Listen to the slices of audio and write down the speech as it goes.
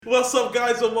What's up,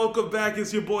 guys, and welcome back.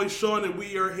 It's your boy Sean, and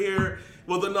we are here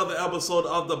with another episode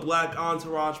of the Black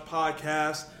Entourage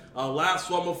podcast. Last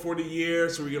one before the year,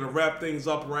 so we're gonna wrap things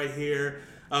up right here.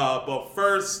 But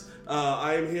first,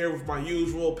 I am here with my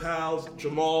usual pals,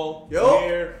 Jamal. Yo.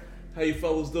 Here. How you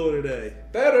fellas doing today?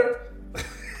 Better.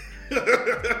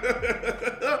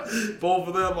 Both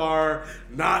of them are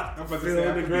not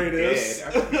feeling the greatest.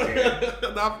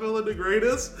 Not feeling the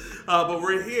greatest. But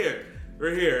we're here.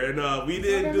 We're here, and we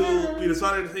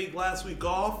decided to take last week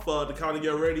off to kind of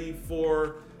get ready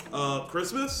for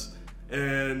Christmas,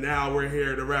 and now we're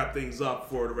here to wrap things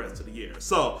up for the rest of the year.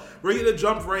 So we're going to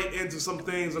jump right into some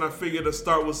things, and I figured to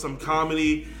start with some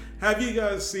comedy. Have you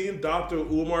guys seen Dr.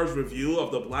 Umar's review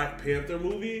of the Black Panther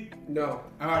movie? No.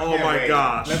 Oh my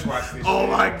gosh. Let's watch this. Oh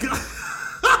my god.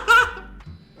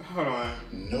 Hold on.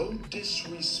 No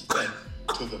disrespect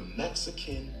to the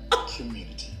Mexican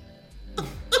community.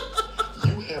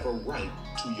 You have a right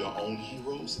to your own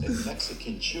heroes, and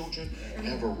Mexican children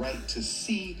have a right to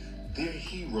see their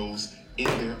heroes in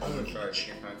their own image.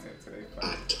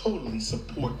 I totally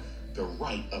support the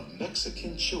right of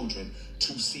Mexican children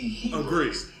to see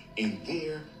heroes in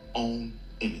their own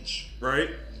image.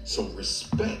 Right? So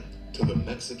respect to the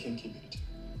Mexican community.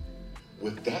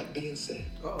 With that being said,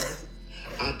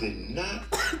 I did not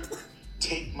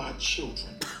take my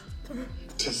children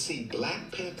to see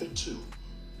Black Panther 2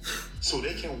 so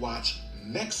they can watch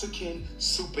Mexican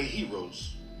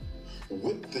superheroes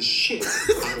whip the shit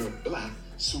out of black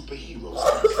superheroes.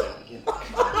 I don't care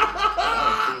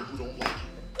who don't like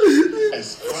it.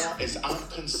 As far as I'm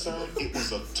concerned, it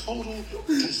was a total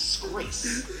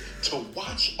disgrace to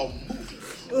watch a movie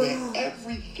where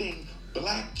everything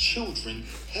black children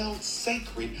held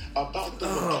sacred about the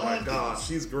Oh my Wakandans gosh,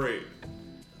 she's great.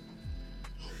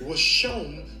 was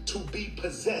shown to be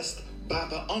possessed by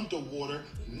the underwater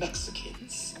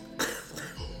Mexicans.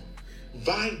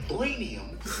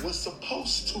 Vibranium was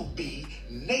supposed to be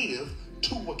native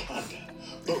to Wakanda,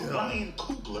 but Ryan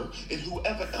Coogler and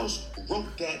whoever else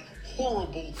wrote that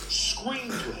horrible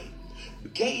screenplay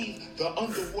gave the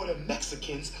underwater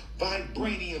Mexicans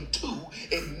Vibranium 2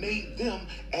 and made them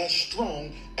as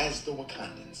strong as the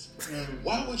Wakandans.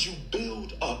 Why would you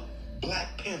build up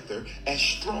Black Panther as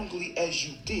strongly as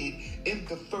you did in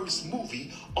the first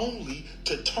movie, only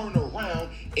to turn around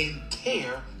and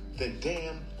tear the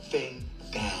damn thing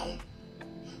down?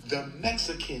 The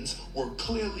Mexicans were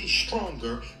clearly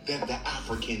stronger than the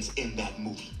Africans in that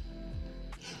movie.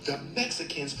 The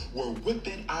Mexicans were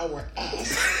whipping our ass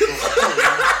the whole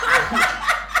movie.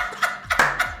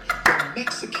 The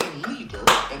Mexican leader,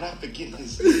 and I forget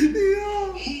his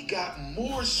name, he got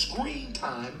more screen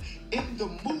time in the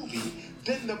movie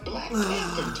than the Black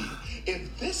Panther did.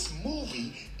 If this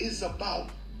movie is about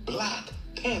Black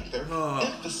Panther,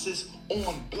 emphasis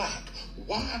on black,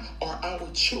 why are our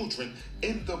children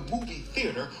in the movie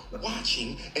theater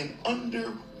watching an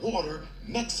underwater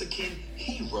Mexican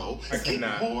hero get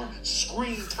more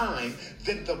screen time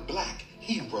than the black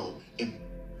hero in?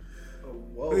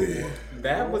 Whoa.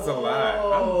 That was a lot.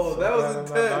 Oh, that was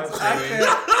intense.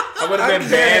 I would have been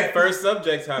bad first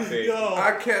subject topic. Yo.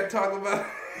 I can't talk about it.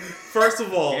 First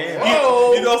of all,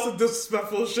 Damn. you know some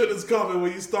disrespectful shit is coming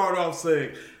when you start off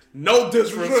saying, no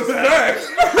disrespect.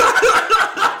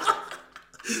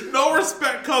 No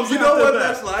respect comes You after know what that.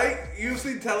 that's like? You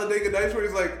see Talladega Nights where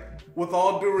he's like, with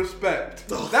all due respect,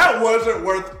 that wasn't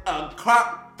worth a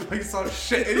crap piece of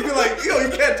shit. And you be like, yo, you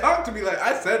can't talk to me like,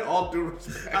 I said all due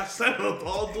respect. I said with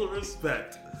all due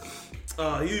respect.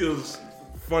 He is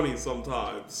funny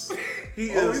sometimes.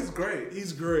 He's great.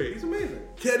 He's great. He's amazing.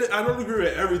 I don't agree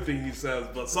with everything he says,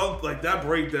 but some like that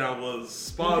breakdown was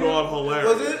spot on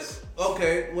hilarious. Was it?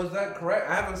 Okay, was that correct?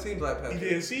 I haven't seen Black Panther. You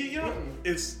didn't see it yet?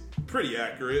 It's pretty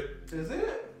accurate. Is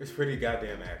it? It's pretty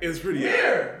goddamn accurate. It's pretty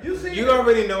accurate. Here, you see You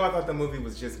already know I thought the movie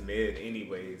was just mid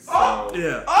anyways. So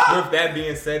Yeah. with that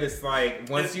being said, it's like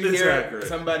once you It's hear accurate.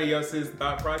 somebody else's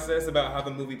thought process about how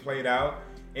the movie played out,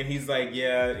 and he's like,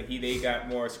 yeah, they got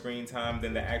more screen time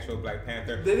than the actual Black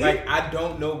Panther. Did he? Like, I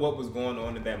don't know what was going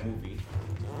on in that movie.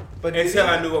 But Until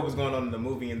I knew what was going on in the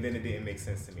movie, and then it didn't make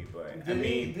sense to me. But did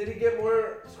he get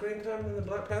more screen time than the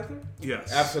Black Panther?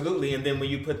 Yes. absolutely. And then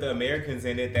when you put the Americans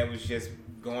in it, that was just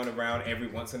going around every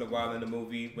once in a while in the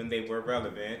movie when they were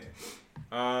relevant.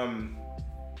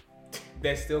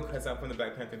 That still cuts out from the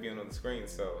Black Panther being on the screen,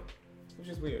 so which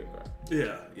is weird, bro.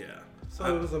 Yeah. So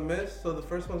it was a miss. So the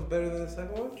first one's better than the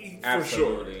second one?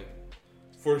 Absolutely.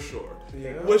 For sure.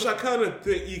 Yeah. Which I kind of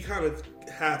think you kind of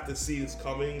have to see is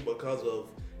coming because of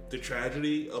the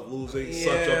tragedy of losing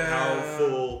such a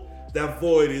powerful that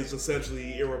void is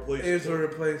essentially irreplaceable. It's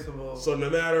irreplaceable. So no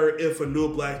matter if a new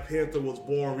Black Panther was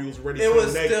born, we was already it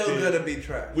connected. was still gonna be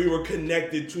trash. We were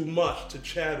connected too much to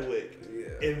Chadwick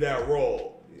in that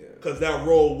role. Yeah. Because that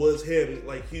role was him.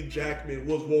 Like, Hugh Jackman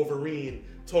was Wolverine.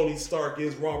 Tony Stark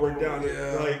is Robert Downey.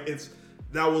 Yeah. Like, he's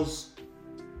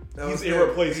him.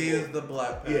 irreplaceable. He is the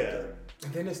Black Panther. Yeah.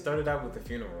 And then it started out with the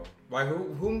funeral. Like,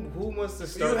 who wants to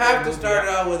start? You have to start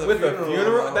out with a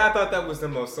funeral. I thought that was the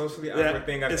most socially awkward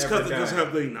thing I've ever done. It's because they just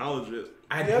have to acknowledge it.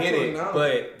 I get it,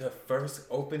 but the first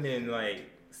opening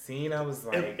scene, I was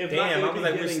like, damn. I was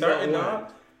like, we're starting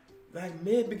off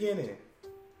mid beginning.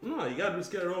 No, you gotta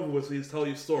just get it over with so you tell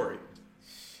your story.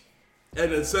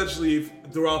 And essentially,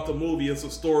 throughout the movie, it's a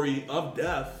story of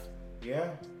death.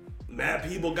 Yeah. Mad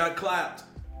people got clapped.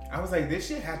 I was like, this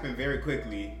shit happened very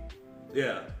quickly.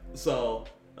 Yeah. So,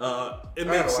 it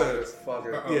makes sense.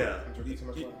 Yeah.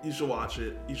 You should watch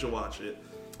it.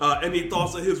 Any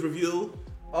thoughts on his review?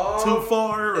 Too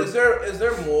far? Is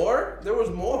there more? There was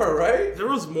more, right? There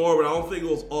was more, but I don't think it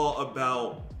was all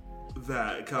about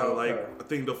that. Kind of I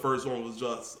think the first one was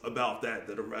just about that.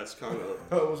 Then the rest kind of.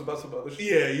 It was about some other shit.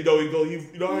 Yeah, you know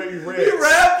how he rants. He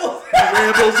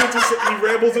He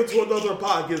rambles into another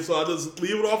pocket. So I just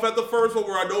leave it off at the first one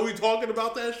where I know we talking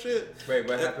about that shit. Wait,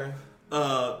 what happened?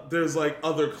 There's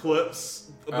other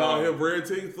clips about him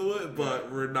ranting through it,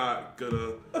 but we're not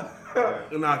gonna.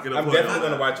 I'm definitely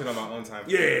gonna watch it on my own time.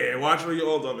 Yeah, watch it on your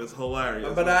own time. It's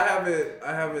hilarious. But I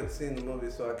haven't seen the movie,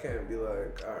 so I can't be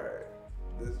like, all right,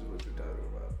 this is what you're talking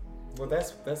about. Well,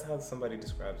 that's how somebody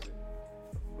describes it.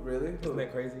 Really? Isn't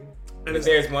that crazy? And if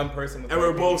there's one person, and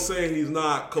we're both saying he's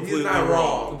not completely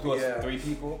wrong. Plus 3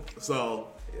 people. So,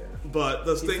 but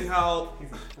the thing how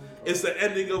it's the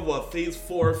ending of Phase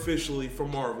 4 officially for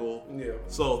Marvel. Yeah.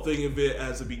 So think of it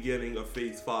as the beginning of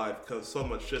Phase 5 because so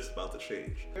much shit's about to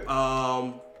change.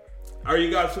 Are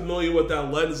you guys familiar with that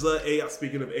Lensa AI?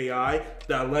 Speaking of AI,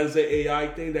 that Lensa AI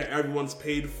thing that everyone's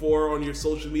paid for on your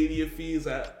social media feeds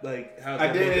that has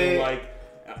I did it.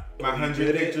 My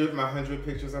 100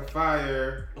 pictures are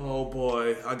fire. Oh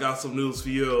boy, I got some news for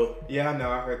you. Yeah, I know.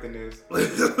 I heard the news. Oh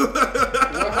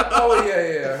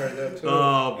yeah, I heard that too.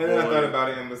 Oh, and then I thought about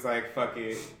it and was like, fuck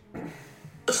it.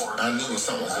 I knew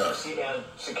something was up. And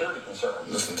security concerns.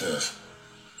 Listen to this.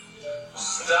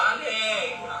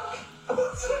 Stunning!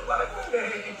 What's it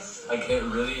like it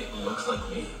really looks like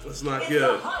me. It's not it's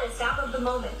good. the hottest app of the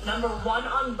moment. Number 1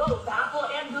 on both Apple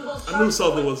and Google's charts. I knew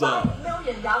something was up. 5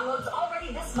 million downloads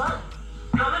already this month.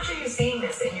 How much are you seeing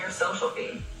this in your social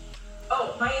feed?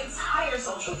 Oh, my entire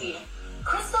social feed.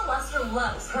 Krista Lester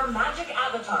loves her magic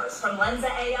avatars from Lensa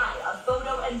AI, a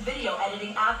photo and video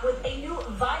editing app with a new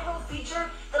viral feature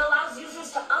that allows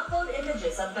users to upload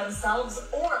images of themselves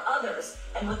or others,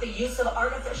 and with the use of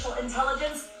artificial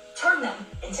intelligence, turn them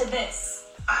into this.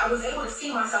 I was able to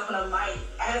see myself in a light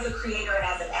as a creator and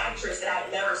as an actress that I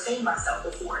had never seen myself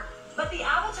before. But the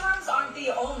avatars aren't the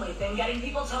only thing getting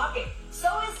people talking. So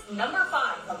is number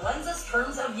 5 of Lensa's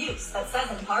terms of use that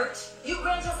says in part, you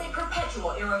grant us a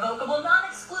perpetual, irrevocable,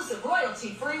 non-exclusive,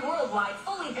 royalty-free, worldwide,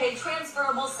 fully paid,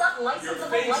 transferable,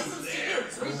 sub-licensable license to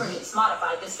use, reproduce,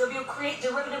 modify, distribute, create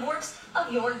derivative works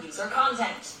of your user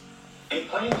content. In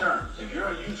plain terms, if you're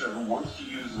a user who wants to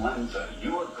use Lensa,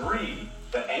 you agree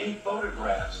that any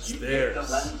photographs you give to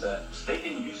Lensa, they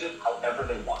can use it however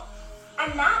they want.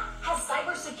 And that has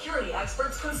cybersecurity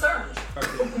experts concerned.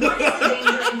 What is the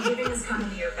danger in giving this come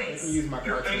into your face?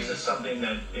 Your face is something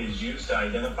that is used to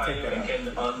identify you and can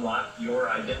unlock your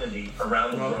identity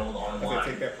around the world online.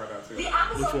 Take that part out too. The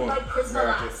app is owned by Prisma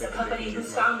Labs, a company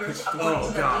whose founders, according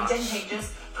to their LinkedIn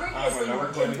pages, previously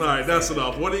worked in... Alright, that's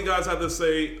enough. What do you guys have to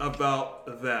say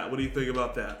about that? What do you think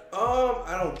about that?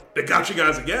 I don't... They got you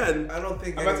guys again. I don't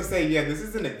think... I'm about to say, yeah, this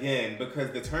isn't again,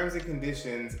 because the terms and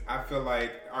conditions, I feel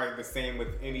like, are the same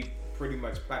with any pretty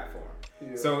much platform.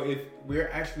 Yeah. So if we're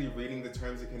actually reading the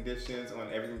terms and conditions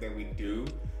on everything that we do,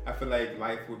 I feel like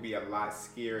life would be a lot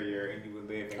scarier and you would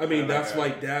live in... I mean, that's why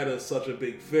data is such a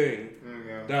big thing.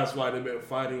 Yeah. That's why they've been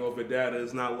fighting over data.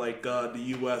 It's not like the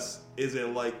U.S.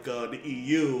 isn't like the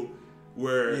EU,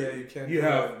 where you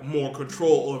have more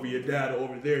control over your data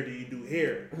over there than you do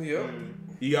here. Yep.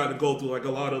 You got to go through like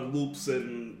a lot of loops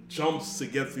and jumps to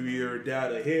get through your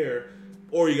data here.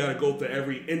 Or you got to go to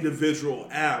every individual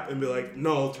app and be like,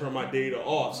 no, turn my data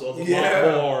off. So it's a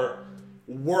lot more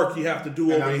work you have to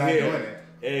do over here.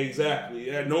 Exactly.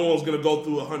 And no one's going to go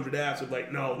through 100 apps and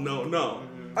like, no.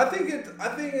 I think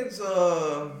it's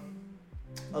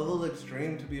a little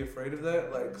extreme to be afraid of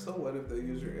that. Like, so what if they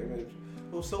use your image?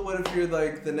 Well, so what if you're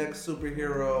like the next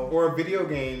superhero or a video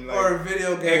game, like or a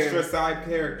video game extra side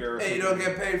character, and you don't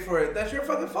get paid for it? That's your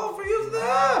fucking fault for using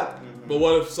that. Mm-hmm. But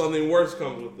what if something worse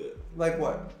comes with it? Like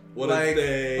what? What like,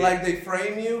 if they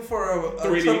frame you for a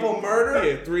 3D, triple murder?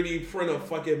 Yeah, 3D print a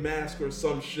fucking mask or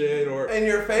some shit, or in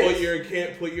your face.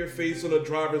 Can't put your face on a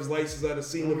driver's license at a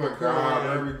scene of a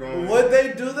crime. Would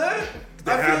they do that?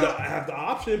 They have the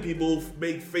option. People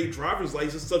make fake driver's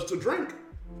licenses just to drink.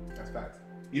 That's facts.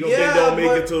 You don't think they'll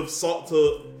make it to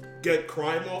get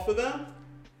crime off of them?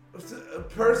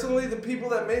 Personally, the people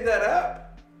that made that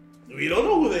app, we don't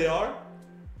know who they are.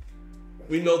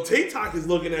 We know TikTok is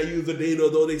looking at user data,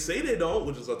 though they say they don't,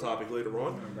 which is a topic later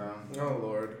on. Oh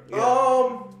Lord.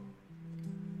 Yeah.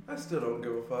 I still don't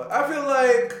give a fuck. I feel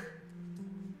like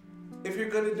if you're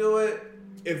gonna do it,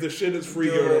 if the shit is free,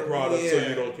 you're the product, so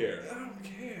you don't care. I don't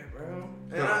care, bro.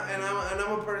 And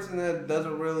I'm a person that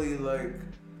doesn't really like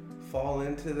fall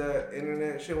into that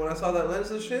internet shit. When I saw that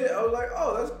Lensa shit, I was like,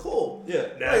 oh, that's cool. Yeah,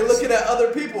 like looking at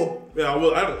other people. Yeah, I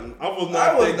was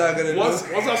not gonna. Once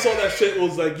I saw that shit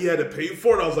was like you had to pay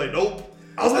for it, I was like, nope.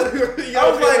 I was like,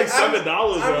 $7.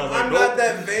 I'm not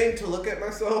that vain to look at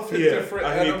myself in different.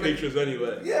 I hate pictures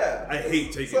anyway. Yeah, I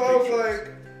hate taking pictures. So I was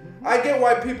like, I get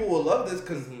why people will love this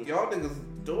because y'all niggas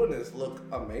doing this look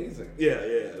amazing. Yeah.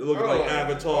 They look like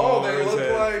Avatar. Oh, they look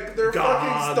like they're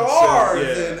fucking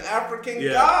stars and African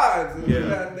gods. And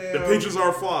the pictures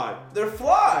are fly. They're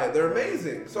fly. They're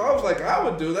amazing. So I was like, I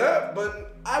would do that,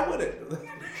 but I wouldn't.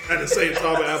 At the same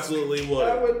time, I absolutely would.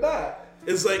 I would not.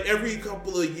 It's like every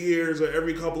couple of years or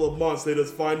every couple of months, they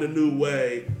just find a new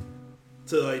way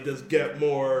to like just get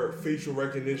more facial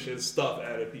recognition stuff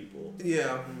out of people.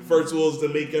 Yeah. First was to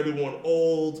make everyone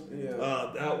old. Yeah.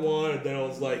 That one, and then it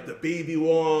was like the baby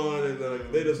one, and then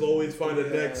they just always find the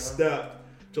next step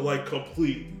to like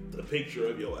complete the picture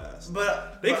of your ass.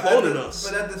 But they cloning us.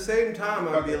 But at the same time,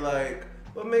 I'd be like,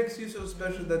 what makes you so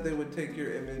special that they would take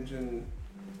your image and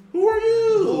who are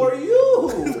you? Who are you?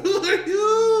 Who are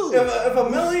you? If a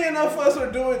million of us are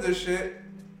doing this shit,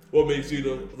 what makes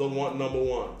you the number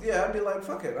one? Yeah, I'd be like,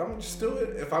 fuck it. I'm just do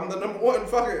it. If I'm the number one,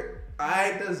 fuck it.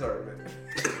 I deserve it.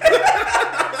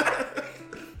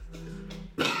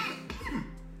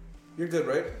 You're good,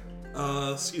 right?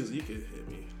 Excuse me, you can hit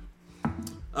me.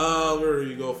 Where do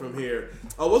you go from here?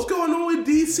 What's going on with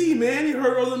DC, man? You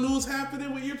heard all the news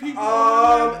happening with your people?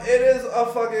 It is a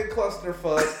fucking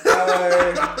clusterfuck.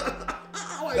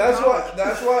 That's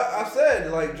what I said.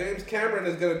 Like, James Cameron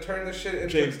is gonna turn this shit into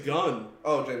James Gunn.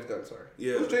 Oh, James Gunn. Sorry.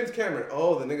 Yeah. Who's James Cameron?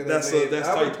 Oh, the nigga that's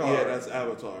Avatar. That's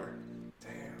Avatar.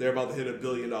 Damn. They're about to hit $1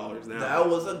 billion now. That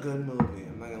was a good movie.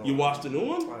 I'm not gonna lie. You watched the new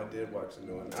one? I did watch the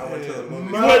new one. I went to the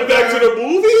movies. You went back to the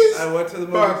movies? I went to the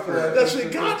movies for that. That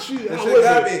shit got you. That shit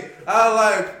got me.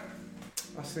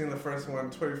 I seen the first one,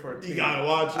 2014. You gotta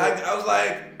watch it. I was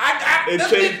like, I got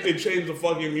it. Changed the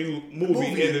fucking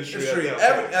movie industry.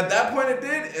 At that point, it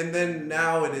did, and then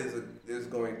now it is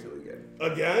going to again.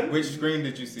 Again? Which screen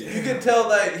did you see? You can tell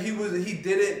that he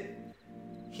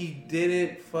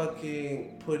didn't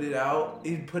fucking put it out.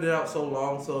 He put it out so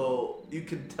long, so you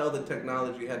could tell the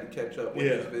technology had to catch up with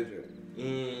his vision.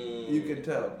 You can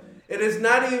tell. And it's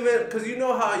not even because you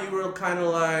know how you were kind of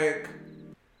like.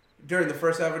 During the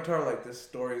first Avatar, like, this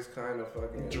story's kind of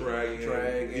fucking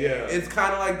dragging. Yeah. It's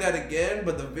kind of like that again,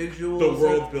 but the visuals. The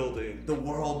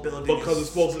world building. Because it's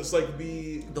supposed to, it's like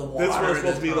this one's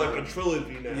supposed to be like a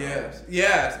trilogy now.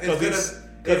 Yes. Because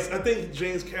I think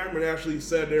James Cameron actually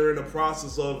said they're in the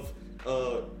process of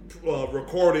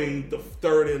recording the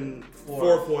third and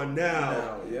fourth one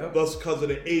now. Thus, because of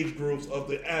the age groups of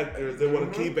the actors, they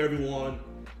want to keep everyone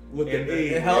looking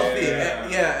healthy,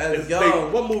 as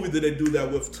young. What movie did they do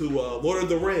that with too? Lord of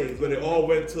the Rings, when they all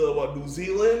went to New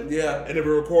Zealand, and they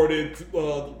recorded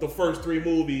the first 3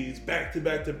 movies back to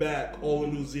back, all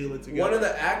in New Zealand together. One of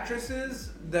the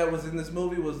actresses that was in this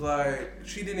movie was like,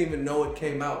 she didn't even know it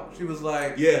came out. She was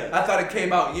like, I thought it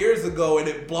came out years ago and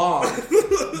it bombed,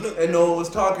 and no one was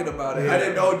talking about it. I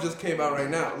didn't know it just came out right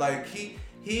now. Like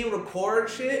He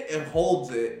records shit and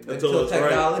holds it until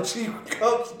technology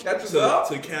catches up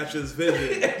to catch his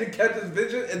vision,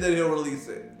 and then he'll release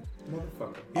it.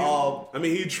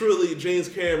 Motherfucker. James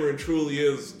Cameron truly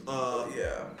is.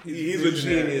 He's a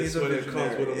genius when it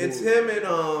comes with a movie. It's him and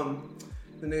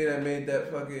the nigga that made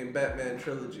that fucking Batman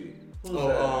trilogy. Who's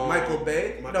that? Michael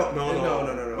Bay?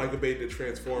 No. Michael Bay did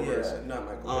Transformers. Yeah, not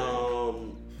Michael Bay.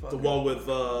 The one with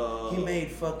he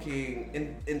made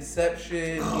fucking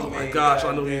Inception. Oh my gosh,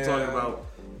 I know what you're talking about.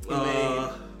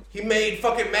 He made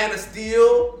fucking Man of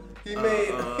Steel. He made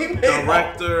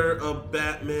director of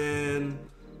Batman.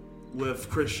 with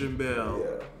Christian Bale.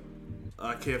 Yeah.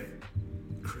 I can't.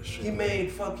 Christian. He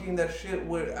made fucking that shit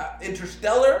with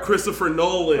Interstellar. Christopher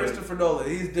Nolan.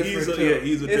 He's different too. Yeah,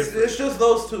 he's a different. It's just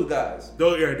those two guys.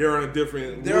 They're on a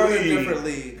different. They're on a different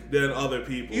league than other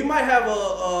people. You might have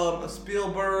a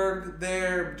Spielberg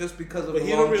there just because of but the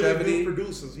he longevity. Don't really do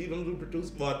producers. He don't do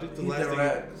produce. Well, I think the last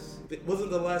thing wasn't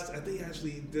the last. I think he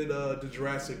actually did the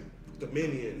Jurassic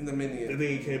Dominion. And then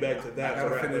he came back to that. I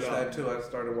gotta finish that too. I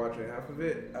started watching half of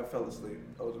it. I fell asleep.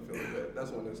 I wasn't feeling good.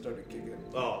 That's when it started kicking.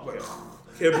 Oh, but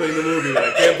can't blame the movie.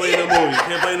 Can't blame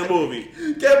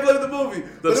the movie.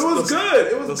 But it was good.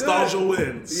 It was nostalgia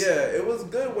wins. Yeah, it was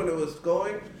good when it was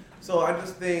going. So I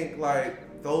just think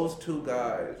like those two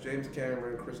guys, James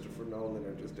Cameron, Christopher Nolan,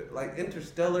 are just like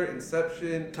Interstellar,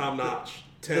 Inception, top notch,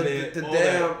 Tenet,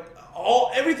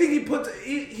 everything he put.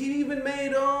 He even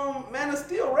made Man of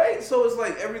Steel, right? So it's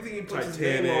like everything he puts his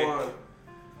name on.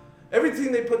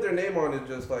 Everything they put their name on is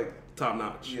just like top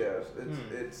notch. Yes,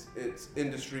 it's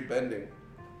industry bending.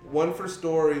 One for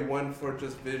story, one for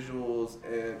just visuals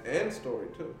and story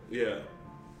too. Yeah,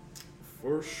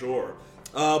 for sure.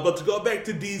 But to go back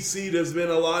to DC, there's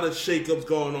been a lot of shakeups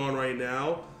going on right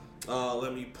now.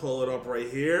 Let me pull it up right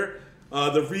here.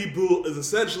 The reboot is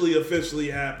essentially officially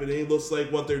happening. Looks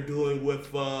like what they're doing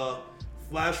with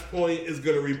Flashpoint is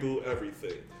going to reboot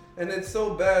everything. And it's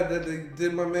so bad that they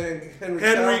did my man Henry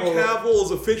Cavill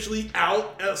is officially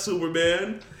out as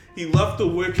Superman. He left The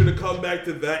Witcher to come back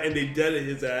to that, and they deaded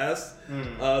his ass.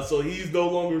 So he's no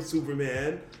longer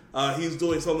Superman. He's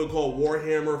doing something called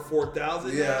Warhammer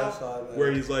 4000 now, I saw that.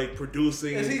 where he's like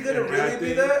producing. Is he gonna really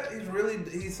be that?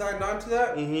 He signed on to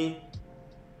that? Mm-hmm.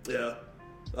 Yeah.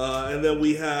 And then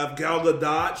we have Gal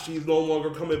Gadot. She's no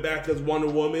longer coming back as Wonder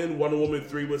Woman. Wonder Woman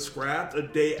 3 was scrapped a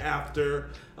day after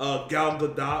Gal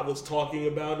Gadot was talking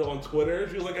about it on Twitter.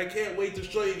 She was like, I can't wait to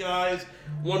show you guys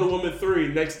Wonder Woman 3.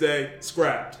 Next day,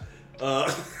 scrapped.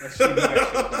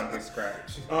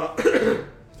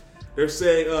 They're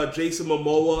saying Jason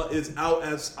Momoa is out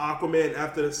as Aquaman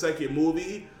after the second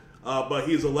movie. But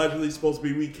he's allegedly supposed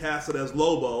to be recasted as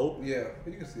Lobo. Yeah,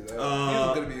 you can see that.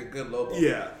 He's going to be a good Lobo.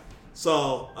 Yeah.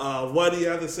 So, what do you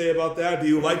have to say about that? Do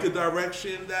you like the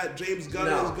direction that James Gunn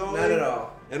is going? Not at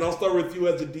all. And I'll start with you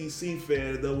as a DC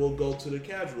fan, and then we'll go to the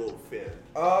casual fan.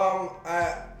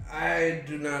 I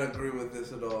do not agree with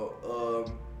this at all.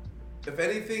 If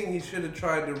anything, he should have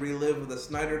tried to relive the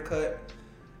Snyder Cut.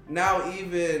 Now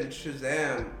even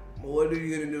Shazam, what are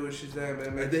you going to do with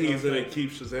Shazam? I think he's going to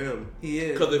keep Shazam. He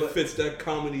is. Because it fits that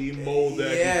comedy mold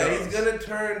that he does. He's going to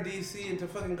turn DC into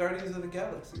fucking Guardians of the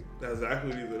Galaxy. That's exactly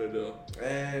what he's going to do.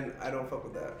 And I don't fuck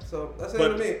with that. So that's it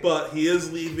to me. But he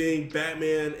is leaving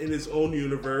Batman in his own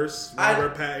universe.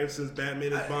 Robert Pattinson's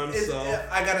Batman is by himself.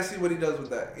 I got to see what he does with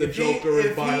that. The Joker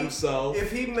is by himself.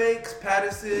 If he makes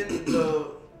Pattinson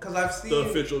because I've seen... The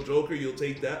official Joker, you'll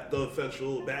take that? The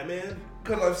official Batman?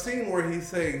 Because I've seen where he's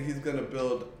saying he's going to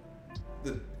build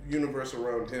the universe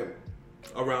around him.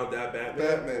 Around that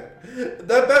Batman?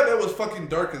 That Batman was fucking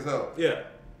dark as hell. Yeah.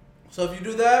 So if you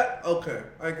do that, okay,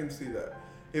 I can see that.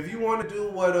 If you want to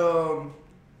do what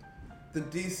the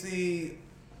DC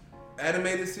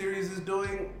animated series is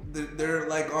doing, they're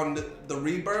like on the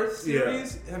Rebirth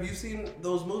series. Yeah. Have you seen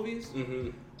those movies?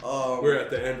 Mm-hmm. We're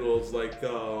at the end of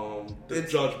the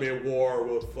Judgment War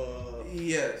with.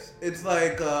 Yes, it's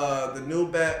like the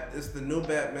new It's the new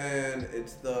Batman.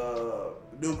 It's the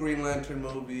new Green Lantern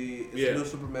movie. It's the new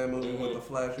Superman movie with the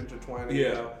Flash intertwining.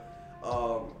 Yeah.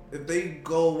 Now. If they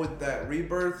go with that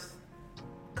Rebirth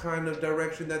kind of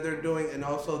direction that they're doing, and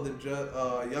also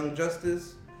the Young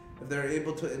Justice, if they're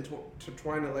able to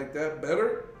intertwine it like that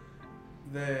better,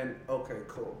 then okay,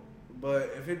 cool.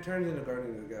 But if it turns into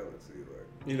Guardians of the Galaxy, like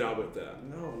you're not with that.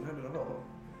 No, not at all.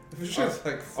 If it's just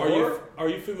like four. Are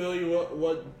you familiar with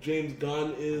what James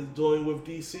Gunn is doing with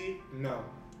DC? No.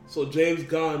 So James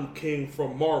Gunn came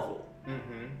from Marvel.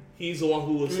 Mm-hmm. He's the one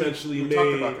who essentially made.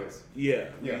 Talked about this.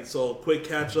 Yeah. So quick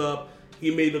catch up.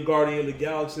 He made the Guardian of the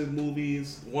Galaxy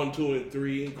movies 1, 2, and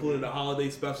 3, including the holiday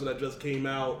special that just came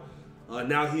out.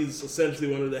 Now he's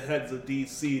essentially one of the heads of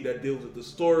DC that deals with the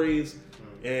stories,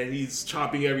 and he's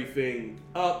chopping everything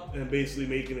up and basically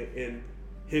making it in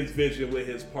his vision with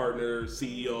his partner,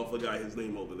 CEO, I forgot his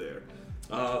name over there.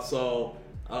 So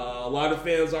a lot of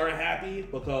fans aren't happy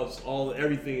because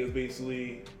everything is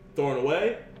basically thrown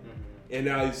away. And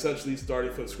now he's essentially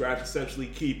starting from scratch, essentially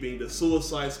keeping the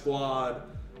Suicide Squad,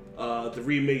 the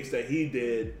remakes that he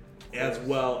did, as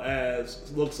well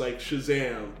as looks like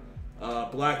Shazam.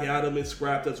 Black Adam is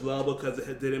scrapped as well because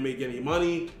it didn't make any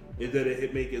money. It didn't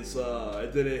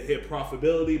hit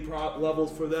profitability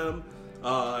levels for them.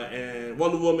 And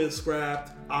Wonder Woman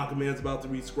scrapped. Aquaman's about to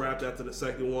be scrapped after the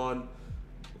second one.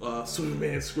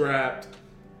 Superman scrapped.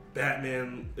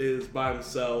 Batman is by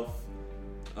himself.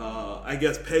 I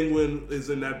guess Penguin is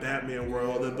in that Batman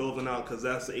world they're building out because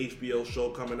that's the HBO show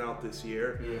coming out this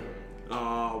year.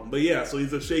 But yeah, so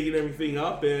he's just shaking everything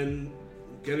up and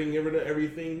getting rid of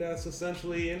everything that's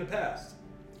essentially in the past.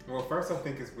 Well, first I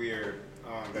think it's weird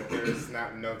that there's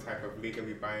no type of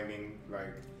legally binding,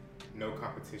 like, no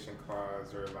competition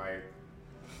clause or like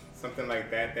something like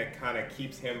that that kind of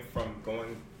keeps him from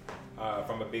going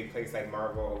from a big place like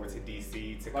Marvel over to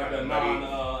DC to like kind of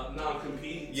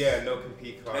non-compete. Yeah, no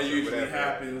compete clause. That usually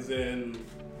happens in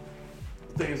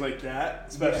things like that,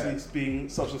 especially being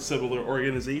such a similar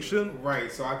organization.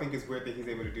 Right. So I think it's weird that he's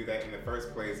able to do that in the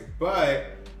first place.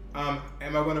 But am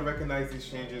I going to recognize these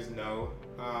changes? No.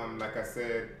 Like I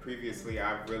said previously,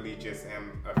 I really just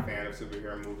am a fan of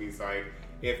superhero movies. Like,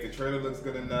 if the trailer looks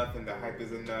good enough and the hype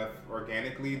is enough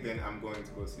organically, then I'm going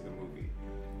to go see the movie.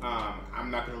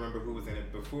 I'm not going to remember who was in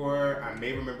it before. I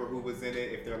may remember who was in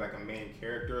it if they're like a main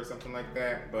character or something like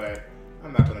that, but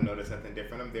I'm not going to notice something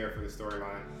different. I'm there for the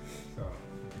storyline. So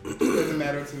it doesn't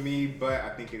matter to me, but I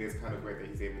think it is kind of great that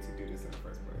he's able to do this in the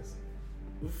first place.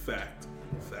 Fact.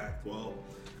 Well,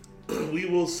 we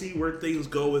will see where things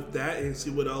go with that and see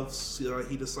what else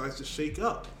he decides to shake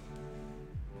up.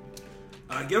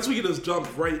 I guess we can just jump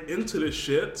right into the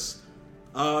shits.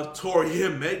 Tory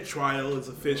and Meg trial is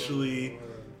officially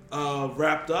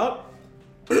wrapped up.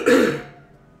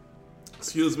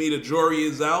 Excuse me, the jury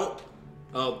is out.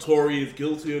 Tory is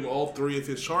guilty on all three of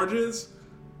his charges.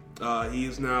 He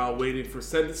is now waiting for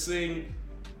sentencing.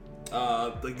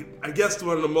 I guess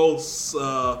one of the most,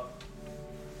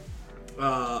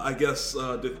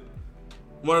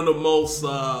 one of the most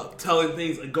telling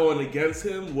things going against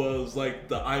him was like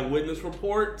the eyewitness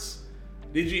reports.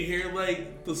 Did you hear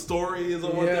like the stories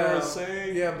of what they were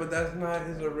saying? Yeah, but that's not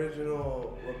his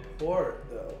original report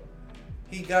though.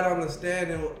 He got on the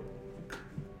stand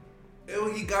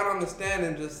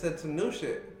and just said some new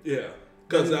shit. Yeah,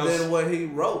 than what he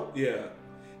wrote. Yeah,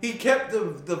 he kept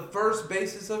the first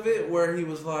basis of it where he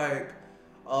was like,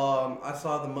 I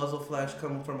saw the muzzle flash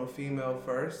come from a female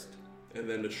first, and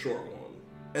then the short one.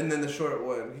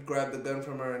 He grabbed the gun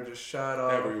from her and just shot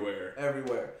off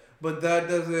everywhere. But that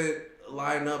doesn't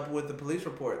line up with the police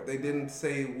report. They didn't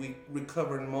say we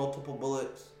recovered multiple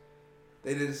bullets.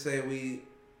 They didn't say we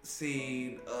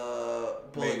seen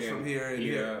bullets from here and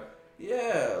here.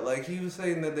 Yeah, like he was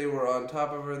saying that they were on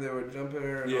top of her, they were jumping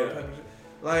her and all type of shit.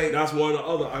 Like, that's one of the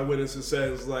other eyewitnesses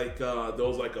says like there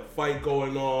was like a fight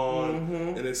going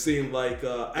on, and it seemed like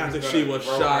after she was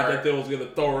shot that they was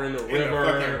gonna throw her in the river.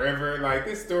 The fucking river. Like,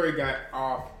 this story got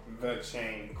off the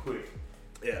chain quick.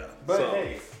 Yeah, but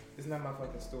hey, it's not my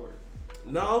fucking story.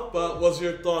 No, but what's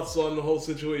your thoughts on the whole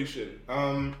situation?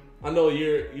 I know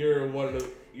you're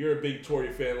a big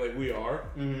Tory fan like we are.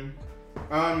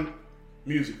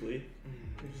 Musically.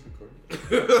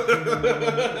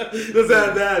 Let's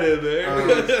add that in there.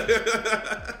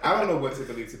 I don't know what to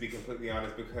believe, to be completely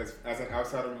honest, because as an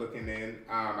outsider looking in,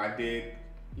 I did,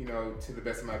 to the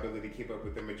best of my ability, keep up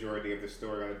with the majority of the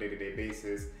story on a day-to-day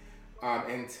basis.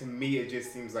 And to me, it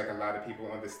just seems like a lot of people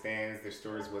on the stands, their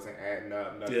stories wasn't adding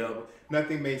up.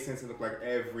 Nothing made sense. It looked like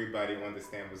everybody on the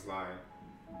stand was lying.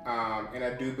 And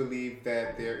I do believe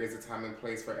that there is a time and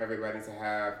place for everybody to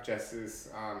have justice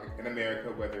in America,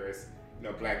 whether it's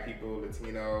Black people,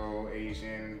 Latino,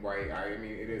 Asian, white. I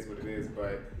mean, it is what it is.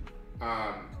 But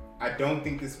I don't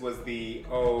think this was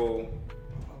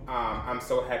I'm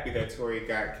so happy that Tory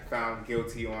got found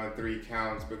guilty on 3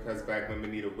 counts because Black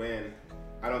women need a win.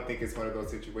 I don't think it's one of those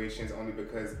situations, only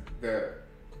because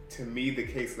to me the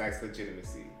case lacks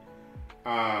legitimacy.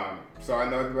 So I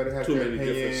know everybody has too their many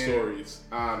opinion, different stories.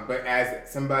 But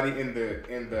as somebody in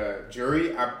the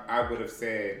jury, I would have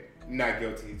said not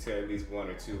guilty to at least 1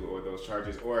 or 2 of those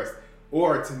charges,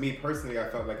 or to me personally, I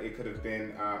felt like it could have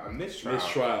been a mistrial. That's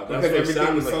because what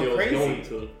everything was like so crazy. Going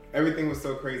to. Everything was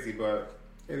so crazy, but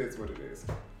it is what it is.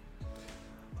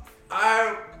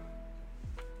 I've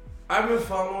been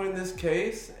following this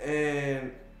case,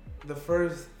 and the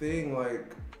first thing,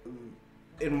 like,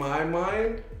 in my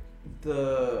mind,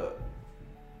 the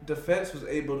defense was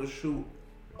able to shoot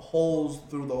holes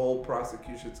through the whole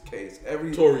prosecution's case.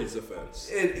 Tory's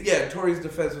defense. Tory's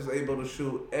defense was able to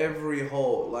shoot every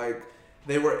hole. Like,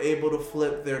 they were able to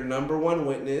flip their number one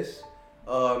witness.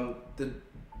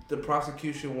 The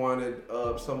prosecution wanted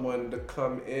someone to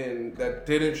come in that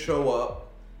didn't show up.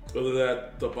 Was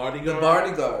that the bodyguard? The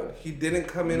bodyguard. He didn't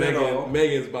come in at all.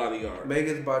 Megan's bodyguard.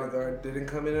 Megan's bodyguard didn't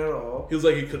come in at all. He was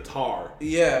like in Qatar.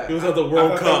 Yeah. He was at the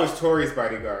World Cup. That was Tory's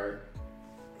bodyguard.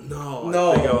 No.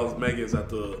 I think that was Megan's at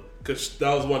the... Because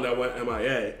that was one that went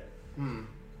MIA.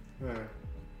 Yeah.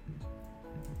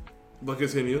 But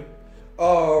continue.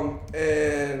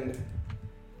 And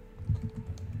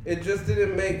it just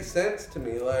didn't make sense to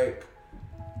me. Like,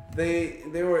 they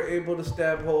were able to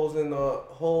stab holes in the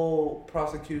whole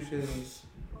prosecution's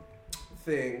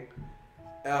thing.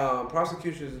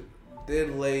 Prosecutions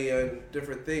did lay a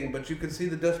different thing, but you could see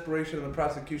the desperation of the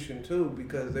prosecution too,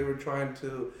 because they were trying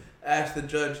to ask the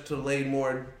judge to lay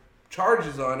more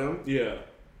charges on him. Yeah.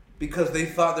 Because they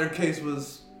thought their case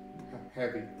was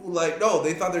heavy. Like, no,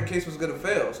 they thought their case was gonna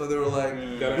fail, so they were like,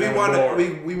 we want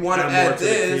to add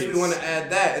this, we want to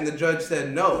add that, and the judge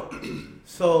said no.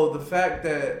 So the fact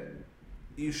that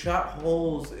you shot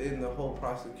holes in the whole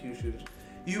prosecution,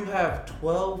 you have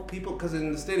 12 people, because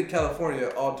in the state of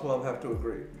California, all 12 have to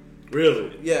agree.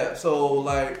 Really? Yeah. So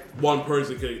like one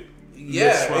person could.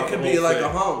 Yeah, it could be like a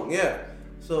hung. Yeah.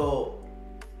 So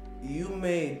you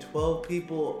made 12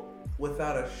 people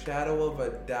without a shadow of a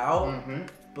doubt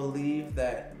believe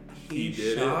that he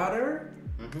shot her.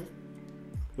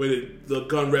 Wait, the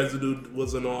gun residue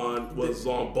was on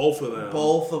both of them.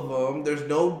 Both of them. There's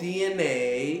no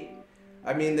DNA.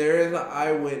 I mean, there is an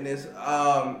eyewitness.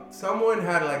 Someone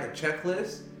had like a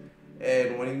checklist,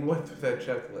 and when he went through that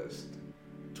checklist,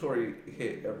 Tory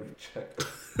hit every check.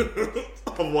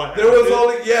 What? There was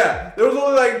only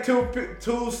like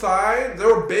two signs.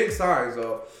 There were big signs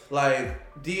though.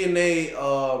 Like DNA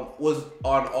was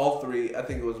on all three. I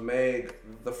think it was Meg,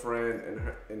 the friend,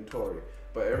 and Tory.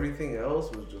 But everything else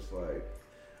was just like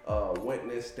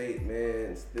witness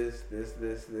statements, this.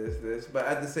 But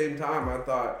at the same time, I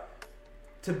thought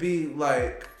to be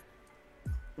like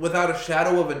without a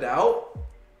shadow of a doubt.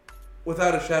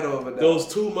 There was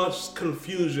too much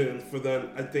confusion for them,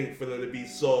 I think, for them to be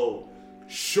so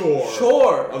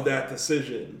sure of that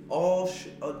decision.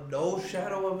 No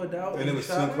shadow of a doubt. And it was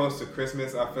too close to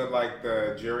Christmas. I feel like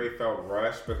the jury felt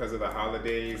rushed because of the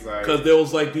holidays. Because there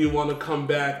was like, do you want to come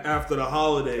back after the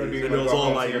holidays? And it was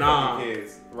all like, nah. Right.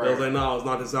 It was like, nah, it's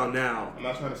not this out now. I'm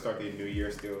not trying to start the new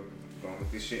year still going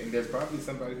with this shit. And there's probably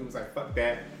somebody who was like, fuck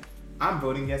that. I'm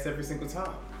voting yes every single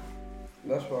time.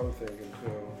 That's what I'm thinking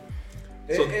too.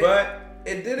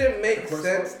 It didn't make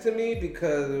sense to me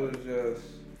because it was just...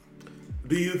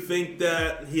 Do you think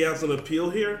that he has an appeal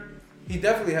here? He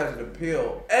definitely has an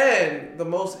appeal. And the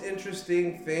most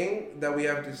interesting thing that we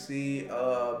have to see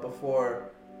before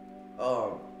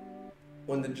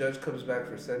when the judge comes back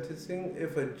for sentencing,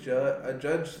 if a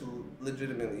judge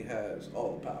legitimately has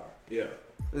all the power. Yeah.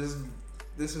 This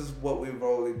is what we've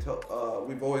always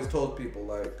told people.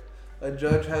 Like, a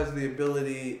judge has the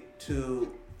ability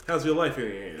to... How's your life in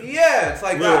your hands? Yeah, it's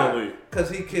like literally.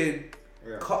 Because he could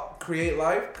create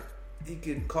life, he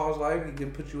could cause life, he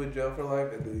could put you in jail for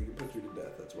life, and then he could put you to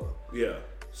death as well. Yeah.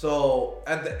 So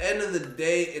at the end of the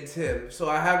day, it's him. So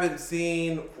I haven't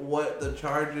seen what the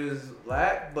charges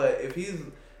lack, but if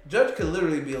judge could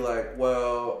literally be like,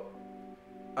 well,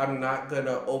 I'm not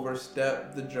gonna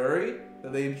overstep the jury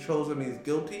that they chose him he's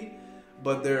guilty,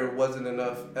 but there wasn't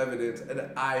enough evidence,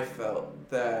 and I felt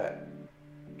that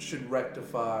should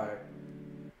rectify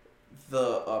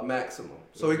the maximum.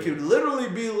 So it could literally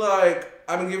be like,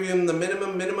 I'm gonna give him the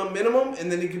minimum,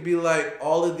 and then it could be like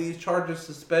all of these charges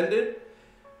suspended,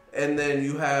 and then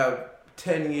you have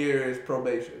 10 years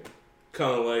probation.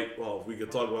 Kind of like, well, we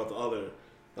could talk about the other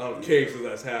cases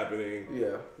that's happening.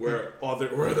 Yeah, where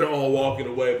they're all walking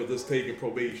away, but just taking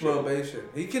probation.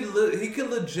 He could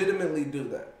legitimately do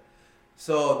that.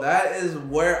 So that is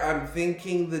where I'm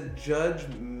thinking the judge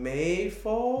may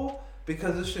fall,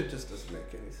 because this shit just doesn't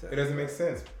make any sense. It doesn't make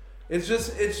sense. It's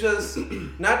just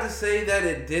not to say that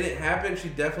it didn't happen. She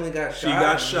definitely got shot. She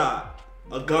got shot.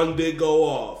 A gun did go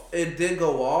off. It did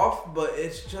go off, but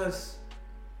it's just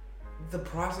the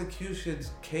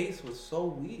prosecution's case was so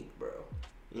weak, bro.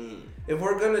 If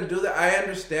we're gonna do that, I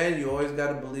understand you always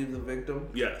gotta believe the victim.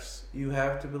 Yes. You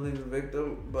have to believe the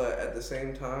victim, but at the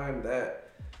same time,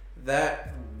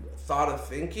 that thought of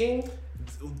thinking.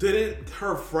 Didn't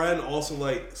her friend also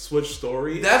like switch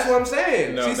stories? That's what I'm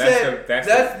saying. No, she said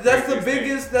that's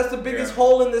the biggest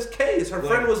hole in this case. Her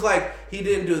friend was like, he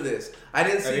didn't do this. I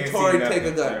didn't see Tory take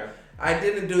a gun. Yeah. I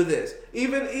didn't do this.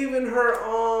 Even her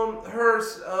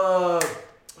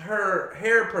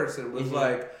hair person was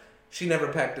like, she never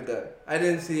packed a gun. I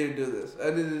didn't see her do this.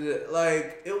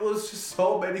 Like, it was just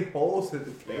so many holes in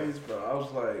the case, bro. I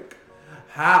was like,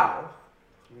 how?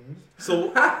 So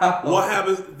what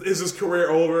happens? Is his career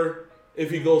over if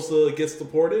he gets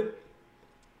deported?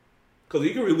 Because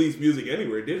he can release music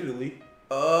anywhere digitally.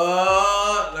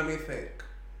 Let me think.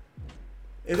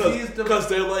 Because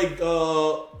they're like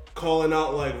calling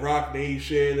out like Rock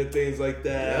Nation and things like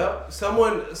that. Yep.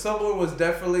 Someone was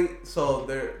definitely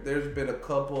there's been a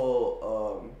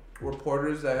couple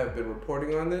reporters that have been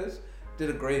reporting on this. Did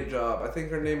a great job. I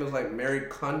think her name is like Mary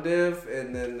Condiff,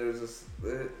 and then there's this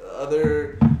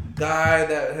other guy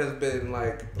that has been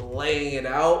like laying it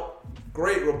out.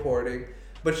 Great reporting.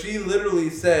 But she literally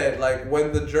said, like,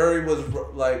 when the jury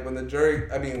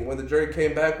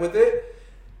came back with it,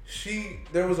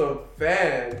 there was a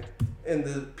fan in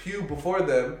the pew before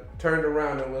them turned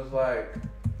around and was like,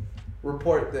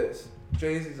 report this.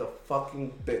 Jay-Z's a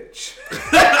fucking bitch.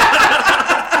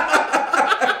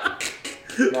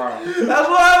 Wow. That's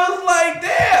why I was like,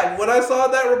 damn. When I saw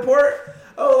that report,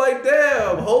 I was like,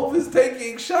 damn, Hov is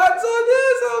taking shots on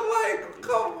this? I'm like,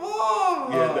 come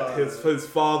on. Yeah, his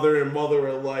father and mother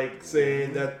are like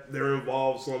saying that they're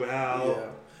involved somehow.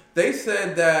 Yeah. They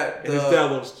said that and his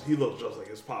dad looks just like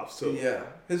his pops too. Yeah.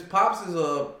 His pops is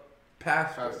a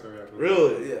pastor.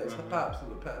 Really? Yeah, his pops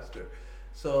is a pastor.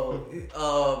 So,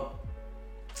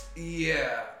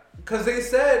 yeah. Because they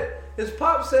said, his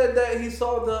pop said that he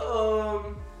saw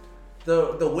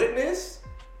the witness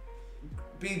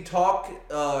talk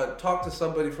to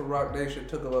somebody from Rock Nation,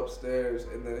 took him upstairs,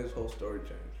 and then his whole story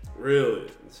changed. Really?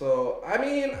 So, I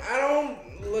mean, I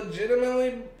don't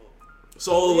legitimately... It's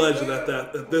all a legend at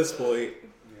this point.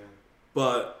 Yeah.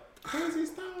 But crazy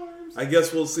stars. I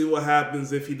guess we'll see what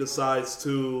happens if he decides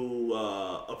to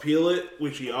appeal it,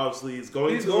 which he obviously is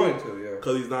going to. He's going to, yeah.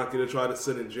 Because he's not going to try to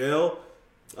sit in jail.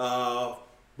 But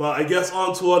I guess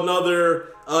on to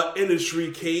another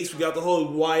industry case. We got the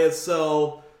whole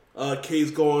YSL case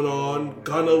going on.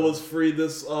 Gunna was free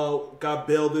got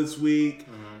bailed this week.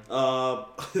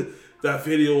 That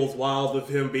video was wild of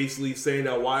him basically saying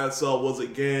that YSL was a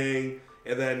gang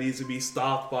and that it needs to be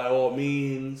stopped by all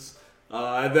means.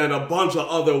 And then a bunch of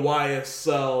other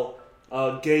YSL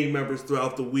gang members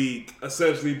throughout the week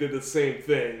essentially did the same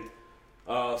thing.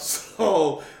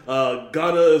 So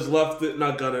Gunna is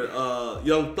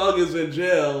Young Thug is in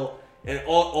jail, and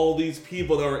all these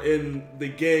people that are in the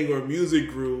gang or music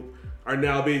group are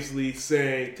now basically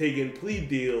taking plea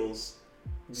deals,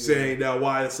 saying that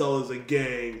YSL is a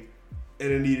gang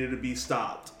and it needed to be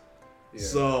stopped. Yeah.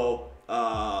 So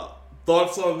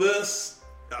thoughts on this?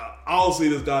 Obviously,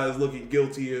 this guy is looking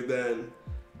guiltier than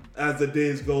as the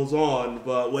days goes on.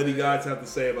 But what do you guys have to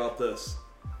say about this?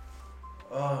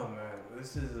 Oh man.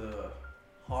 This is a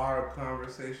hard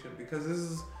conversation because this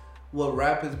is what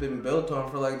rap has been built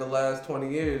on for like the last 20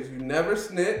 years. You never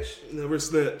snitch. Never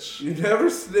snitch. You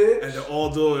never snitch. And they're all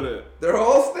doing it. They're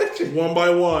all snitching. One by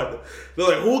one. They're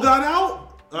like, who got out?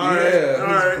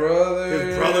 His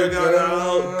brother got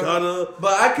out. Gunna.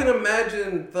 But I can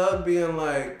imagine Thug being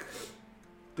like,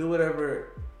 do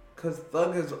whatever. Because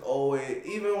Thug is always,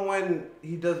 even when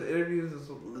he does interviews, it's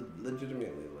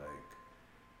legitimately like,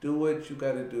 do what you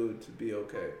gotta do to be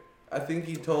okay. I think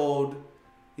he told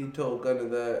Gunna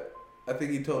that. I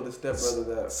think he told his stepbrother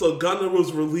that. So Gunna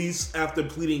was released after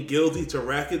pleading guilty to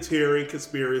racketeering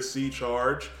conspiracy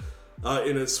charge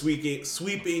in a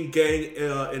sweeping gang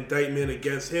indictment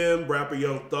against him, rapper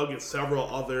Young Thug, and several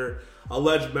other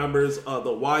alleged members of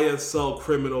the YSL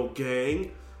criminal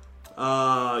gang.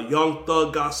 Young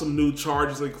Thug got some new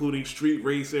charges, including street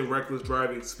racing, reckless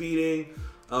driving, speeding,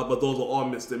 but those are all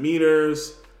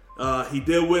misdemeanors. He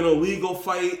did win a legal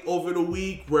fight over the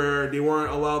week where they're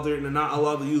not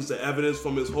allowed to use the evidence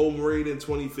from his home raid in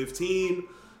 2015.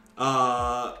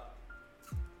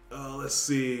 Let's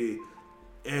see.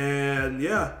 And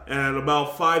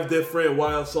about 5 different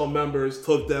YSL members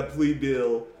took that plea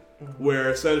deal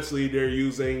where essentially they're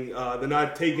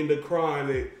not taking the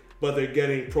crime, but they're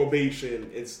getting probation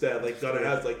instead. Like Gunna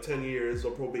has like 10 years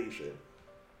of probation.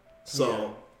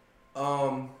 So,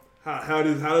 how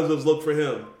does this look for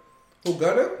him? Who,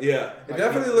 Gunna? Yeah. It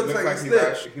definitely looks like he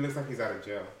snitched. He looks like he's out of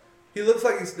jail. He looks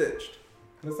like he snitched.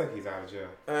 He looks like he's out of jail.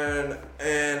 And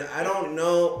I don't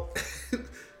know.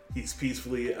 He's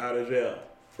peacefully out of jail.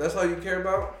 That's all you care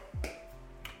about?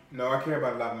 No, I care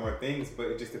about a lot more things, but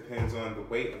it just depends on the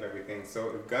weight of everything.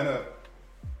 So if Gunna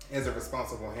is a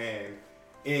responsible hand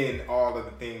in all of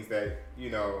the things that,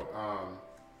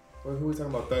 who we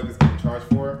talking about Thug is getting charged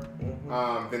for,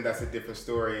 then that's a different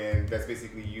story, and that's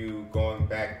basically you going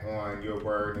back on your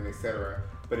word and etc.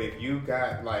 But if you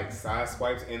got like side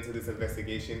swipes into this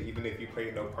investigation, even if you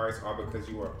played no parts, all because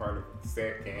you were a part of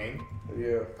said gang,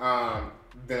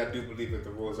 then I do believe that the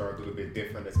rules are a little bit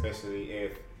different, especially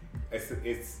if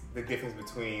it's the difference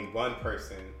between one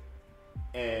person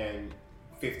and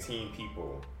 15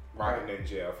 people rotting in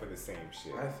jail for the same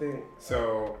shit. I think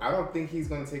so. I don't think he's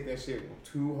gonna take that shit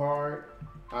too hard.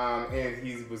 And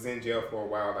he was in jail for a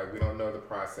while. Like, we don't know the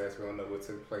process. We don't know what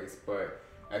took place. But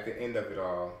at the end of it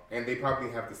all, and they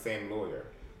probably have the same lawyer.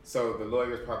 So the lawyer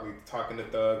was probably talking to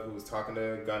Thug, who was talking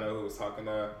to Gunna, who was talking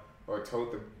to, or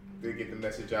told to get the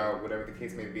message out, whatever the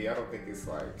case may be. I don't think it's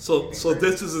like... So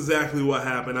this is exactly what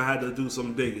happened. I had to do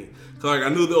some digging. Like, I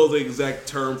knew there was the exact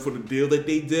term for the deal that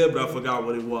they did, but I forgot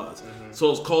what it was. Mm-hmm. So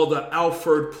it's called the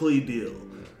Alford plea deal.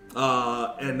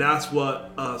 And that's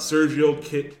what Sergio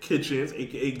Kitchens,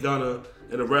 a.k.a. Gunna,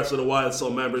 and the rest of the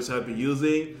YSL members have been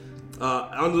using.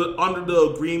 Under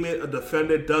the agreement, a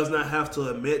defendant does not have to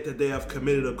admit that they have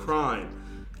committed a crime.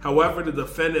 However, the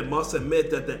defendant must admit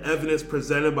that the evidence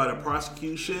presented by the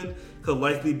prosecution could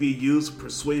likely be used to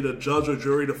persuade a judge or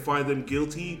jury to find them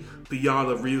guilty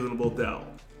beyond a reasonable doubt.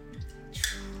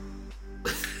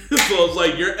 So it's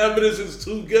like, your evidence is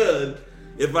too good.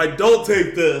 If I don't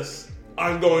take this,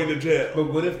 I'm going to jail.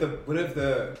 But what if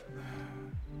the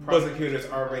prosecutors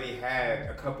already had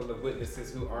a couple of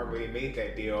witnesses who already made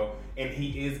that deal, and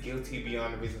he is guilty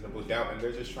beyond a reasonable doubt, and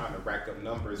they're just trying to rack up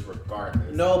numbers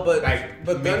regardless? No, but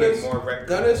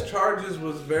Gunna's charges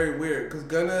was very weird because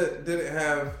Gunna didn't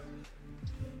have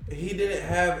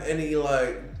any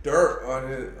like dirt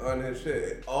on his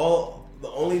shit. The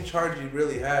only charge he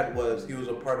really had was he was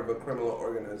a part of a criminal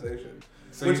organization,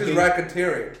 which is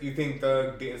racketeering. You think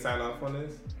Thug didn't sign off on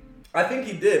this? I think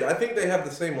he did. I think they have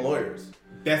the same lawyers.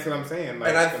 That's what I'm saying. Like,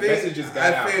 and I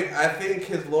think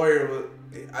his lawyer was.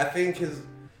 I think his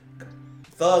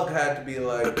Thug had to be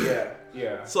like,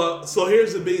 yeah. So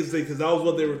here's the biggest thing, because that was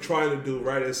what they were trying to do,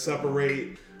 right? Is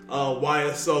separate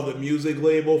YSL the music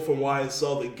label from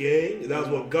YSL the gang. And that's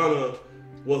what Gunna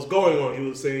was going on. He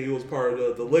was saying he was part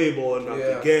of the label and not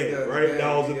the gang, right?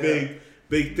 That was a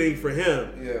big thing for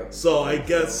him. Yeah. So I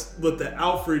guess with the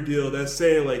Alfred deal, that's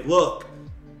saying like, look,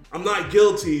 I'm not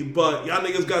guilty, but y'all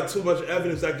niggas got too much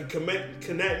evidence that can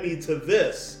connect me to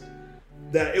this,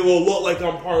 that it will look like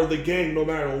I'm part of the gang no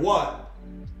matter what.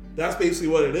 That's basically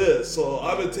what it is. So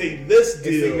I'm going to take this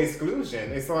deal. It's an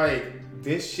exclusion. It's like,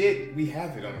 this shit, we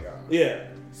have it on y'all. Yeah.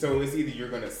 So it's either you're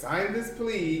going to sign this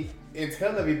plea and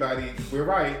tell everybody we're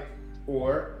right,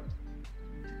 or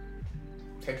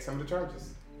take some of the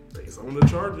charges. Take some of the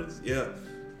charges, yeah.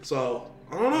 So,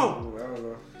 I don't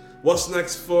know. What's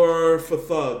next for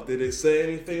Thug? Did they say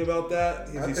anything about that?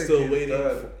 Is he still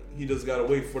waiting? He just gotta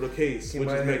wait for the case, which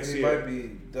is next year. He might be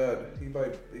done. He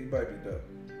might be done.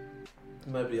 It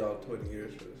might be all 20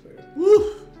 years for this thing.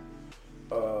 Woo!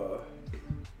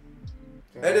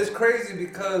 And it's crazy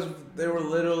because they were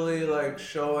literally like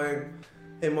showing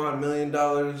him on $1 million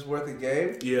worth of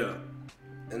game. Yeah.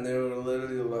 And they were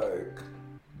literally like,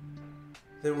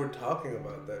 they were talking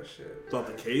about that shit. About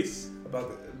the case?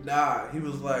 He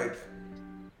was like,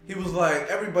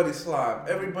 everybody's slime.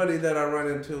 Everybody that I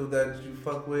run into that you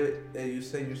fuck with and you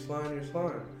say you're slime.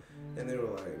 And they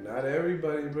were like, not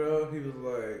everybody, bro. He was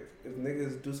like, if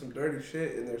niggas do some dirty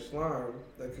shit in their slime,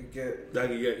 that could get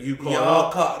you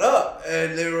caught up.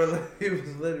 And they were like, he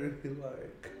was literally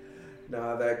like,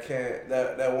 nah,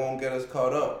 that won't get us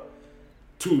caught up.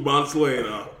 2 months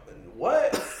later.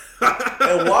 What?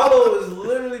 And Wallow is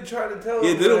literally trying to tell him.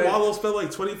 Yeah, didn't Wallow spend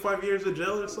like 25 years in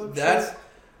jail or something? That's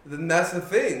the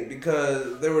thing,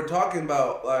 because they were talking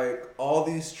about like all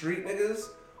these street niggas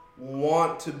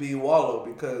want to be Wallow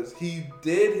because he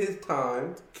did his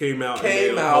time, came out,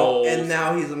 and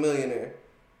now he's a millionaire,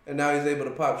 and now he's able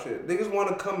to pop shit. Niggas want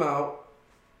to come out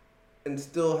and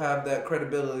still have that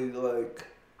credibility, like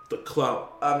the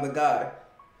clout. I'm the guy.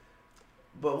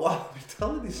 But while we're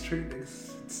telling these street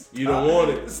niggas, you don't want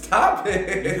it. Stop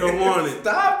it. You don't want it.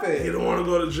 Stop it. You don't want to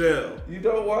go to jail. You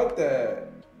don't want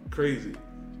that. Crazy.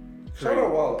 Shout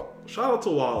out Wallow. Shout out to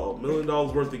Wallow. $1 million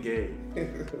worth of game.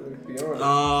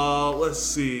 Let's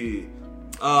see.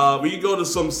 We can go to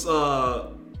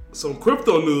some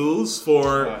crypto news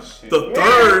for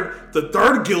the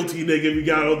third guilty nigga we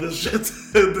got on this shit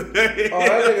today. Oh,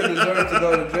 that nigga deserves to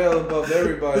go to jail above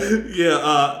everybody.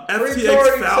 Yeah,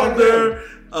 FTX founder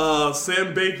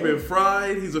Sam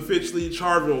Bankman-Fried, he's officially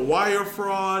charged with wire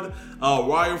fraud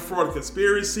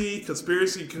conspiracy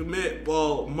to commit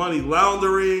money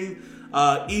laundering.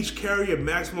 Each carry a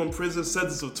maximum prison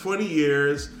sentence of 20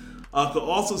 years. Could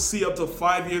also see up to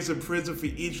 5 years in prison for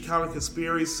each count of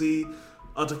conspiracy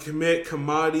to commit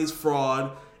commodities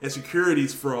fraud and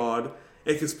securities fraud,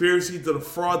 and conspiracy to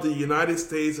defraud the United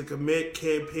States and commit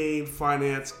campaign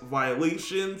finance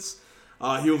violations.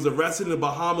 He was arrested in the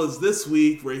Bahamas this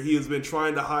week, where he has been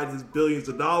trying to hide his billions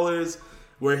of dollars,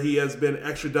 where he has been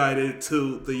extradited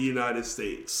to the United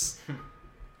States.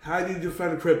 How do you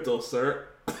defend crypto, sir?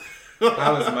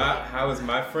 How is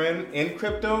my friend in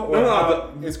crypto,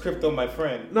 or is crypto my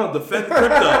friend? No, defend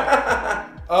crypto.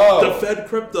 Defend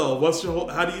crypto.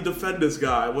 How do you defend this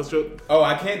guy?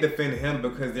 I can't defend him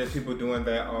because there's people doing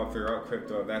that all throughout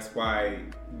crypto. That's why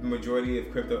the majority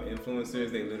of crypto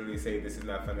influencers, they literally say this is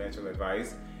not financial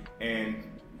advice, and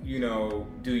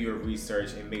do your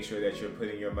research and make sure that you're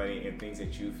putting your money in things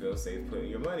that you feel safe putting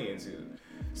your money into.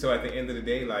 So at the end of the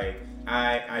day,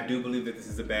 I do believe that this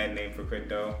is a bad name for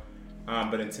crypto.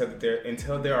 But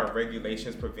until there are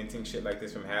regulations preventing shit like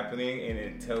this from happening, and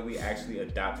until we actually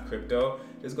adopt crypto,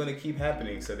 it's going to keep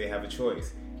happening. So they have a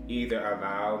choice: either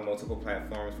allow multiple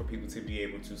platforms for people to be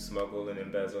able to smuggle and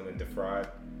embezzle and defraud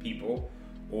people,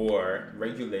 or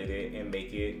regulate it and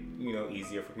make it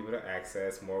easier for people to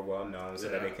access, more well known, so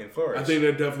that they can flourish. I think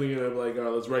they're definitely gonna be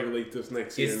let's regulate this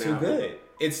next year. It's too good.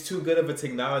 It's too good of a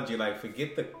technology.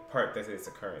 Forget the part that it's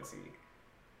a currency.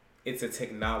 It's a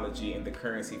technology, and the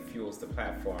currency fuels the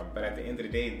platform. But at the end of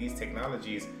the day, these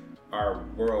technologies are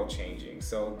world changing.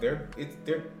 So they're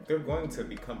going to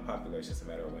become popular. It's just a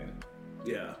matter of when.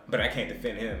 Yeah. But I can't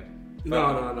defend him.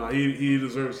 No. He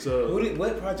deserves to.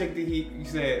 What project did he? You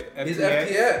said FTX? He's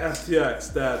FTX.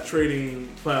 FTX, that trading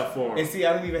platform. And see,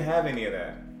 I don't even have any of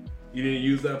that. You didn't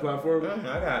use that platform?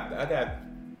 I got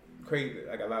crazy.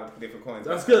 I got a lot of different coins.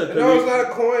 That's good. No, it's not a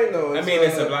coin though.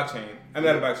 It's a blockchain. I'm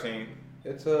not a blockchain.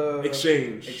 It's a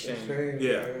exchange.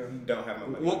 Yeah. Don't have my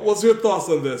money. What's your thoughts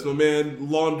on this? My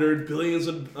man laundered billions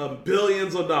of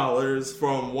dollars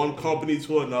from one company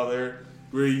to another,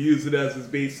 where he used it as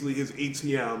basically his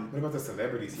ATM. What about the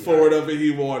celebrities? For whatever he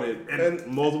wanted, and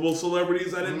multiple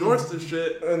celebrities that endorsed this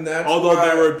shit. And that's although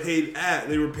they were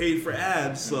paid for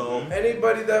ads. So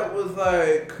anybody that was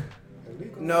like,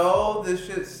 no, this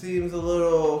shit seems a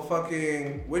little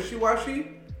fucking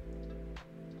wishy-washy,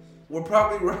 we're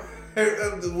probably right.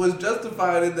 It was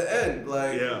justified in the end.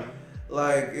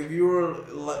 If you were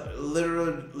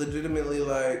literally, legitimately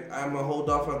I'm gonna hold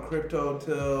off on crypto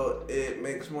till it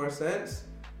makes more sense,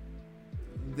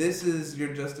 this is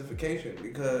your justification,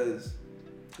 because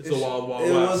it's a wild, wild west.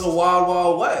 It was a wild,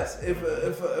 wild west.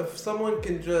 If someone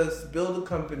can just build a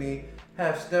company,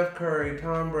 have Steph Curry,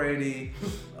 Tom Brady,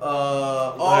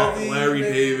 all these Larry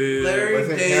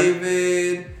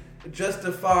David,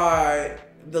 justify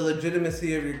the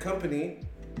legitimacy of your company,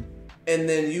 and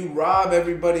then you rob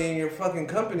everybody in your fucking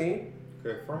company.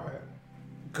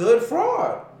 Good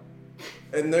fraud.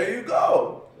 And there you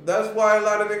go. That's why a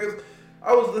lot of niggas.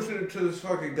 I was listening to this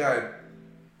fucking guy.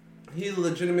 He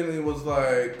legitimately was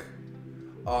like,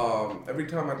 every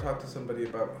time I talk to somebody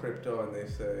about crypto and they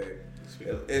say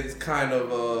it's kind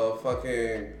of a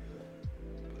fucking,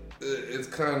 it's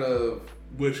kind of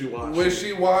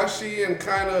wishy-washy and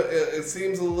kind of, it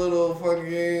seems a little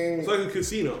fucking... It's like a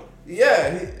casino. Yeah,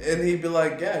 and he'd be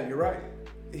like, yeah, you're right.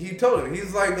 He told him.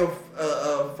 He's like a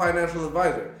financial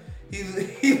advisor.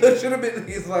 He legitimately,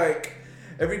 he's like,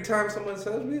 every time someone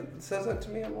says that to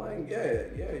me, I'm like, yeah,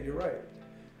 you're right.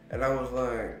 And I was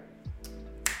like,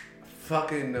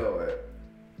 fucking know it.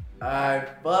 I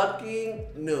fucking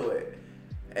knew it.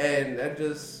 And that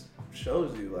just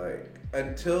shows you,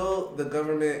 until the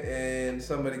government and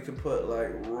somebody can put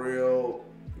real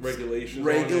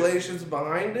regulations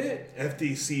behind it,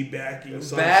 FTC backing,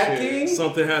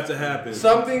 something had to happen.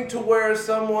 Something to where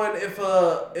someone, if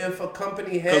a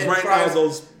company head, because right now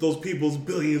those people's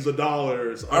billions of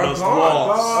dollars are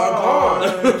gone,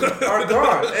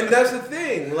 and that's the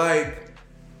thing.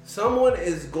 Someone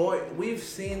is going. We've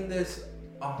seen this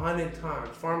 100 times.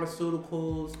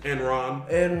 Pharmaceuticals. Enron.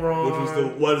 Which was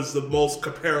what is the most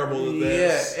comparable to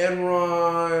this. Yeah,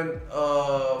 Enron,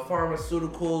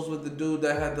 pharmaceuticals with the dude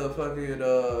that had the fucking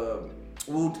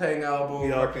Wu-Tang album.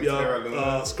 What's his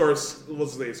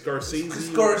name?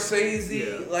 Scorsese.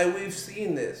 Yeah. We've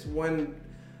seen this. When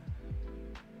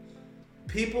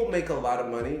people make a lot of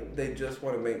money, they just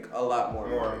want to make a lot more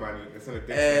money. It's an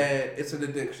addiction. And it's an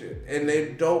addiction. And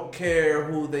they don't care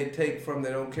who they take from.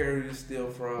 They don't care who you steal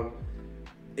from.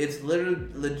 It's literally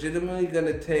legitimately going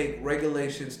to take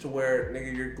regulations to where,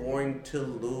 nigga, you're going to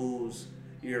lose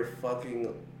your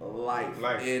fucking life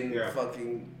in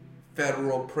fucking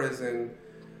federal prison.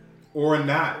 Or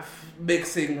not.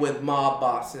 Mixing with mob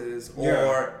bosses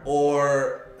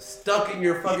or stuck in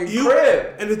your fucking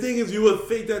crib. And the thing is, you would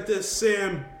think that this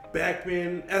Sam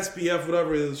Bankman, SBF,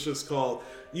 whatever it's just called,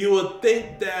 you would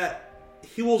think that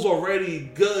he was already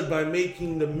good by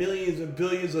making the millions and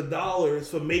billions of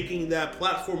dollars for making that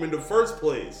platform in the first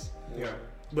place. Yeah.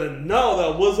 But no,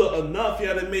 that wasn't enough. You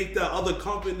had to make that other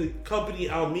company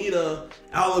Alameda,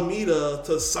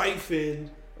 to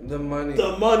siphon the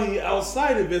money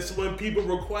outside of it. So when people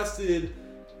requested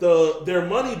their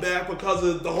money back because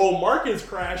of the whole market's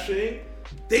crashing.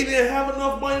 They didn't have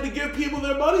enough money to give people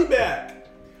their money back.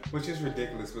 Which is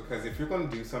ridiculous because if you're going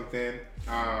to do something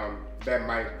that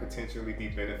might potentially be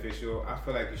beneficial, I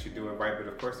feel like you should do it right. But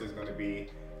of course, there's going to be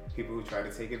people who try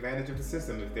to take advantage of the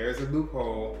system. If there's a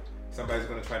loophole, somebody's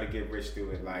going to try to get rich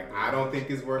through it. Like, I don't think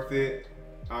it's worth it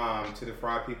to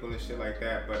defraud people and shit like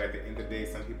that. But at the end of the day,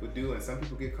 some people do, and some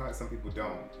people get caught, some people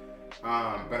don't.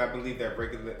 But I believe that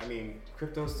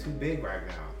crypto's too big right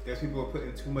now. There's people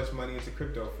putting too much money into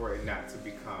crypto for it not to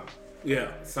become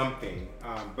something.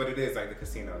 But it is like the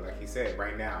casino, like he said,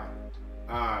 right now.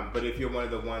 But if you're one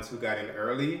of the ones who got in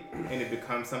early and it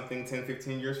becomes something 10,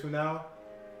 15 years from now,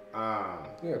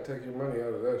 take your money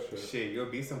out of that shit. Shit, you'll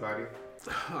be somebody.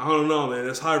 I don't know, man.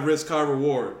 It's high risk, high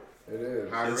reward. It is.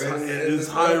 High risk. It's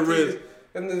high risk.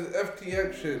 And this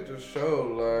FTX shit just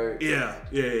showed, like... Yeah.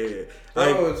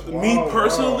 Bro, like, me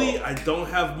personally, I don't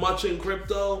have much in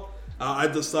crypto. I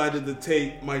decided to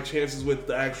take my chances with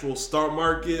the actual stock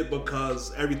market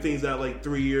because everything's at like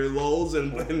 3-year lows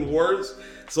and worse.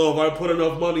 So if I put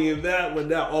enough money in that, when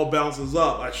that all bounces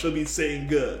up, I should be sitting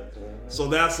good. Mm-hmm. So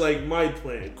that's like my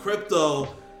plan.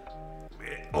 Crypto,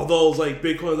 although it's like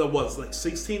Bitcoin's at what, it's like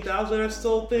 16,000 I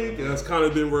still think? And that's kind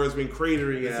of been where it's been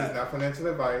cratering This is not financial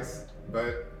advice,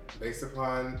 but based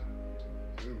upon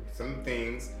some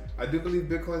things, I do believe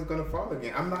Bitcoin is going to fall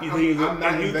again. I'm not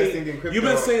investing in crypto. You've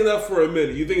been saying that for a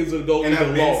minute. You think it's going to go even lower?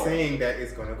 And I've been saying that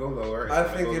it's going to go lower. I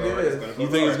think it is. You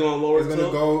think it's going lower? It's going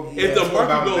to go. If the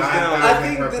market goes down, I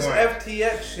think this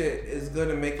FTX shit is going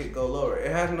to make it go lower.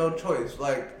 It has no choice.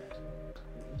 Like,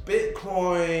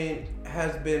 Bitcoin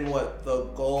has been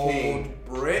the gold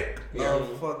brick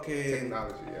of fucking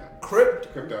technology.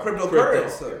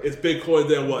 Cryptocurrency. It's Bitcoin,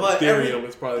 then what? But Ethereum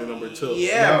is probably number 2.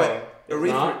 Yeah, but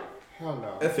hell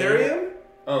no. Ethereum?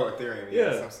 Oh, Ethereum.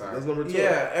 Yes, I'm sorry. That's number 2.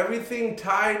 Yeah, everything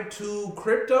tied to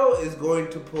crypto is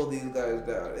going to pull these guys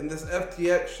down. And this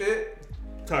FTX shit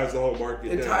ties the whole market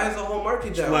down. It ties the whole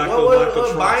market down. What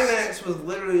Binance was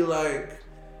literally like,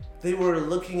 they were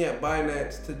looking at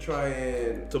Binance to try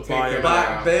and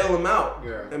bail them out.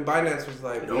 Yeah. And Binance was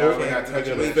like, we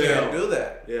can't do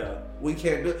that. Yeah. We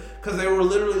can't do it. Because they were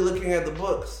literally looking at the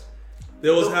books. They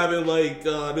was having they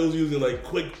was using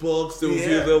QuickBooks. They was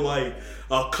using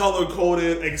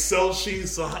color-coded Excel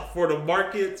sheets for the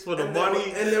markets, for the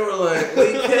money. And they were like,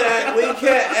 we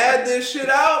can't add this shit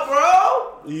out,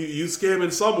 bro. You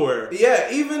scamming somewhere.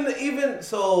 Yeah, even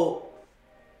so,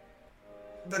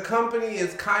 the company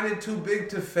is kind of too big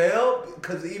to fail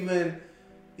because even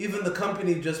the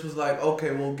company just was like,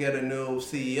 okay, we'll get a new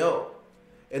CEO,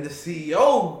 and the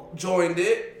CEO joined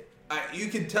it. You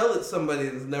can tell it's somebody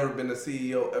that's never been a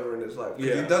CEO ever in his life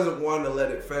because he doesn't want to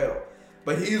let it fail.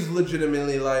 But he's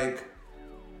legitimately like,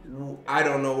 I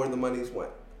don't know where the money's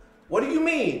went. What do you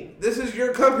mean? This is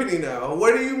your company now.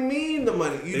 What do you mean the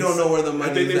money? You don't know where the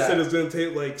money is. I think they said it's going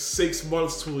to take 6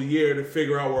 months to a year to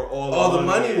figure out where all the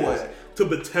money went. To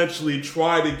potentially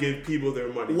try to give people their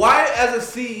money. Why, as a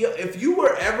CEO, if you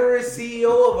were ever a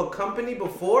CEO of a company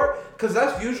before, because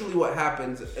that's usually what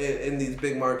happens in these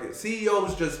big markets.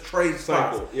 CEOs just trade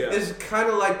stocks. It's kind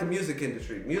of like the music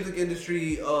industry.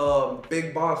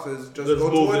 Big bosses just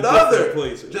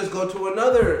go to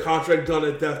another. Contract done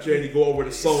at Def Jam, you go over to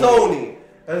Sony.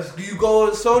 As you go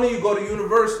to Sony, you go to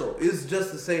Universal. It's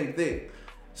just the same thing.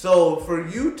 So for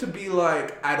you to be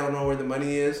like, I don't know where the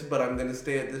money is, but I'm going to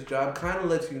stay at this job, kind of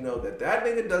lets you know that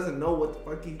nigga doesn't know what the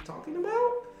fuck he's talking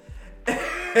about.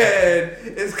 And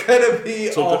it's going to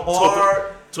be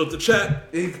took the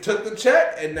check. He took the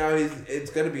check, and now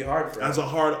it's going to be hard for him.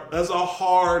 That's a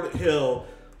hard hill.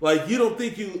 You don't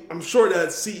think I'm sure that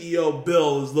CEO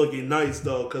Bill is looking nice,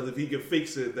 though, because if he can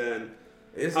fix it, then...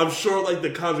 I'm sure the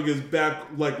contract is back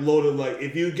loaded.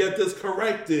 If you get this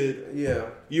corrected,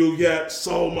 you'll get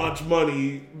so much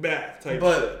money back.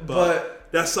 But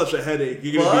that's such a headache.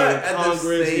 You're gonna be in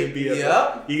Congress. You're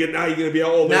gonna be now you're gonna be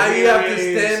all the now you have to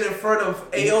stand in front of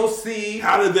AOC.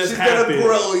 How did this happen? She's gonna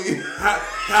grill you.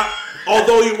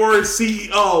 Although you weren't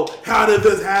CEO, how did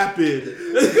this happen?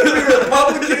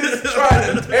 Republicans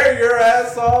trying to tear your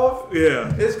ass off.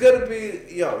 Yeah, it's gonna be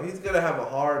he's gonna have a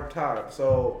hard time.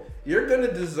 So. You're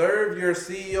gonna deserve your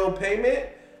CEO payment,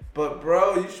 but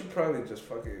bro, you should probably just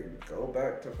fucking go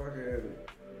back to fucking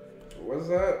what's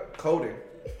that? Coding.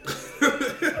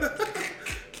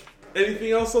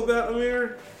 Anything else on that,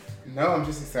 Amir? No, I'm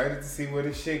just excited to see where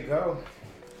this shit go.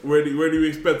 Where do you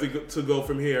expect to go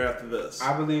from here after this?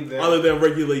 I believe that other than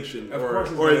regulation,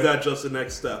 or is that just the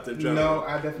next step in general? No,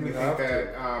 I definitely think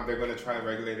that they're going to try and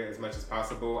regulate it as much as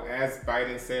possible. As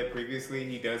Biden said previously,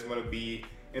 he does want to be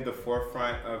in the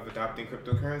forefront of adopting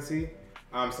cryptocurrency.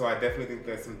 So I definitely think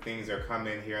that some things are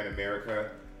coming here in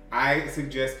America. I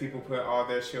suggest people put all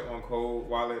their shit on cold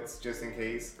wallets just in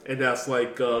case. And that's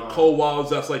like cold wallets.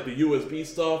 That's like the USB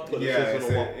stuff.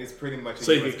 It's pretty much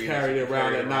so you can carry it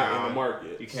around and not in the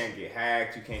market. You can't get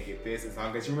hacked. You can't get this. As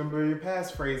long as you remember your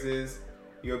passphrases,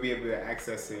 you'll be able to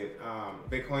access it.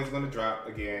 Bitcoin's going to drop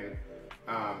again.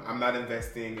 I'm not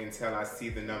investing until I see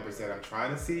the numbers that I'm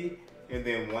trying to see. And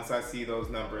then once I see those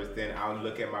numbers, then I'll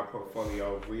look at my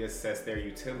portfolio, reassess their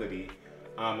utility,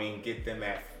 and get them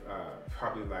at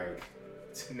probably like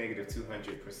negative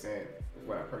 200% of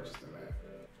what I purchased them at.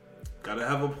 Gotta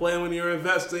have a plan when you're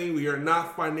investing. We are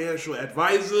not financial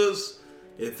advisors.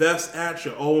 Invest at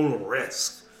your own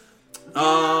risk.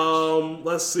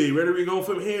 Let's see. Where do we go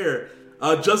from here?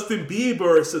 Justin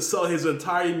Bieber is to sell his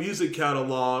entire music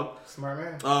catalog. Smart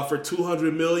man. For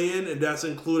 $200 million, and that's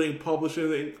including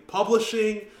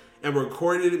publishing and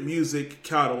recorded music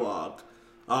catalog,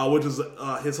 which is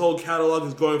his whole catalog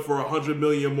is going for $100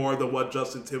 million more than what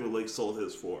Justin Timberlake sold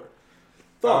his for.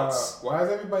 Thoughts? Why is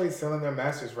everybody selling their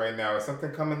masters right now? Is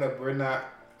something coming that we're not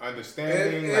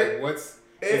understanding?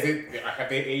 Have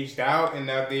they aged out and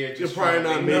now they're just probably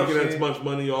not making as much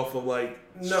money off of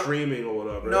streaming or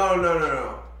whatever?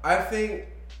 No. I think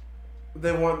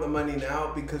they want the money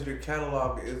now because your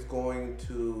catalog is going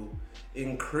to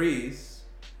increase.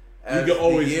 You can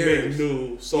always make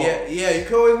new songs. Yeah, you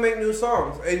can always make new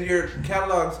songs, and your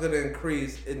catalog's going to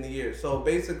increase in the year. So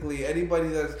basically, anybody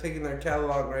that's taking their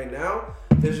catalog right now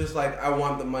is just like, I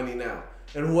want the money now.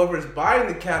 And whoever's buying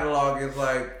the catalog is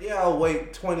like, yeah, I'll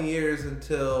wait 20 years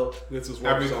until this is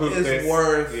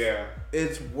worth.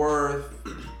 It's worth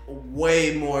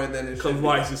way more than it should. Come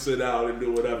license it out and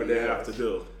do whatever they have to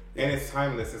do. And it's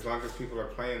timeless. As long as people are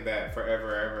playing that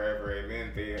forever, ever,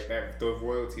 amen, those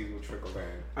royalties will trickle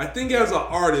in. I think as an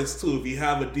artist, too, if you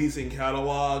have a decent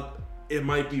catalog, it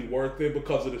might be worth it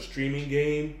because of the streaming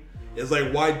game. It's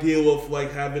like, why deal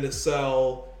with having to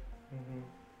sell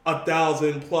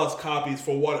 1,000+ copies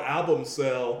for one album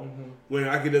sale when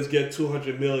I could just get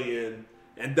 200 million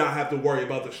and not have to worry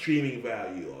about the streaming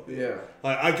value of it. Yeah.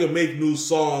 I could make new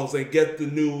songs and get the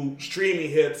new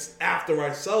streaming hits after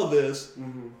I sell this,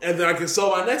 and then I can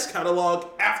sell my next catalog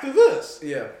after this.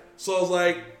 Yeah. So it's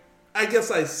like, I guess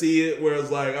I see it where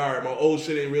it's like, all right, my old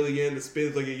shit ain't really getting the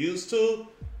spins like it used to.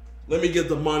 Let me get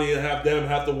the money and have them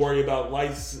have to worry about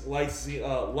licensing.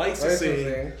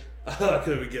 I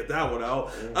couldn't even get that one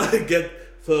out.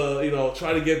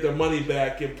 Try to get their money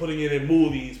back and putting it in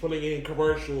movies, putting it in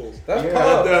commercials. That's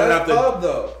pub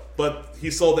though. But he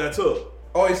sold that too.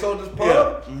 Oh, he sold his pub?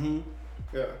 Yeah. Mm-hmm.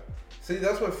 Yeah. See,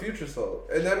 that's what Future sold.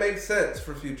 And that makes sense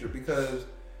for Future because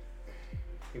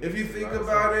if you think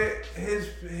about it,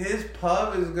 his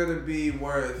pub is going to be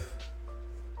worth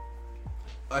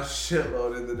a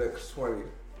shitload in the next 20.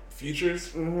 Futures?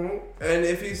 Mm-hmm. And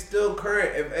if he's still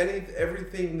current,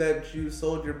 everything that you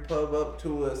sold your pub up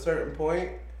to a certain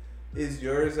point is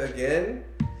yours again,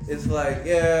 it's like,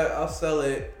 yeah, I'll sell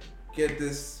it, get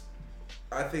this.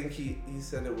 I think he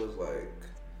said it was like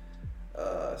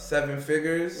 7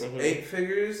 figures, 8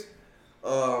 figures.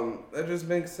 That just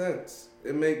makes sense.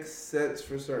 It makes sense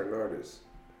for certain artists.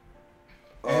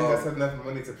 And that's enough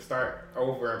money to start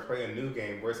over and play a new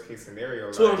game. Worst case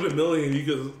scenario, $200 million. You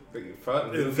could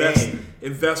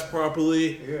invest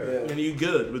properly, and you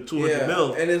good with $200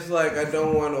 million. And it's like, I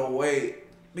don't want to wait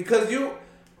because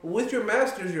with your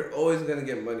masters, you're always gonna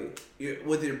get money.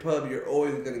 With your pub, you're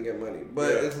always gonna get money.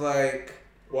 But it's like,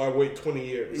 why wait 20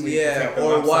 years? Yeah,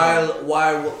 or why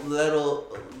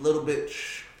little bit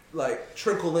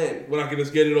trickle in when I can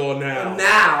just get it all now.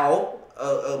 Now,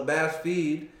 a mass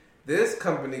feed. This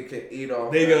company can eat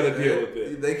off. They gotta deal with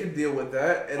it. They can deal with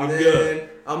that, and then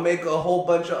I'll make a whole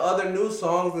bunch of other new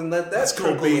songs and let that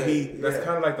go, baby. That's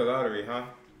kind of like the lottery, huh?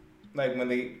 Like when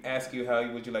they ask you how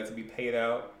would you like to be paid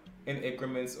out in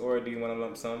increments, or do you want a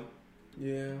lump sum?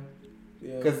 Yeah.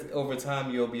 Because over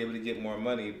time you'll be able to get more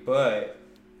money, but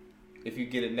if you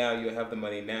get it now, you'll have the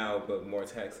money now, but more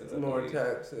taxes.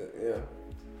 Yeah.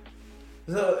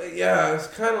 So, yeah, it's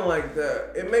kind of like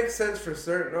that. It makes sense for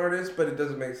certain artists, but it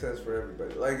doesn't make sense for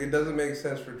everybody. Like, it doesn't make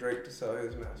sense for Drake to sell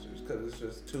his masters because it's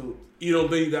just too... You don't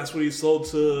think that's what he sold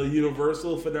to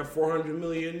Universal for that $400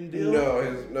 million deal?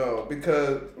 No,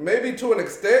 because maybe to an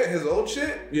extent, his old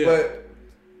shit, but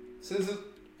since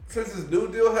his new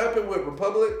deal happened with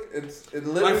Republic, it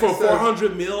literally for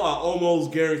 $400 million, I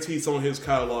almost guarantee some of his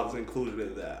catalogs included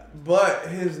in that. But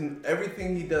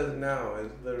everything he does now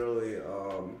is literally...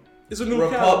 It's a new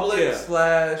Republic /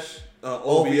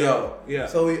 OVO. Yeah.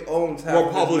 So he owns half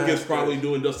Republic his is probably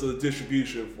doing just the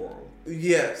distribution for him.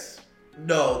 Yes.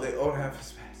 No, they own half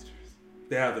his masters.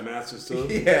 They have the Masters too?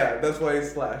 Yeah, that's why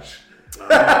he's Slash.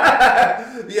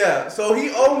 Yeah, so he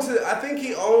owns it. I think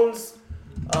he owns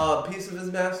a piece of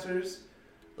his Masters.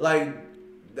 Like,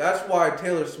 that's why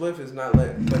Taylor Swift is not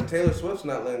letting... But Taylor Swift's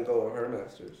not letting go of her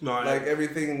Masters. No, like,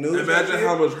 everything new... Imagine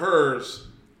how much hers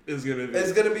is going to be.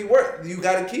 It's going to be worth. You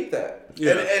got to keep that.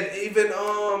 Yeah. And even...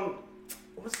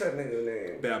 What's that nigga's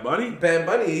name? Bad Bunny? Bad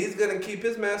Bunny, he's going to keep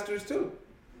his Masters too.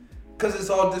 Because it's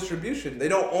all distribution. They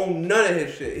don't own none of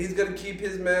his shit. He's going to keep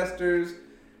his Masters.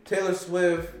 Taylor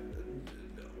Swift,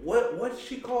 what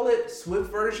she call it?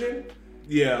 Swift version?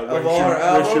 Yeah,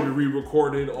 where she should be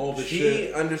re-recorded, all the shit.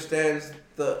 She understands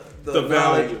the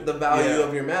value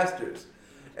of your Masters.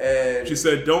 And she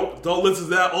said, don't listen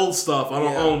to that old stuff. I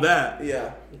don't own that.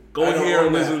 Yeah. Go in here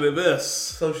and listen to this.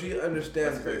 So she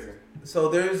understands it. So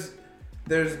there's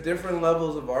different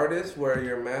levels of artists where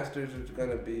your Masters is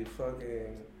going to be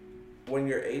fucking... When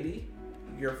you're 80,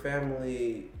 your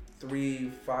family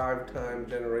 3-5 time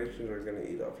generations are gonna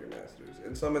eat off your Masters,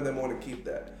 and some of them want to keep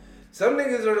that. Some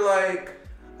niggas are like,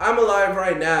 I'm alive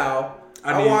right now.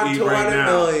 I want 200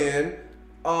 million.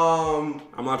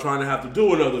 I'm not trying to have to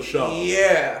do another show.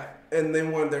 Yeah, and they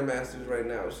want their Masters right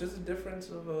now. It's just a difference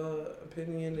of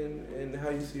opinion and how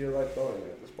you see your life going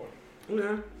at this point.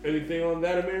 Okay. Anything on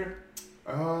that, Amir?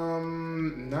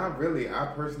 Not really. I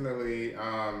personally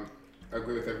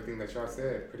agree with everything that y'all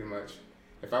said, pretty much.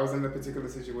 If I was in the particular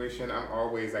situation, I'm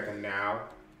always like a now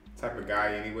type of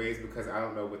guy anyways, because I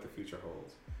don't know what the future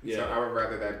holds. Yeah. So I would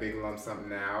rather that big lump sum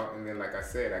now, and then like I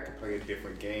said, I could play a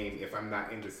different game if I'm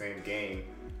not in the same game.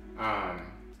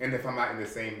 And if I'm not in the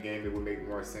same game, it would make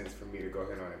more sense for me to go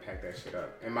ahead on and pack that shit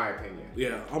up, in my opinion.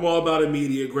 Yeah, I'm all about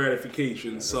immediate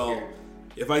gratification, so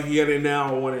if I can get it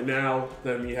now, I want it now,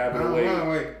 then you have to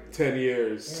wait 10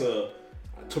 years. Yeah. So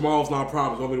tomorrow's not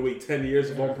promised. Want me to wait 10 years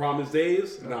of unpromised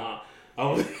days? Nah.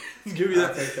 I'll give you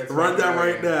that. Run that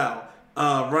right now.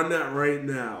 Run that right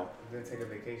now. Then take a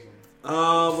vacation.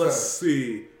 Let's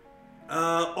see.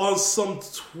 On some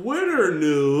Twitter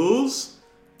news,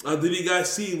 did you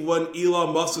guys see when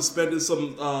Elon Musk suspended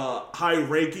some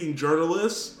high-ranking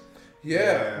journalists?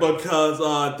 Yeah.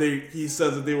 Because he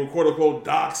says that they were quote-unquote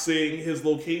doxing his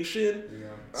location. Yeah.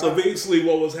 So basically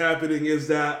what was happening is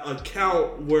that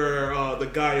account where the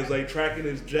guy is like tracking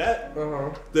his jet,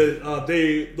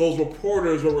 those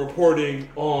reporters were reporting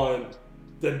on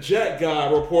the jet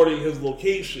guy reporting his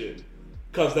location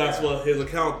because that's what his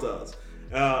account does.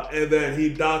 And then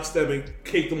he doxed them and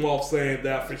kicked them off saying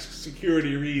that for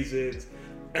security reasons,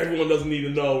 everyone doesn't need to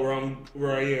know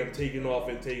where I am taking off.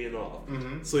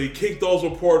 Mm-hmm. So he kicked those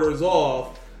reporters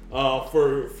off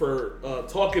for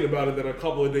talking about it. Then a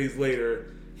couple of days later,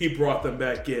 he brought them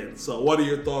back in. So what are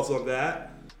your thoughts on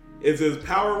that? Is his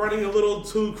power running a little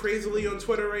too crazily on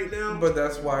Twitter right now? But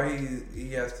that's why he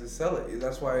has to sell it.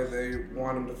 That's why they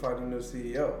want him to find a new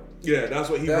CEO. Yeah, that's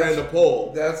what he ran a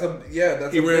poll.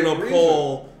 He ran a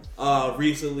poll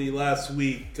recently last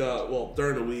week,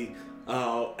 during the week,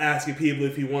 asking people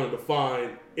if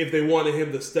they wanted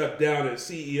him to step down as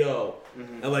CEO.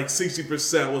 Mm-hmm. And like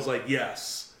 60% was like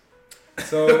yes.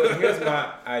 So here's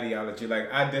my ideology.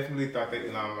 Like, I definitely thought that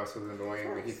Elon Musk was annoying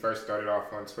when he first started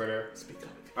off on Twitter. Speak up.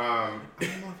 I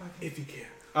don't know if you can.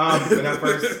 When I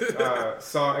first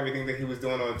saw everything that he was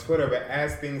doing on Twitter, but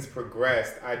as things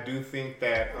progressed, I do think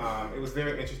that it was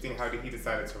very interesting how he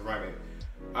decided to run it.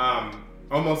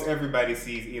 Almost everybody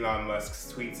sees Elon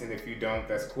Musk's tweets, and if you don't,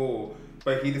 that's cool.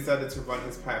 But he decided to run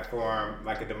his platform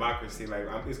like a democracy. Like,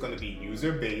 it's going to be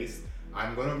user-based.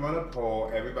 I'm going to run a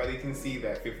poll. Everybody can see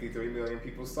that 53 million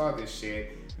people saw this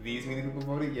shit. These many people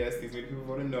voted yes. These many people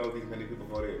voted no. These many people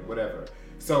voted whatever.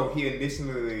 So he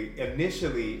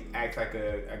initially acted like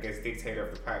a, dictator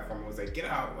of the platform and was like, get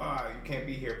out. You can't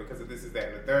be here because of this, that,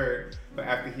 and the third. But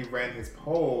after he ran his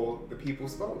poll, the people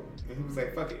spoke. And he was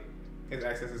like, fuck it. His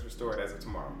access is restored as of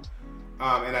tomorrow.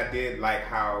 And I did like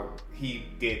how he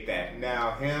did that.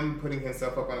 Now, him putting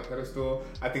himself up on a pedestal,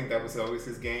 I think that was always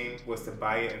his game, was to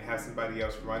buy it and have somebody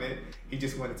else run it. He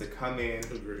just wanted to come in,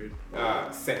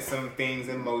 set some things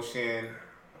in motion,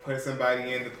 put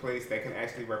somebody in the place that can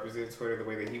actually represent Twitter the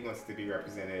way that he wants to be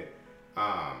represented,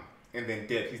 and then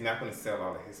dip. He's not going to sell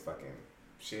all of his fucking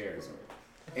shares or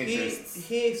interests.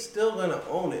 He's still going to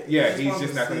own it. Yeah, he's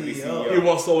just not going to be CEO. He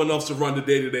wants someone else to run the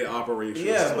day-to-day operations.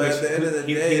 Yeah, but at the end of the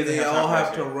day, they all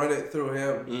have to run it through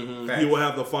him. Mm-hmm. He will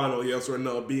have the final yes or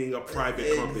no, being a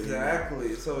private company.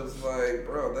 Exactly. So it's like,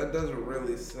 bro, that doesn't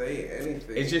really say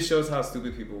anything. It just shows how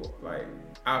stupid people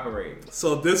operate.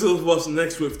 So this is what's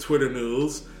next with Twitter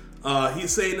news.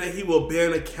 He's saying that he will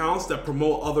ban accounts that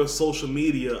promote other social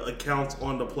media accounts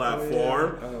on the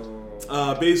platform.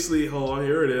 Oh. Basically, hold on,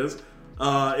 here it is.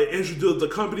 The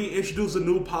company introduced a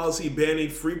new policy banning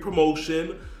free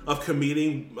promotion of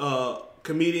competing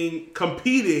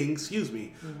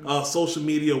social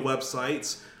media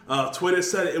websites. Twitter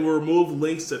said it will remove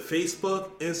links to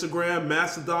Facebook, Instagram,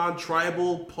 Mastodon,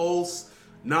 Tribal, Post,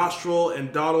 Nostril,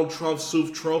 and Donald Trump's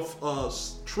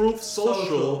Truth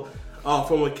Social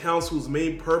from accounts whose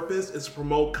main purpose is to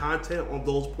promote content on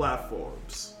those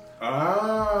platforms.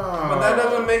 But that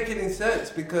doesn't make any sense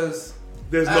because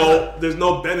there's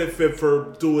no benefit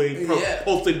for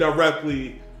posting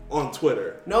directly on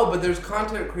Twitter. No, but there's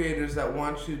content creators that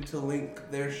want you to link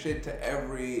their shit to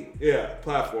every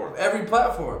platform. Every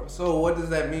platform. So what does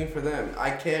that mean for them?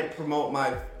 I can't promote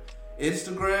my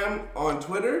Instagram on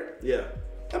Twitter? Yeah.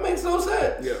 That makes no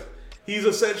sense. Yeah. He's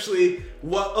essentially,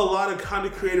 what a lot of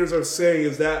content creators are saying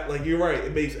is that, like, you're right,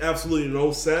 it makes absolutely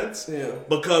no sense. Yeah.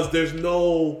 Because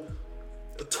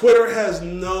Twitter has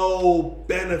no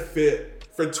benefit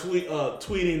for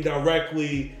tweeting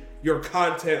directly your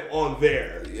content on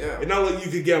there. Yeah. And not like you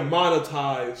could get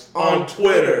monetized on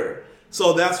Twitter.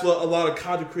 So that's what a lot of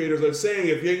content creators are saying.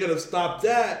 If you're going to stop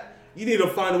that, you need to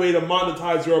find a way to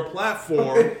monetize your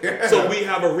platform so we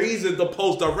have a reason to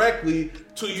post directly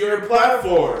to your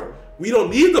platform. We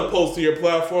don't need to post to your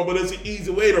platform, but it's an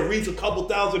easy way to reach a couple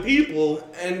thousand people.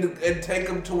 And take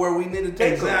them to where we need to take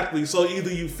them. Exactly. So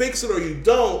either you fix it or you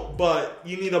don't, but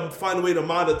you need to find a way to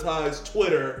monetize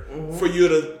Twitter for you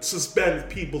to suspend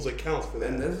people's accounts for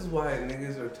that. And this is why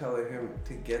niggas are telling him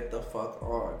to get the fuck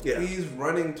on. Yeah. He's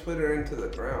running Twitter into the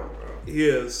ground, bro. He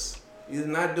is. He's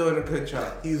not doing a good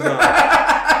job. He's not.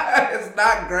 It's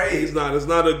not great. He's not. It's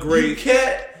not a great... You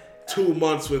can't... 2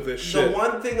 months with this shit. The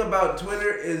one thing about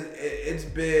Twitter is it's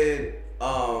been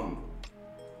a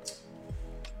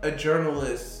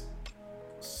journalist's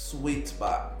sweet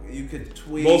spot. You could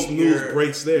tweet. Most news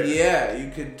breaks there. Yeah,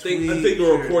 you could tweet. I think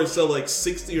the report said like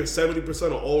 60 or 70%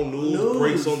 of all news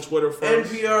breaks on Twitter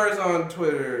first. NPR is on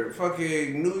Twitter.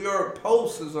 Fucking New York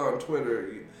Post is on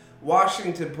Twitter.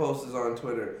 Washington Post is on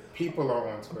Twitter. People are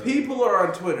on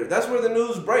Twitter. That's where the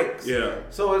news breaks. Yeah.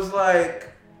 So it's like,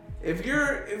 if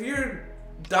you're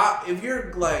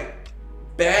like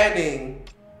banning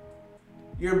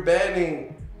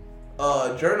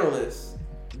journalists,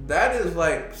 that is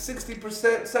like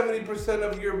 60%, 70%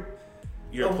 of your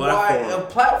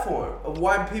platform of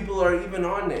why people are even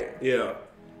on there. Yeah.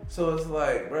 So it's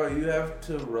like, bro, you have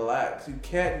to relax. You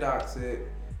can't dox it.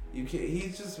 You can't.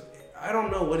 He's just. I don't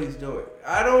know what he's doing.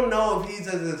 I don't know if he's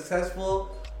as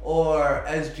successful or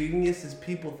as genius as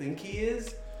people think he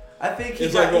is. I think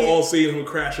it's like we're all seeing him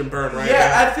crash and burn right now.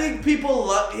 Yeah, I think he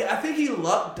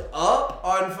lucked up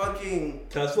on fucking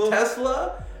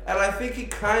Tesla, and I think he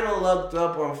kind of lucked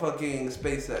up on fucking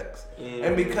SpaceX.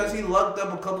 And because he lucked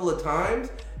up a couple of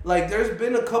times, like there's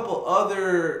been a couple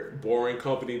other boring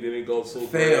company didn't go so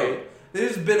failed. great.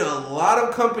 There's been a lot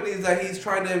of companies that he's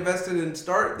trying to invest in and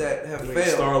start that have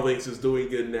failed. Starlink is doing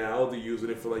good now. They're using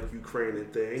it for like Ukraine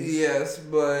and things. Yes,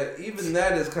 but even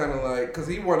that is kind of like, because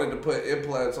he wanted to put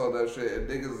implants on that shit, and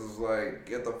niggas is like,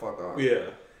 get the fuck on.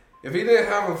 Yeah. If he didn't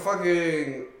have a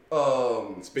fucking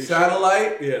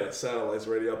satellite. Yeah, satellite's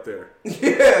already up there.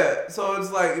 Yeah, so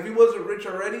it's like, if he wasn't rich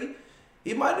already,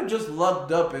 he might have just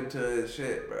lucked up into his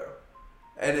shit, bro.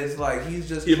 And it's like he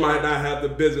might not have the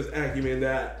business acumen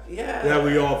that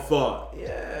we all thought.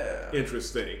 Yeah.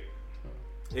 Interesting.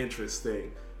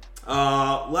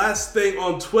 Last thing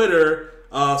on Twitter,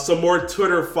 some more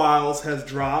Twitter files has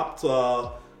dropped.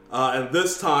 And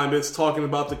this time it's talking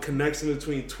about the connection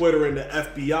between Twitter and the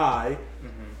FBI,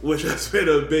 which has been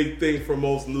a big thing for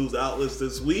most news outlets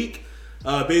this week.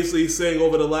 Basically saying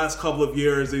over the last couple of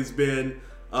years there's been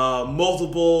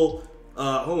multiple...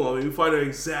 hold on, let me find the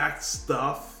exact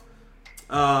stuff.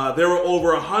 There were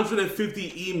over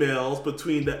 150 emails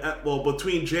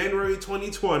between January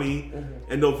 2020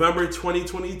 and November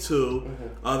 2022.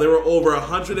 There were over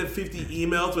 150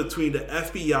 emails between the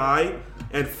FBI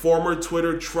and former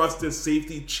Twitter Trust and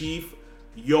Safety Chief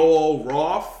Yoel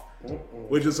Roth,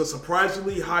 which is a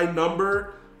surprisingly high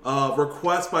number of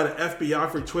requests by the FBI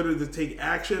for Twitter to take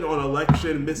action on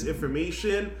election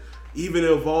misinformation, even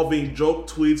involving joke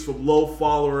tweets from low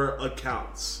follower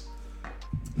accounts.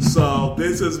 So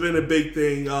this has been a big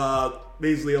thing.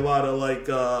 Basically, a lot of like,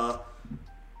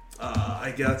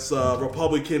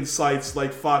 Republican sites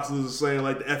like Fox News is saying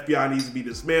like the FBI needs to be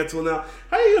dismantled now.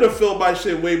 How are you gonna fill my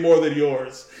shit way more than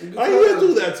yours? How are you gonna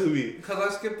do that to me? Because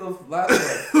I skipped the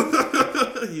last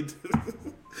one. You did.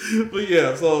 But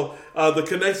yeah, so the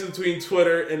connection between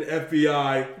Twitter and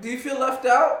FBI. Do you feel left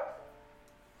out?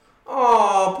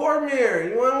 Oh, poor Mir.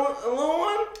 You want a little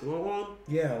one? You want one?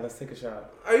 Yeah, let's take a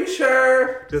shot. Are you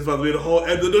sure? This is about to be the whole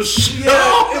end of the show.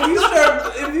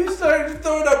 Yeah, if you start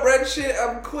throwing up red shit,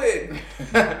 I'm quitting.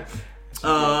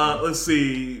 Let's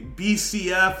see.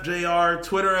 BCF JR.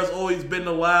 Twitter has always been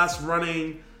the last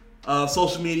running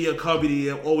social media company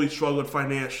and always struggled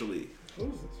financially.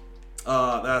 Who's this?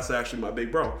 That's actually my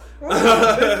big bro.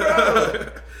 Oh, big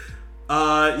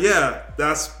bro. Yeah,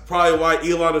 that's probably why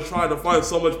Elon is trying to find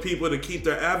so much people to keep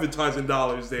their advertising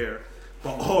dollars there,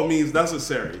 by all means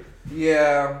necessary.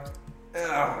 Yeah.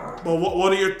 But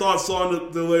what are your thoughts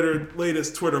on the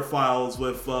latest Twitter files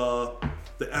with the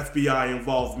FBI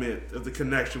involvement of the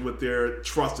connection with their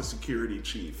trusted security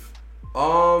chief?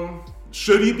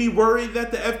 Should you be worried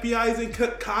that the FBI is in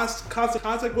constant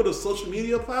contact with a social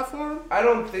media platform? I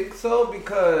don't think so,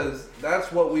 because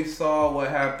that's what we saw what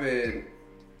happened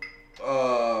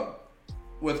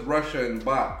with Russia and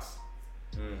bots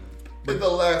in the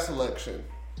last election.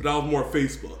 But that was more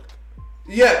Facebook.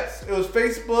 Yes, it was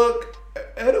Facebook,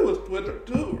 and it was Twitter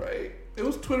too, right? It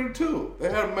was Twitter too.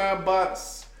 They had mad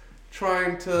bots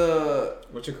trying to...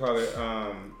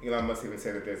 Elon Musk even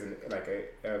said that there's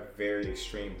a very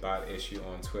extreme bot issue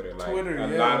on Twitter. Like Twitter, a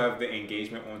lot of the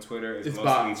engagement on Twitter is mostly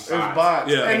bots. It's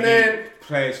bots. Yeah. And then he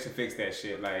pledged to fix that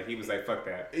shit. Like he was like, fuck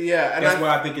that. Yeah. And that's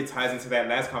why I think it ties into that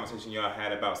last conversation y'all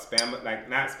had about spam, like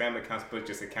not spam accounts, but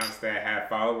just accounts that have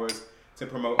followers to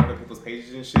promote other people's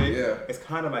pages and shit. Yeah. It's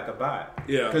kind of like a bot.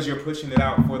 Yeah. Because you're pushing it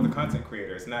out for the content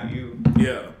creator. It's not you.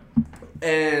 Yeah.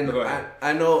 And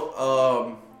I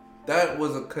know that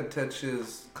was a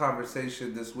contentious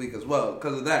conversation this week as well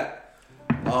because of that.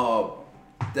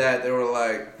 That they were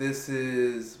like,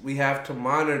 we have to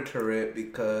monitor it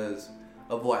because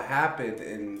of what happened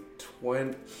in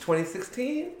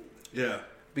 2016. Yeah.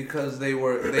 Because they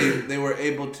were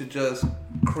able to just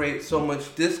create so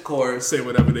much discourse, say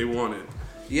whatever they wanted.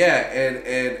 Yeah,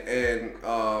 and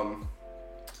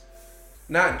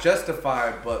not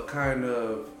justify, but kind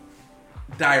of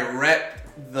direct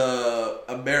the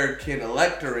American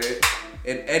electorate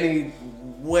in any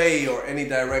way or any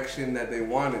direction that they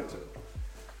wanted to.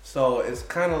 So it's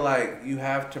kind of like you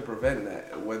have to prevent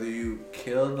that, whether you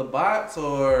kill the bots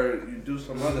or you do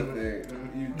some other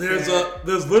thing. There's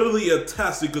literally a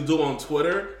test you could do on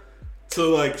Twitter to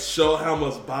like show how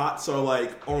much bots are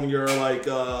like on your like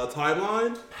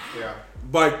timeline. Yeah.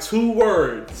 By 2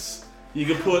 words, you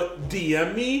can put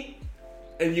DM me,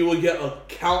 and you will get a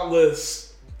countless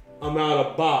amount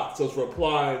of bots that's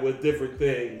replying with different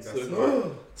things.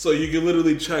 So you can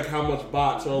literally check how much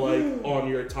bots are like on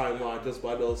your timeline just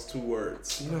by those 2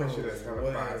 words.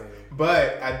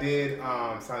 But I did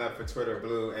sign up for Twitter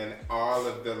Blue, and all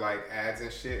of the like ads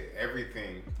and shit,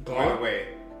 everything went away.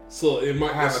 So it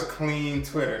might have a clean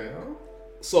Twitter.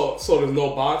 So there's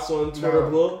no bots on Twitter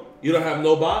Blue? You don't have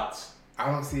no bots?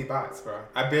 I don't see bots, bro.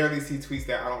 I barely see tweets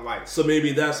that I don't like. So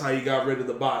maybe that's how you got rid of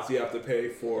the bots. You have to pay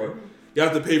for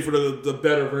the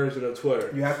better version of Twitter.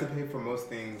 You have to pay for most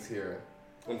things here.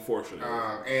 Unfortunately.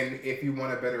 And if you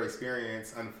want a better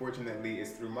experience, unfortunately,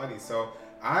 it's through money. So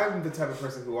I'm the type of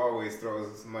person who always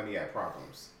throws money at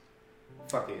problems.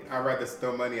 Fuck it. I'd rather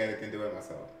throw money at it than do it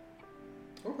myself.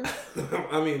 Okay.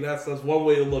 I mean, that's one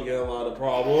way to look at a lot of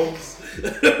problems.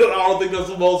 I don't think that's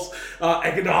the most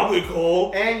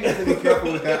economical. And you have to be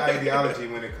careful with that ideology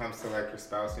when it comes to like your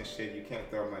spouse and shit. You can't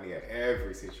throw money at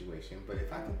every situation. But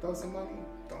if I can throw some money,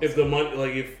 if the money,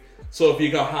 like if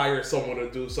you can hire someone to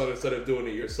do something instead of doing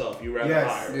it yourself, you rather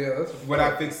hire. Yeah, would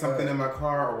I fix something in my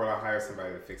car, or would I hire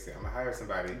somebody to fix it? I'm gonna hire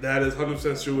somebody. That is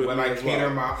 100% true with me as well.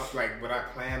 Would I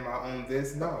plan my own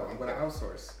this? No, I'm gonna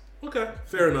outsource. Okay,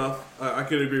 fair enough. I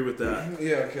can agree with that.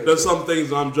 Yeah, okay. There's some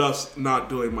things I'm just not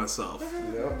doing myself.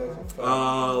 Yeah, that's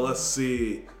fine. Let's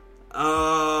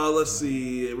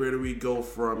see. Where do we go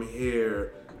from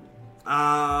here?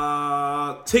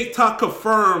 TikTok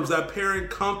confirms that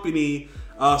parent company,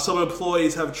 some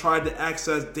employees have tried to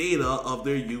access data of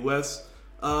their U.S.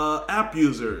 App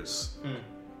users.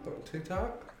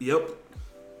 TikTok? Yep.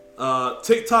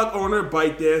 TikTok owner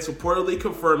ByteDance reportedly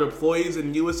confirmed employees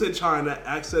in U.S. and China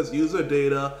access user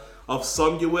data of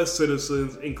some U.S.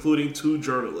 citizens, including 2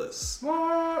 journalists.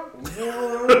 What?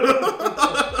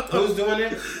 Who's doing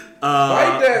it?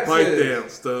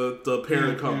 ByteDance, the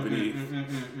parent company.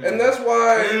 And that's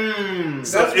why...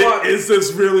 Is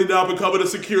this really now becoming a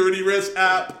security risk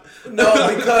app?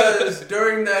 No, because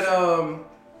during that...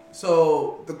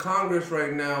 So the Congress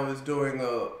right now is doing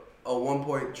a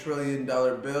 $1 trillion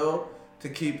bill to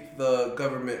keep the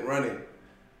government running,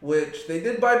 which they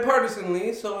did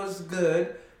bipartisanly, so it's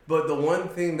good. But the one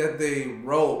thing that they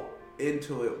wrote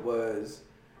into it was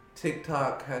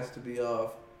TikTok has to be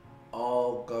off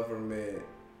all government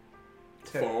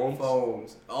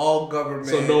phones. All government.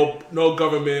 So no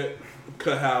government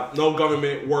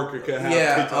worker could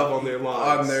have TikTok on their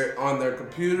lines. On their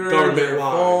computer, government their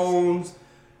lines. phones.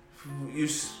 You're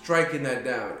striking that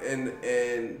down.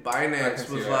 And Binance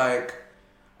was like,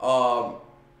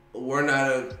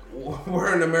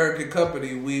 we're an American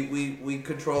company. We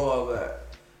control all that.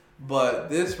 But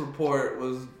this report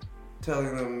was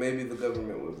telling them maybe the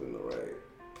government was in the right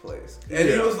place. And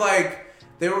it was like,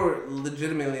 they were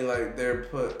legitimately like,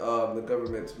 the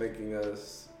government's making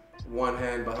us one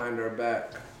hand behind our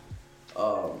back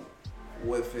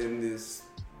within this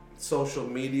social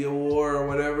media war or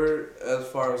whatever, as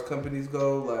far as companies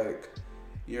go. Like,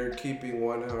 you're keeping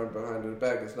one hand behind their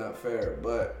back. It's not fair.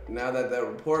 But now that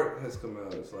report has come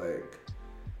out, it's like,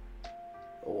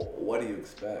 what do you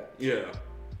expect? Yeah.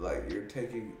 Like, you're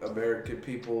taking American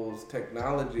people's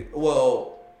technology,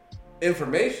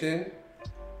 information,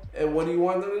 and what do you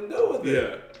want them to do with it?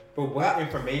 Yeah. But what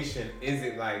information is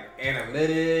it? Like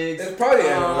analytics? It's probably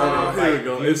analytics. Here we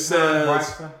go.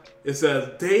 It says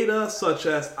data such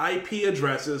as IP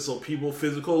addresses, so people's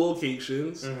physical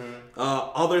locations,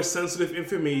 other sensitive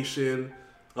information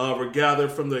were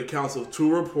gathered from the accounts of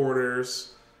 2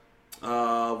 reporters,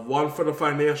 one for the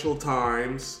Financial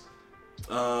Times.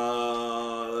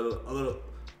 Other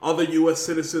U.S.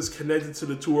 citizens connected to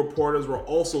the 2 reporters were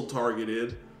also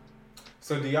targeted.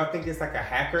 So do y'all think it's like a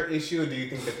hacker issue, or do you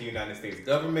think that the United States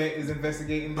government is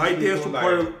investigating these ByteDance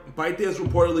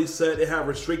reportedly said it had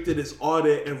restricted its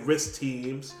audit and risk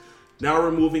teams, now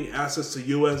removing access to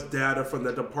U.S. data from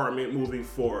the department moving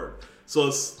forward.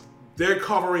 So they're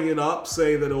covering it up,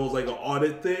 saying that it was like an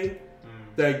audit thing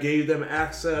that gave them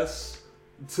access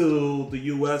to the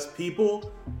U.S.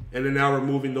 people, and they're now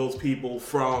removing those people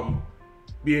from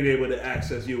being able to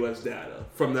access U.S. data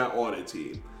from that audit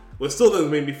team. Which still doesn't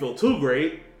make me feel too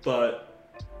great,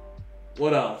 but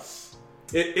what else?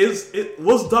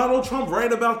 Was Donald Trump right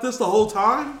about this the whole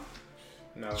time?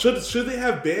 No. Should they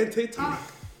have banned TikTok?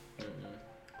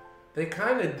 They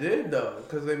kind of did, though,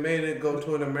 because they made it go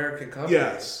to an American company.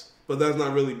 Yes, but that's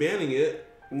not really banning it.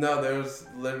 No, there was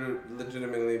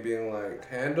legitimately being like,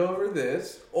 hand over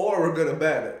this, or we're going to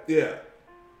ban it. Yeah.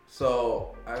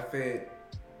 So, I think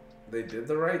they did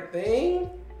the right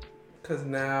thing, because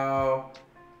now...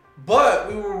 But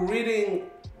we were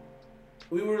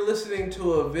listening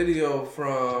to a video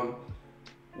from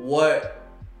what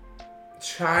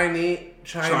China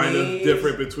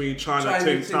different between China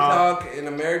TikTok and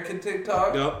American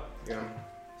TikTok. Yep. Yeah.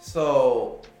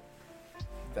 So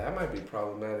that might be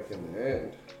problematic in the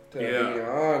end, to be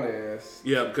honest.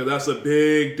 Yeah, because that's a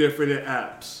big difference in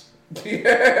apps.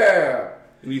 Yeah.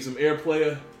 You need some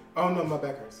AirPlay? Oh no, my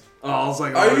back hurts. Oh, I was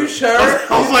like, are you sure?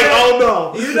 I was like, oh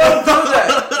no. You don't do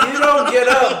that. You don't get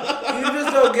up. You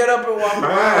just don't get up and walk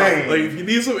around. Like, if you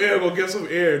need some air, go get some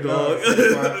air, dog.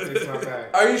 It's my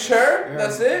back. Are you sure? Yeah.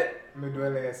 That's it? Me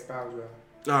duele espalda.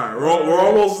 Alright, we're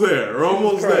almost there. We're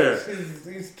almost there.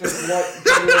 He's just what?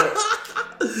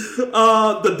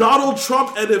 The Donald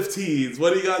Trump NFTs.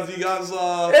 What do you guys?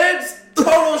 It's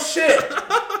total shit.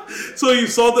 So you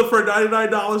sold them for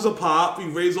 $99 a pop. You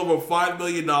raised over $5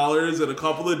 million in a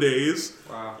couple of days.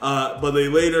 Wow. But they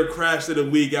later crashed in a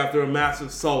week after a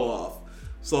massive sell-off.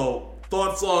 So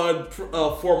thoughts on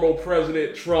former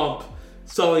President Trump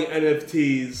selling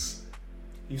NFTs?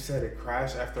 You said it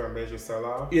crashed after a major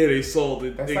sell-off? Yeah, they sold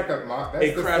it. That's it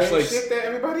crashed same shit that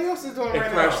everybody else is doing right now.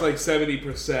 It crashed like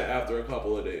 70% after a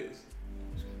couple of days.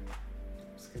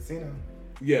 It's a casino.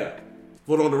 Yeah.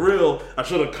 But on the real, I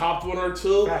should have copped one or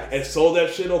two and sold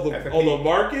that shit on the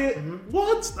market. Mm-hmm.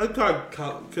 What? I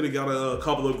could have got a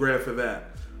couple of grand for that.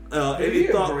 Did he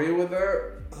agree with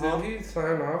that? Did he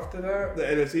sign off to that? The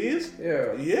NFTs?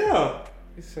 Yeah. Yeah.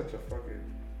 He's such a guy.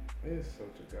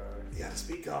 You gotta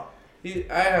speak up.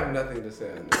 I have nothing to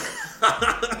say on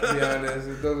that. To be honest,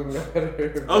 it doesn't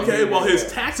matter. Okay, well, his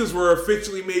taxes were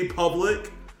officially made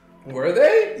public. Were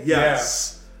they?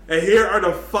 Yes. Yeah. And here are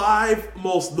the 5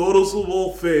 most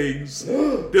noticeable things.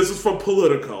 This is from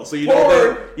Politico, so you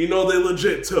know they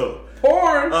legit too.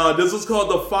 Porn. This is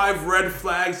called the 5 red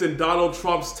flags in Donald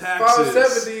Trump's taxes. If I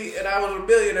was 70 and I was a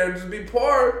billionaire, just be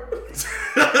porn.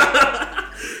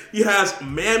 He has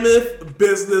mammoth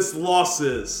business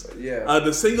losses. Yeah.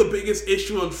 The single biggest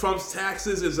issue on Trump's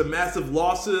taxes is the massive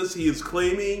losses he is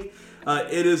claiming.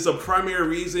 It is the primary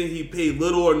reason he paid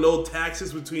little or no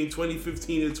taxes between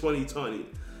 2015 and 2020.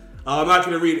 I'm not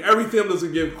going to read everything. I'm just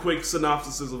going to give quick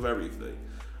synopsises of everything.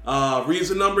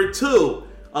 Reason number 2,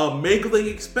 mingling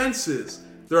expenses.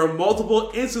 there are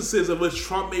multiple instances in which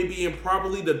Trump may be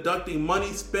improperly deducting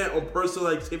money spent on personal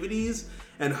activities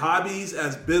and hobbies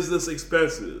as business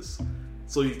expenses.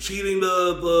 So you're cheating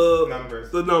the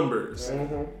numbers.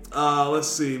 Mm-hmm. Let's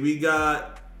see. We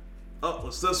got,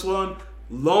 what's this one?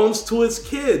 Loans to his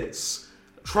kids.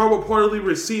 Trump reportedly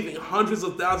receiving hundreds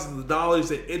of thousands of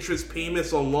dollars in interest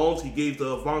payments on loans he gave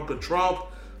to Ivanka Trump,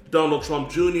 Donald Trump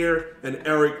Jr., and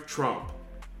Eric Trump.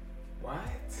 What?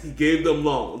 He gave them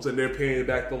loans, and they're paying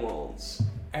back the loans.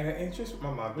 And an interest? My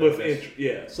mom with interest,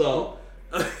 yeah. So,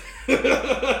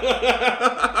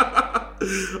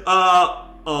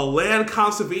 land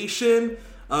conservation.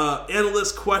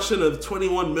 Analysts question a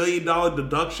 $21 million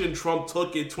deduction Trump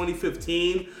took in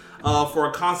 2015 for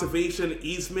a conservation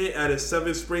easement at his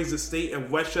Seven Springs estate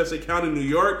in Westchester County, New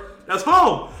York. That's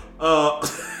home.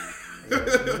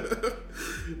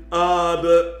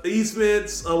 The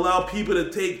easements allow people to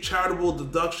take charitable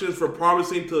deductions for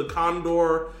promising to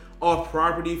condor off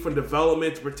property for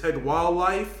development to protect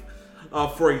wildlife.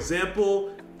 For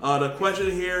example, the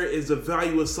question here is the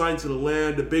value assigned to the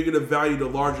land. The bigger the value, the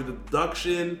larger the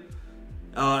deduction.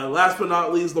 Last but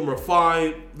not least, number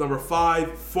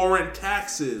five, foreign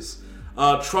taxes.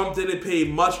 Trump didn't pay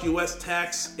much U.S.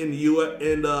 tax in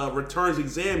returns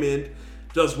examined,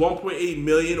 just $1.8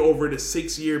 million over the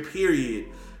 6-year period.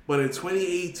 But in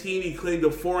 2018, he claimed a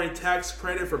foreign tax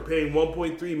credit for paying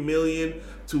 $1.3 million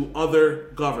to other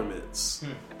governments.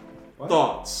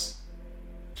 Thoughts?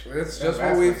 It's just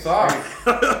what we thought.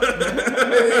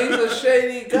 He's a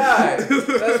shady guy.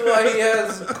 That's why he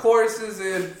has courses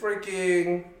in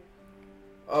freaking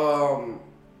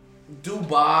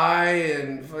Dubai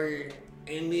and freaking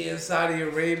India, Saudi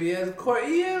Arabia.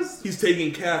 He's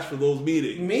taking cash for those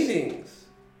meetings.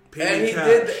 And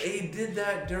he did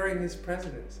that during his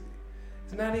presidency.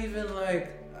 It's not even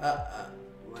like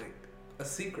a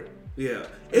secret. Yeah.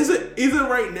 Is it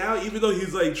right now, even though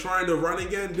he's like trying to run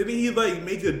again, didn't he like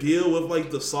make a deal with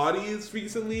like the Saudis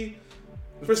recently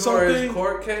for something? His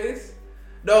court case?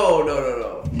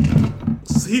 No.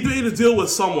 He made a deal with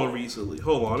someone recently.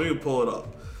 Hold on, let me pull it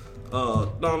up.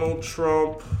 Donald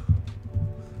Trump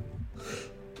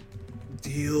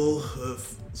deal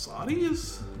with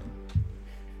Saudis?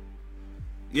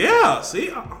 Yeah,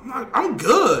 see, I'm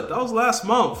good. That was last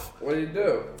month. What did he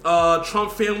do?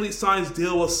 Trump family signs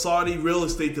deal with Saudi real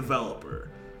estate developer.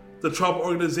 The Trump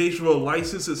organization will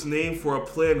license its name for a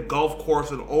planned golf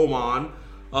course in Oman,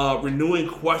 renewing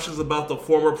questions about the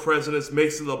former president's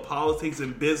mixing of politics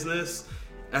and business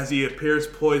as he appears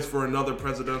poised for another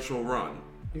presidential run.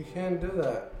 You can't do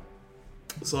that.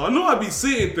 So I know I'd be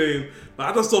seeing things, but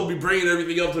I just don't be bringing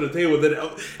everything up to the table. Then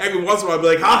every once in a while I'd be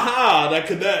like, ha, that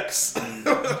connects.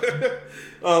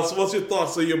 So what's your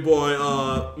thoughts on your boy,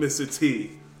 Mr.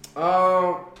 T?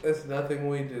 It's nothing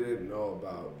we didn't know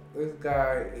about. This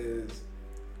guy is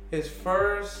his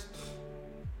first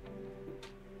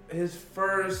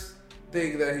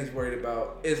thing that he's worried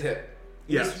about is him.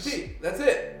 Yes. Mr. T. That's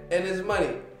it. And his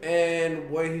money. And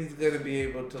what he's going to be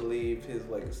able to leave his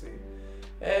legacy.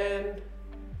 And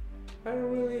I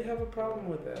don't really have a problem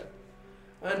with that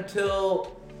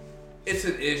until it's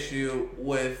an issue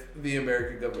with the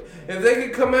American government. If they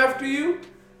can come after you,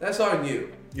 that's on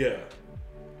you. Yeah.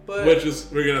 But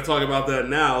we're going to talk about that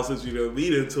now since you're going to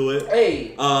lead into it.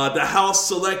 Hey. The House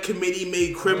Select Committee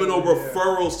made criminal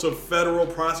referrals to federal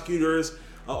prosecutors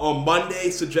on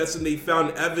Monday, suggesting they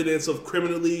found evidence of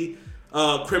criminality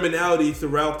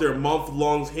throughout their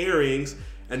month-long hearings,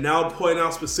 and now point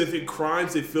out specific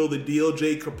crimes they feel the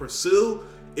DOJ could pursue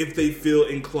if they feel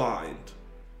inclined.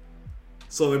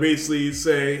 So they're basically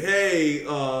saying, hey,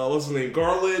 what's his name,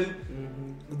 Garland?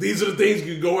 Mm-hmm. These are the things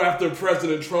you can go after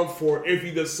President Trump for if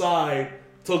you decide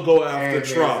to go after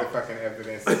Trump. The fucking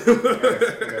evidence.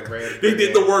 They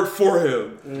did the work for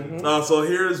him. Mm-hmm. So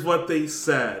here's what they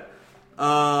said.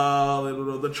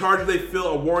 The charges they feel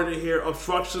are warranted here: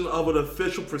 obstruction of an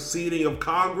official proceeding of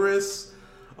Congress,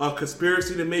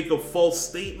 conspiracy to make a false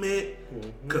statement,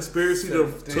 conspiracy to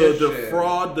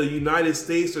defraud the United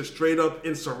States, or straight up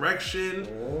insurrection.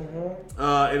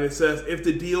 And it says if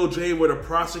the DOJ were to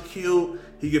prosecute,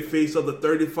 he could face up to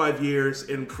 35 years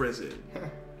in prison.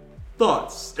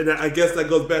 Thoughts? And I guess that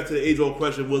goes back to the age-old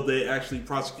question: will they actually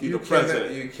prosecute the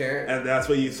president? You can't. And that's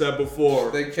what you said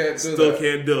before. They can't do Still that.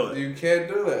 can't do it. You can't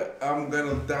do that. I'm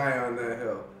gonna die on that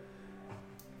hill.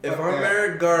 If I'm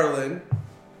Merrick Garland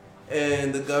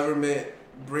and the government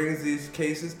brings these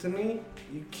cases to me,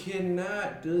 you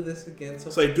cannot do this against.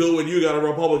 It's like, do it when you got a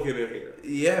Republican in here.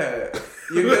 Yeah,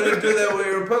 you're gonna do that with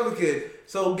a Republican.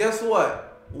 So guess what?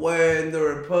 When the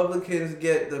Republicans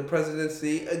get the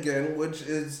presidency again, which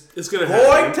is it's going to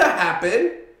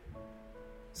happen,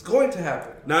 It's going to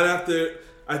happen. Not after.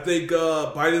 I think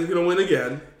Biden's going to win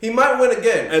again. He might win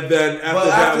again. And then after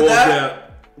that, we'll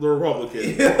get the Republican.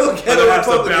 He'll get a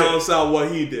Republican. To balance out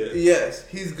what he did. Yes,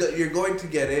 you're going to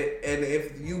get it. And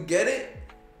if you get it,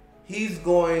 he's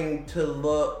going to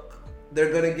look...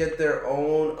 They're going to get their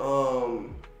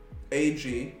own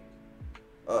AG,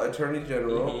 Attorney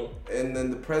General. And then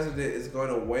the president is going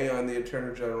to weigh on the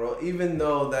Attorney General, even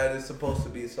though that is supposed to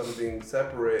be something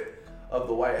separate of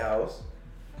the White House.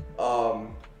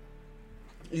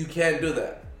 You can't do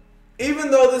that. Even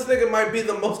though this nigga might be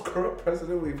the most corrupt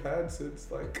president we've had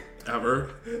since, like...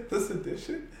 Ever. This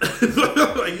edition.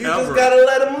 Like you just gotta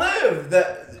let him live.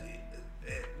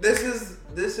 This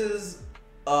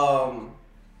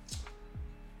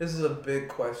is a big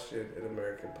question in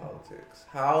American politics.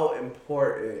 How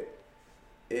important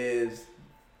is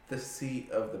the seat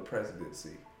of the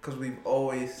presidency? Because we've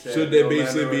always said... Should they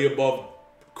basically be above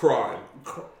crime?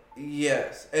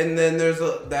 Yes, and then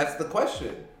that's the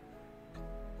question.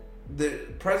 The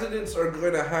presidents are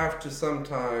going to have to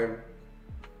sometime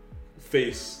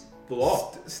face the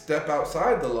law, step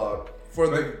outside the law for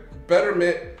the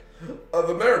betterment of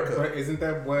America. But isn't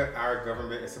that what our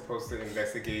government is supposed to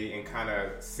investigate and kind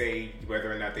of say whether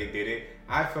or not they did it?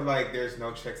 I feel like there's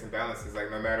no checks and balances.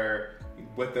 Like, no matter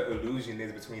what the illusion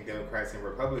is between Democrats and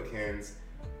Republicans,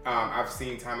 I've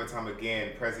seen time and time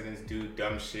again presidents do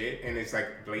dumb shit, and it's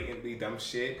like blatantly dumb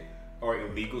shit or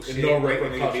illegal shit,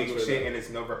 and it's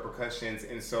no repercussions.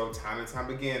 And so time and time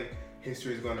again,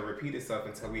 history is going to repeat itself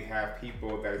until we have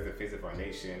people that is the face of our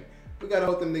nation. We got to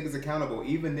hold them niggas accountable,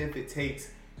 even if it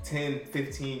takes 10,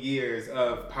 15 years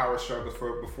of power struggles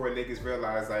before niggas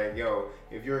realize, like, yo,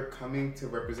 if you're coming to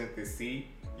represent this seat,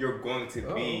 you're going to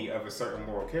be of a certain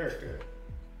moral character.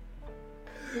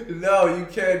 No, you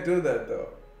can't do that, though.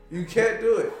 You can't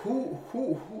do it.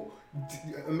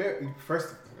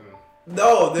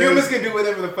 No, humans can do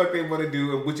whatever the fuck they want to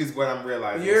do, which is what I'm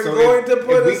realizing. You're going to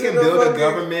put if we can build a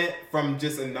government from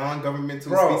just a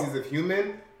non-governmental species of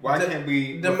human, why can't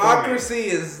we? Democracy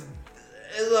is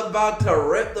about to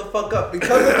rip the fuck up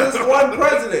because of this one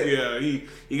president. Yeah,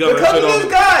 he got because of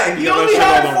this guy. He only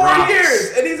had 4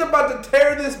 years, and he's about to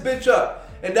tear this bitch up.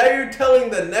 And now you're telling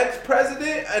the next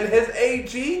president and his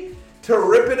AG to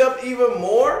rip it up even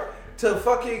more, to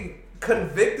fucking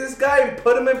convict this guy and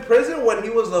put him in prison when he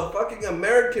was a fucking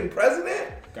American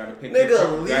president?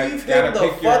 Nigga, leave him the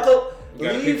fuck alone.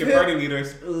 Leave him party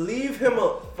leaders. Leave him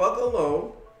a fuck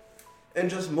alone and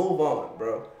just move on,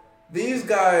 bro. These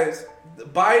guys,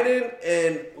 Biden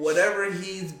and whatever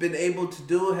he's been able to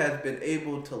do has been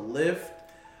able to lift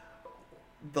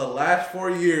the last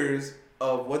 4 years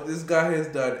of what this guy has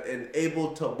done and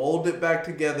able to mold it back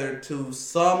together to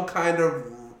some kind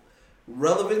of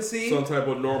relevancy, some type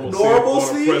of normalcy what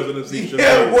a presidency should be.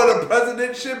 What a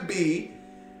president should be.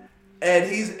 And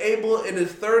he's able in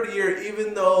his third year,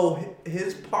 even though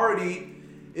his party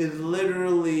is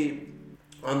literally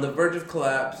on the verge of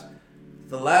collapse,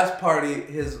 the last party,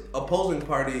 his opposing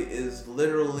party, is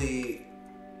literally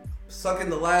sucking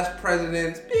the last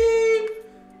president's beep.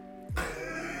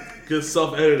 Good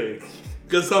self-editing.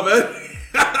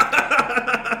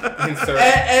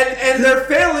 And they're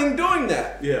failing doing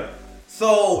that. Yeah.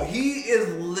 So he is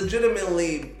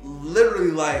literally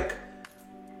like,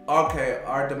 okay,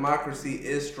 our democracy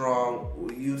is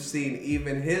strong. You've seen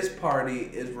even his party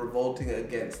is revolting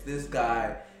against this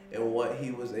guy and what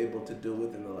he was able to do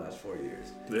within the last 4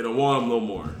 years. They don't want him no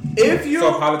more.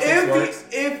 So politics works?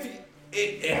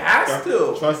 It has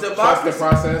to. Trust the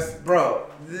process. Bro,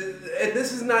 and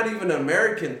this is not even an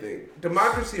American thing.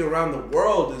 Democracy around the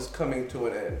world is coming to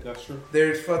an end. That's true.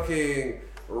 There's fucking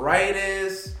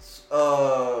rightists,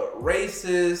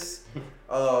 racists,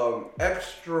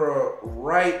 extra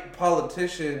right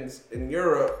politicians in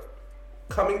Europe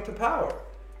coming to power.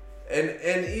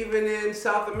 And even in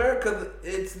South America,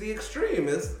 it's the extreme.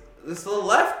 It's the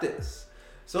leftists.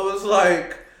 So it's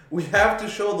like, we have to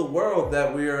show the world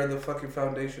that we are the fucking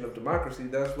foundation of democracy.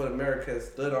 That's what America has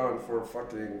stood on for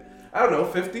fucking,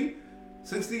 50,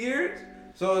 60 years.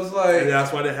 So it's like... And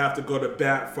that's why they have to go to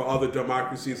bat for other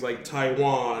democracies like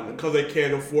Taiwan, because they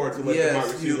can't afford to let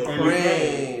democracy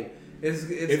Ukraine.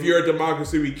 If you're a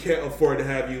democracy, we can't afford to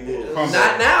have you lose.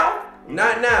 Not now.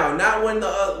 Not now. Not when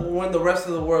the rest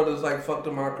of the world is like, fuck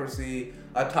democracy,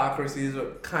 autocracies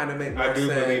kind of make more sense. I do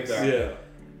believe that. Yeah.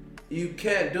 You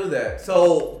can't do that.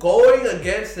 So going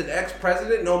against an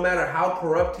ex-president, no matter how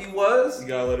corrupt he was, you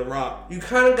gotta let it rock. You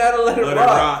kind of gotta let it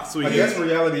rock. So I guess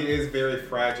reality is very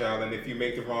fragile, and if you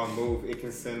make the wrong move, it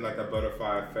can send like a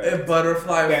butterfly effect.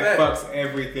 That fucks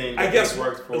everything. I guess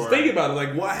works for. Let's think about it.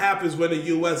 Like, what happens when the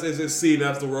U.S. isn't seen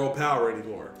as the world power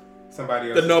anymore?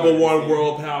 somebody else, the number one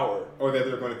world power, or that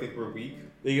they're going to think we're weak.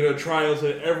 They're going to try us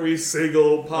in every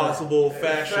single possible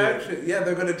fashion. Yeah,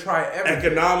 they're going to try everything.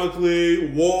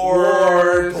 Economically,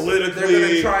 wars, politically. They're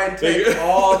going to try and take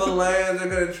all the lands. They're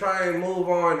going to try and move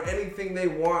on anything they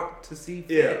want to see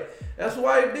fit. Yeah. That's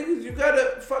why, niggas, you got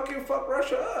to fuck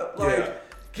Russia up. Like,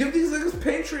 give these niggas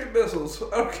Patriot missiles.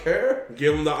 I don't care.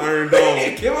 Give them the Iron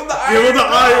Dome. Give them the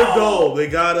Iron Dome. They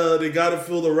gotta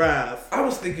feel the wrath. I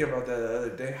was thinking about that the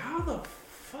other day. How the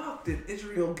fuck did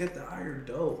Israel get the Iron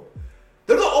Dome?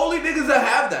 They're the only niggas that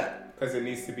have that. Because it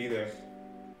needs to be there.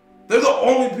 They're the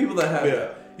only people that have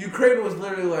that. Ukraine was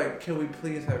literally like, can we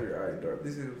please have your Iron Dome?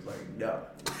 This is like, no.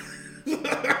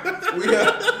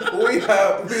 we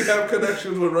have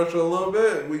connections with Russia a little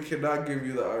bit. We cannot give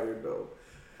you the Iron Dome.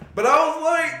 But I was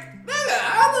like, nigga,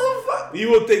 how the fuck?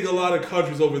 You would think a lot of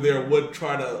countries over there would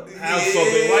try to have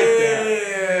something like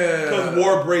that. Because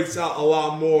war breaks out a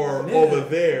lot more over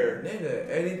there. Nigga,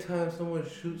 anytime someone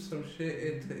shoots some shit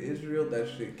into Israel, that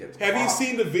shit gets Have you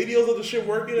seen the videos of the shit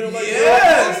working? Like,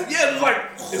 yes!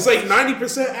 It's like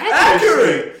 90%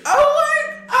 accurate. I'm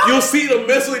like, you'll see the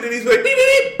missile and then he's like, beep,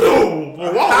 beep, boom.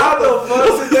 How the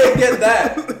fuck did they get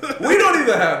that? We don't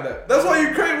even have that. That's why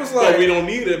Ukraine was like... But we don't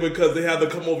need it because they have to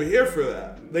come over here for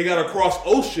that. They got to cross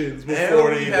oceans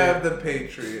before they have the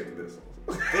Patriot missiles.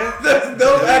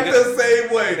 They'll act the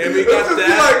same way. And we got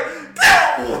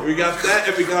that. We got that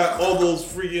and we got all those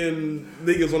freaking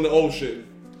niggas on the ocean.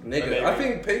 Nigga, I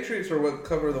think Patriots are what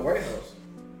cover the White House.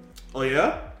 Oh,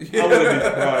 yeah? I wouldn't be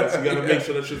surprised. You got to make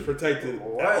sure that shit's protected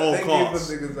at all costs.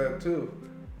 They give the niggas that too.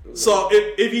 So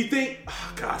if you think,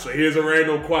 so here's a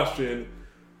random question.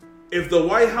 If the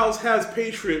White House has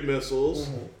Patriot missiles,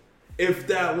 if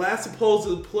that last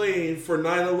supposed plane for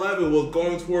 9/11 was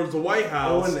going towards the White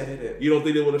House, you don't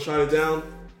think they would have shot it down?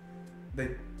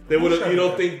 They would have. You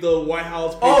don't think the White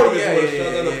House Patriot missiles would have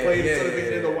shot down the plane instead of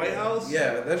being in the White House?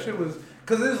 Yeah, that shit was.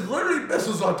 Because there's literally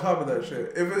missiles on top of that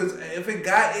shit. If it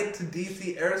got into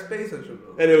DC airspace, that should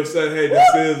have. And it was said, hey,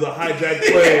 this is a hijacked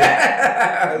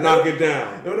plane. Knock it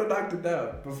down. They would have knocked it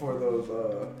down before those.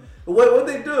 What'd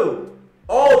they do?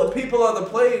 Oh, the people on the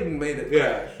plane made it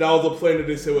crash. That was the plane that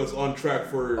they said was on track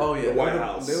for the White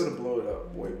House. They would have blown it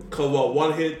up way before. Because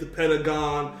one hit the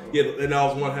Pentagon, and that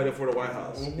was one headed for the White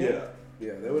House. Yeah,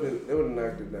 they would have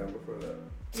knocked it down before that.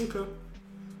 Okay.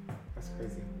 That's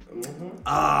crazy.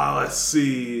 Let's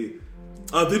see.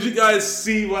 Did you guys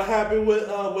see what happened with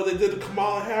what they did to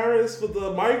Kamala Harris with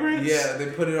the migrants? Yeah, they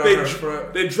put it on her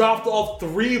front. They dropped off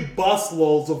 3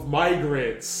 busloads of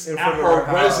migrants at her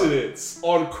residence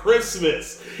on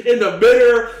Christmas in the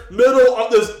middle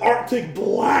of this Arctic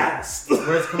blast.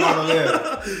 Where's Kamala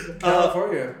live?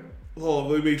 California. Oh,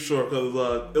 let me make sure because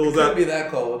it couldn't be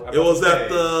that cold. It was at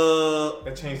the.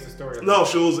 That changed the story. No,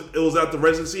 it was at the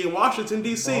residency in Washington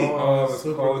D.C. Oh, it was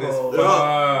cold as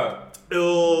fuck.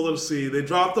 Let's see. They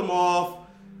dropped them off.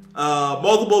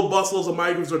 Multiple busloads of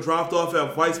migrants were dropped off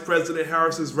at Vice President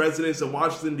Harris's residence in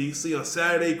Washington D.C. on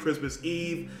Saturday, Christmas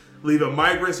Eve, leaving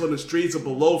migrants on the streets of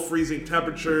below freezing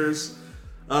temperatures.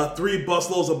 3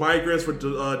 busloads of migrants were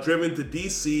driven to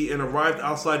D.C. and arrived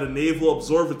outside the Naval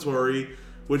Observatory,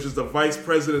 which is the Vice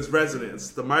President's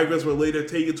residence. The migrants were later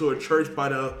taken to a church by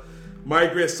the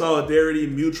Migrant Solidarity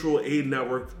Mutual Aid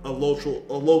Network, a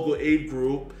local aid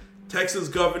group. Texas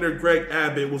Governor Greg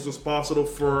Abbott was responsible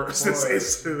for this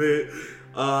incident.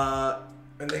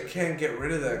 And they can't get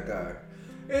rid of that guy.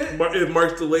 It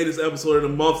marks the latest episode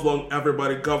in a month-long effort by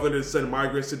the governor to send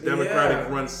migrants to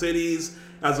Democratic-run cities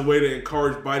as a way to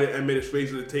encourage Biden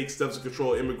administration to take steps to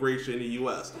control immigration in the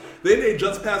U.S. Didn't they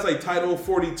just pass Title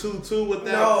 42 too with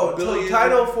that? No,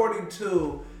 Title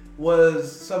 42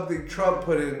 was something Trump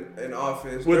put in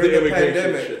office with during the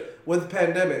pandemic. Shit. With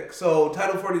pandemic, so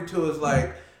Title 42 is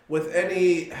like with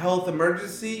any health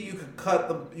emergency,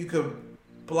 you could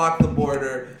block the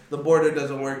border. The border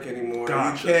doesn't work anymore.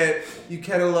 Gotcha. You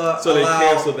can't allow. So they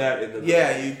canceled that.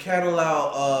 You can't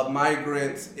allow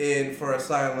migrants in for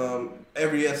asylum.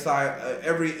 Every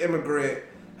immigrant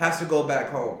has to go back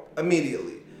home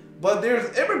immediately. But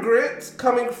there's immigrants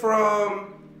coming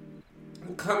from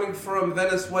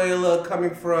Venezuela,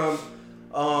 coming from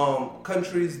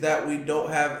countries that we don't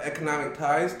have economic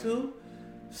ties to,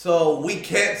 so we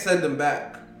can't send them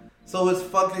back. So it's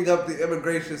fucking up the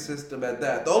immigration system at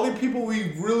that. The only people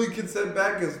we really can send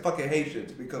back is fucking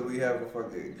Haitians because we have a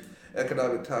fucking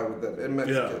economic tie with them, and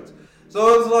Mexicans. Yeah.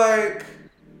 So it's like,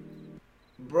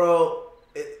 bro,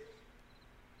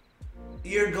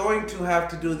 you're going to have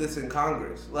to do this in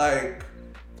Congress. Like,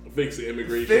 fix the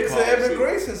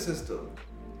immigration system.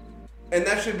 And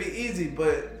that should be easy,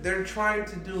 but they're trying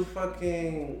to do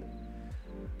fucking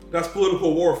That's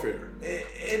political warfare.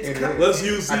 Let's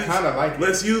use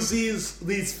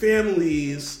these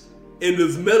families in the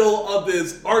middle of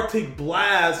this Arctic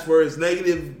blast where it's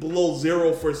negative below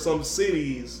zero for some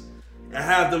cities and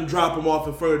have them drop them off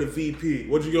in front of the VP.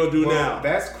 What you gonna do now?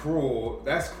 That's cruel.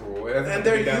 And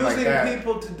they're using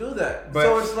people to do that.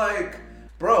 So it's like,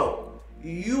 bro,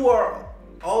 you are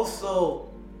also,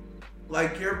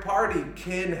 like, your party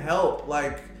can help.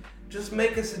 Like, just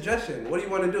make a suggestion. What do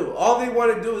you want to do? All they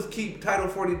want to do is keep Title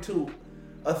 42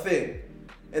 a thing.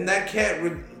 And that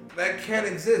can't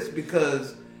exist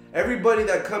because everybody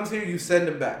that comes here, you send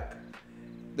them back.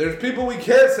 There's people we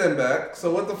can't send back, so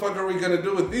what the fuck are we going to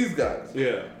do with these guys?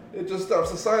 Yeah. It just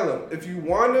stops asylum. If you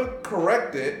want to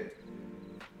correct it,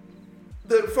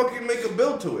 then fucking make a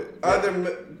bill to it.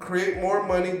 Either create more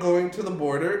money going to the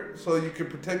border so you can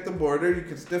protect the border, you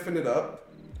can stiffen it up.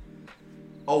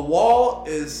 A wall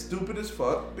is stupid as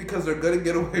fuck because they're gonna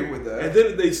get away with that. And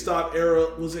then they stopped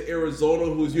Arizona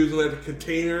who was using like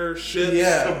container ships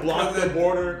to block the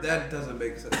border. That doesn't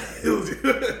make sense. it was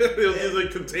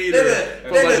using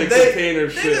container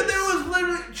ships. There was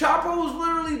literally Chapo was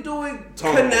literally doing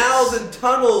canals and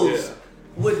tunnels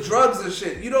with drugs and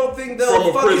shit. You don't think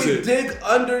they'll fucking dig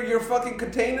under your fucking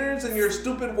containers and your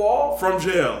stupid wall? From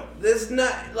jail. It's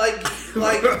not like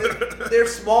they're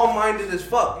small-minded as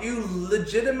fuck. You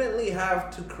legitimately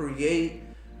have to create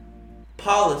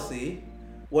policy,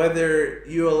 whether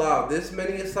you allow this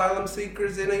many asylum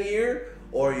seekers in a year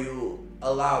or you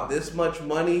allow this much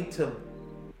money to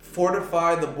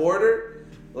fortify the border.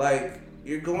 Like,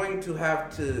 you're going to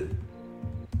have to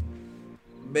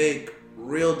make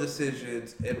real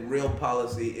decisions and real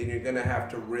policy, and you're gonna have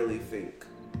to really think.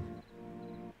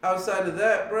 Outside of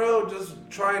that, bro, just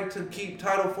trying to keep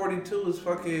Title 42 is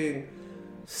fucking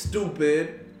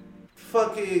stupid.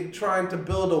 Fucking trying to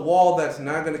build a wall that's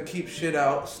not gonna keep shit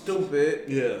out, stupid.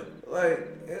 Yeah. Like,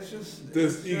 it's just...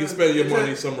 You can spend your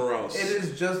money somewhere else. It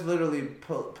is just literally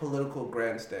political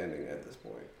grandstanding at this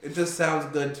point. It just sounds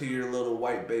good to your little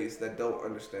white base that don't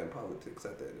understand politics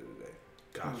at the end of the day.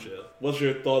 Gotcha. What's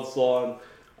your thoughts on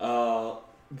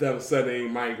them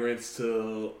sending migrants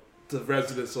to the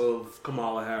residence of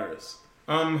Kamala Harris?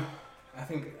 I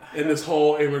think in this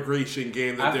whole immigration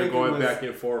game that they're going back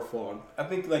and forth on. I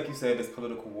think, like you said, it's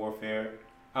political warfare.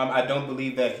 I don't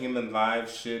believe that human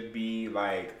lives should be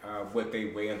like what they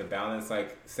weigh on the balance,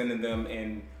 like sending them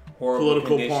in horrible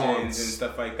political conditions and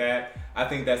stuff like that. I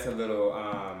think that's a little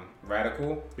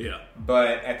radical. Yeah.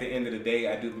 But at the end of the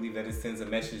day, I do believe that it sends a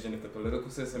message, and if the political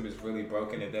system is really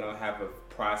broken and they don't have a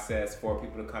process for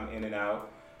people to come in and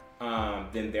out,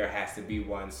 then there has to be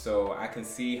one. So I can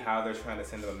see how they're trying to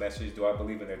send them a message. Do I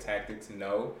believe in their tactics?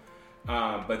 No.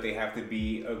 But they have to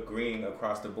be agreeing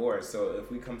across the board. So if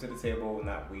we come to the table,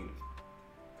 not we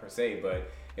per se, but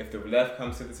if the left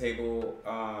comes to the table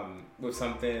with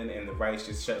something and the right's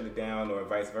just shutting it down, or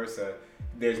vice versa,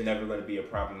 there's never going to be a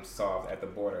problem solved at the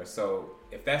border. So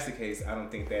if that's the case, I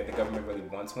don't think that the government really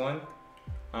wants one.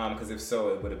 Because if so,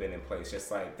 it would have been in place.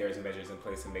 Just like there's measures in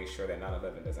place to make sure that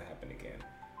 9/11 doesn't happen again.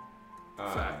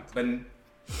 But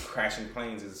crashing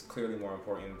planes is clearly more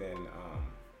important than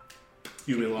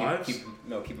human lives.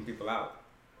 Keeping people out.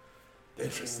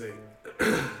 Interesting.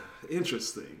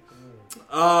 Interesting.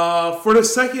 For the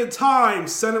second time,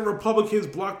 Senate Republicans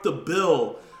blocked a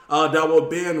bill that will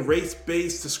ban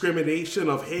race-based discrimination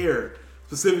of hair,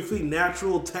 specifically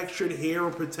natural textured hair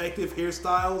and protective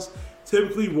hairstyles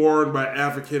typically worn by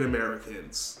African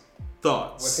Americans.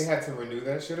 Thoughts? What, they had to renew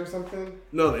that shit or something?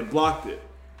 No, they blocked it.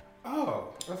 Oh,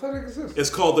 I thought it existed. It's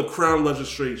called the Crown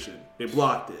legislation. They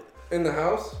blocked it. In the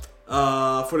House?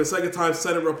 For the second time,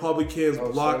 Senate Republicans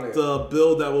blocked the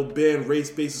bill that will ban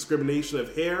race-based discrimination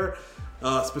of hair,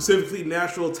 specifically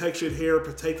natural textured hair,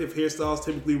 protective hairstyles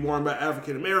typically worn by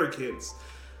African Americans,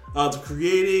 to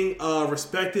creating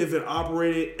respective and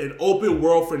operating an open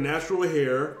world for natural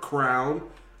hair. Crown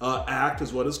Act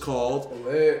is what it's called.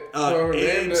 That's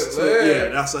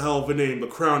a hell of a name. The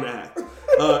Crown Act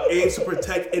aims to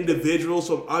protect individuals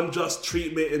from unjust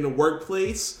treatment in the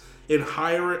workplace, in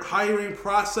hiring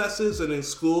processes, and in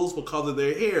schools because of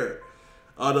their hair.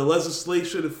 The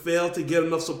legislation failed to get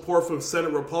enough support from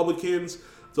Senate Republicans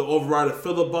to override a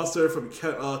filibuster from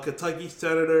Kentucky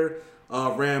Senator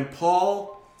Rand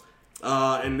Paul.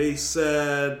 And they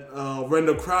said when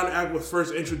the Crown Act was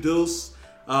first introduced,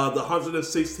 the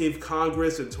 116th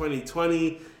Congress in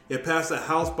 2020, it passed the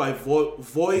House by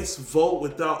voice vote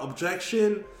without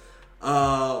objection.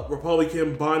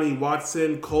 Republican Bonnie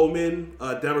Watson Coleman,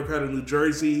 a Democrat in New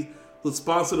Jersey, who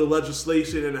sponsored the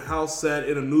legislation in the House, said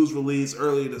in a news release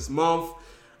earlier this month,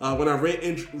 when I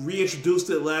reintroduced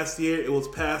it last year,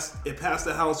 it passed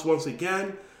the House once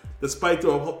again. despite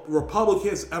the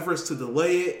Republicans' efforts to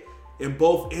delay it. In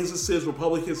both instances,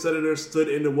 Republican senators stood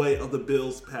in the way of the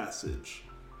bill's passage.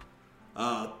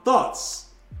 Thoughts?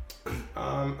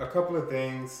 A couple of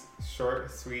things, short,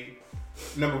 sweet.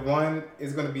 Number one,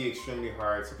 it's going to be extremely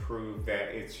hard to prove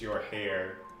that it's your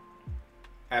hair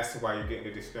as to why you're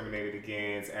getting discriminated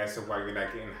against, as to why you're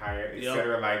not getting hired,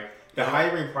 etc. Like, the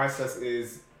hiring process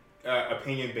is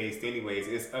opinion-based anyways.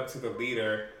 It's up to the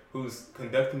leader who's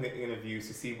conducting the interviews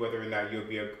to see whether or not you'll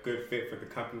be a good fit for the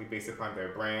company based upon their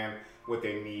brand, what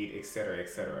they need, etc.,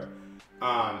 etc.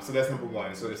 So that's number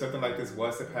one. So if something like this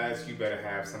was to pass, you better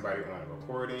have somebody on a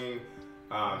recording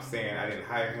saying, I didn't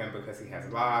hire him because he has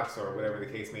locks or whatever the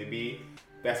case may be.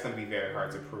 That's going to be very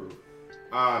hard to prove.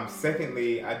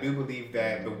 Secondly, I do believe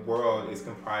that the world is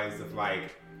comprised of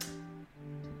like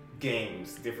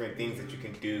games, different things that you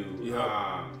can do,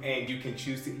 and you can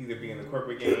choose to either be in the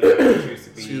corporate game or you can choose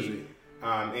to be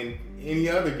in any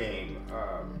other game,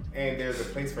 and there's a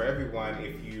place for everyone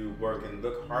if you work and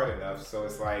look hard enough. So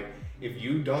it's like, if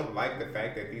you don't like the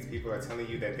fact that these people are telling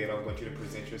you that they don't want you to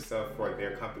present yourself for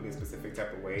their company a specific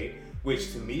type of way,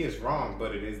 which to me is wrong,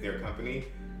 but it is their company,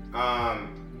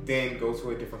 then go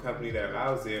to a different company that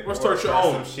allows it, or start your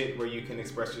own some shit where you can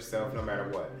express yourself no matter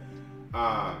what.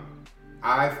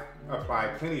 I've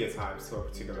applied plenty of times to a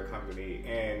particular company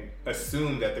and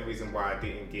assumed that the reason why I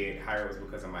didn't get hired was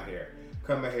because of my hair.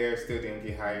 Cut my hair, still didn't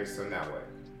get hired, so now what?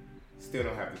 Still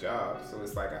don't have the job. So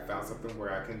it's like I found something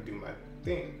where I can do my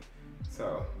thing.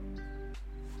 So,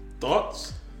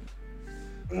 thoughts?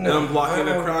 No, blocking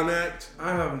the Crown Act?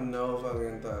 I have no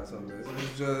fucking thoughts on this.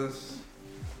 It's just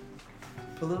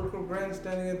political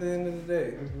grandstanding at the end of the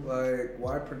day. Like,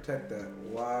 why protect that?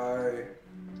 Why?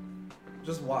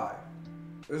 Just why?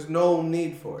 There's no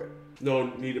need for it. No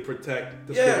need to protect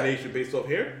discrimination based off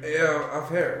hair? Yeah, off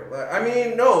hair. Like, I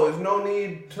mean, no, there's no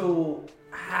need to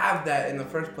have that in the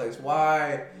first place.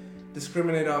 Why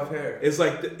discriminate off hair? It's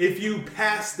like, if you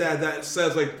pass that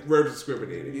says like we're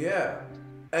discriminating. Yeah.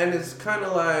 And it's kind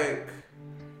of like,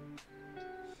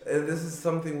 this is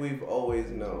something we've always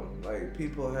known. Like,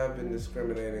 people have been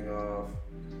discriminating off.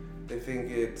 They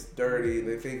think it's dirty.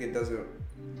 They think it doesn't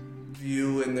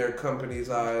view in their company's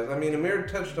eyes. I mean, Amir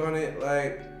touched on it.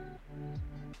 Like,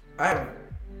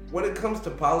 when it comes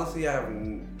to policy, I have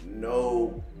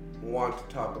no want to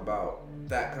talk about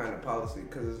that kind of policy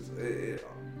because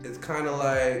it's kind of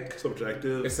like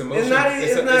subjective. It's emotion.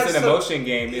 It's an emotion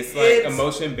game. It's like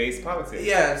emotion-based politics.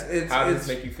 Yeah, how does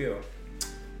it make you feel?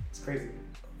 It's crazy.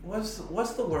 What's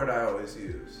the word I always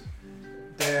use?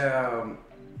 Damn,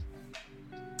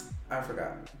 I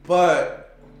forgot.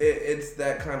 But it's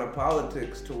that kind of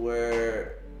politics to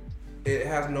where it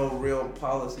has no real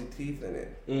policy teeth in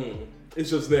it. It's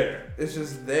just there. It's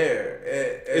just there.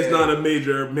 It's not a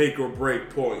major make or break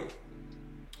point.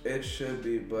 It should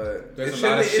be, but it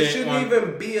shouldn't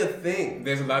even be a thing.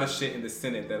 There's a lot of shit in the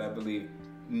Senate that I believe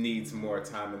needs more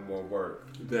time and more work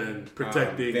than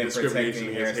protecting discrimination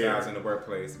against hairstyles in the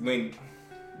workplace. When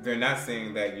they're not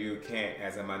saying that you can't,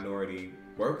 as a minority,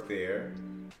 work there.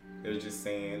 They're just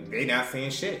saying, they're not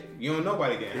saying shit. You don't know why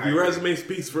they're getting hired. If your resume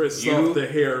speaks for itself, the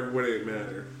hair wouldn't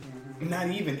matter. Not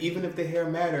even if the hair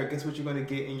matter, guess what you're going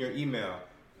to get in your email?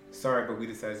 Sorry, but we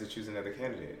decided to choose another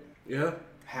candidate. Yeah.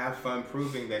 Have fun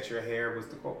proving that your hair was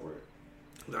the culprit.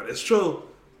 That is true.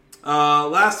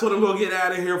 Last one, I'm going to get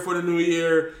out of here for the new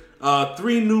year.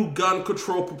 3 new gun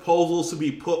control proposals to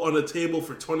be put on the table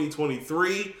for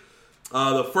 2023.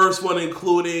 The first one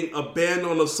including a ban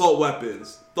on assault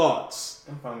weapons. Thoughts?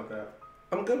 I'm fine with that.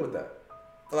 I'm good with that.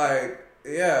 Like,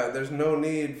 yeah, there's no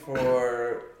need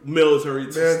for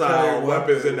military style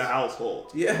weapons in the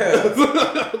household. Yeah.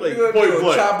 Like, point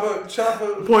blank.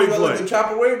 Chopper. Point blank.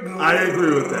 Chopper away. I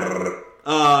agree with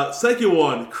that. Second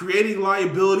one, creating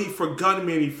liability for gun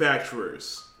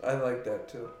manufacturers. I like that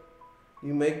too.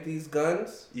 You make these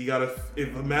guns. You gotta.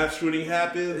 If a mass shooting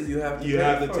happens, you have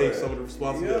to take some of the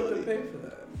responsibility. You have to pay for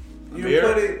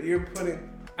that. You're putting.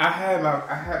 I had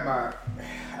my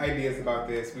ideas about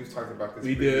this. We've talked about this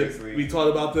previously. We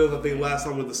talked about this, I think, last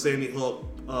time with the Sandy Hook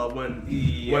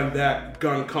when that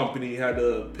gun company had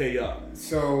to pay up.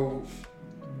 So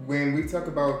when we talk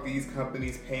about these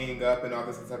companies paying up and all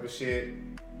this type of shit,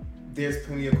 there's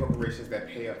plenty of corporations that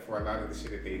pay up for a lot of the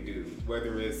shit that they do,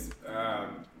 whether it's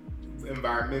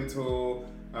environmental,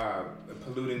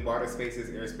 polluting water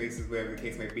spaces, air spaces, whatever the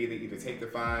case may be. They either take the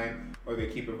fine or they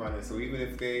keep it running. So even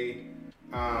if they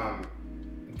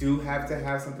do have to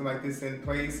have something like this in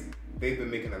place, they've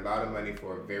been making a lot of money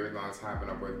for a very long time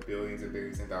and are worth billions and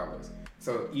billions of dollars.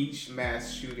 So each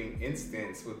mass shooting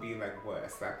instance would be like, what, a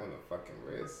slap on the fucking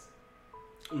wrist?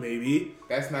 Maybe.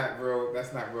 That's not real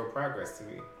progress to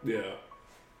me. Yeah.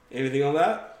 Anything on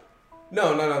that?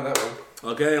 No, not on that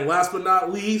one. Okay, and last but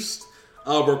not least,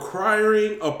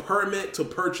 requiring a permit to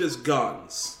purchase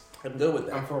guns. I'm good with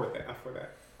that. I'm for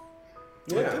that.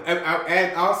 Yeah.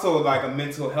 And also, like, a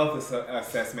mental health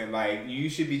assessment. Like, you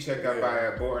should be checked out by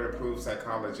a board-approved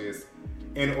psychologist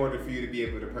in order for you to be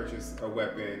able to purchase a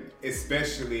weapon,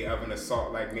 especially of an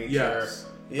assault-like nature.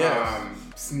 Yes.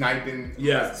 Sniping,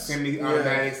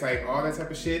 semi-automatics, like, all that type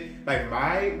of shit. Like,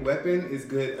 my weapon is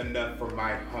good enough for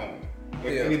my home.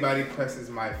 If anybody presses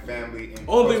my family in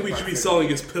only thing we should be selling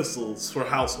is pistols for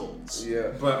households.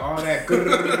 Yeah. But all that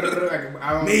like,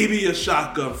 I don't, maybe a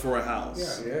shotgun for a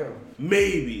house. Yeah.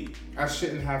 Maybe. I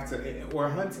shouldn't have to, or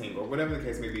hunting, or whatever the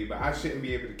case may be, but I shouldn't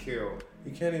be able to kill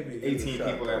you can't even 18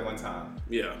 people at one time.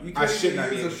 Yeah. You can't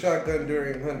even use a shotgun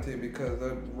during hunting because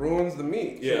that ruins the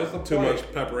meat. Yeah. So what's too the point?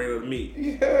 much peppering of the meat.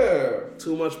 Yeah.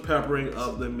 Too much peppering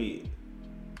of the meat.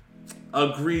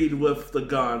 Agreed with the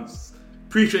guns.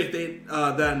 Appreciate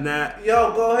that, Nat.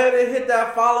 Yo, go ahead and hit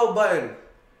that follow button.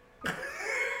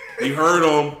 You heard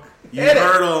him.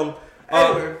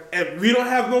 And we don't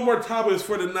have no more topics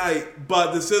for tonight,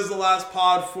 but this is the last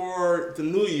pod for the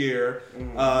new year.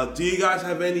 Do you guys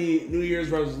have any New Year's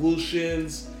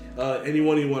resolutions?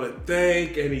 Anyone you want to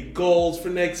thank? Any goals for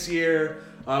next year?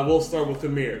 We'll start with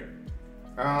Amir.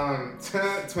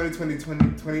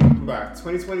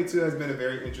 2022 has been a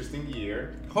very interesting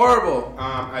year. Horrible.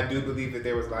 I do believe that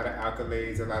there was a lot of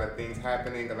accolades, a lot of things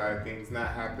happening, a lot of things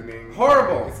not happening.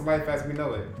 Horrible. It's life as we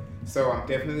know it. So I'm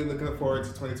definitely looking forward to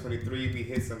 2023. We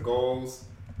hit some goals,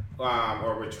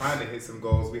 or we're trying to hit some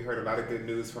goals. We heard a lot of good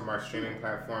news from our streaming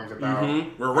platforms about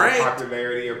We're ranked.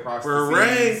 Popularity across We're the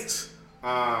seas.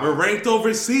 ranked. We're ranked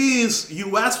overseas.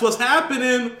 US, what's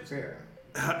happening? Yeah.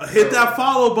 Hit that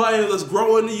follow button. Let's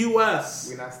grow in the US.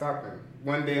 We're not stopping.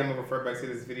 One day I'm gonna refer back to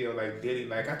this video like Diddy,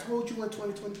 like I told you in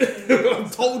 2023. I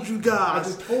told you guys. I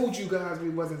just told you guys we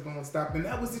wasn't gonna stop, and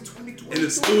that was in 2020. And the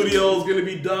studio's gonna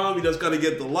be done. We just gotta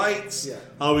get the lights. Yeah.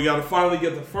 We gotta finally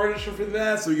get the furniture for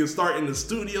that, so we can start in the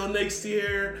studio next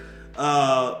year.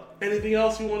 Anything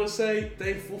else you want to say?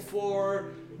 Thankful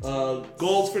for?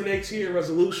 Goals for next year?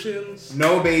 Resolutions?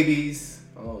 No babies.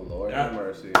 Oh Lord, have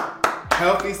mercy.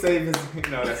 Healthy savings.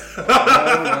 No, that's. Oh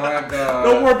my God.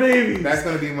 No more babies. That's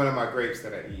gonna be one of my grapes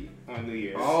that I eat on New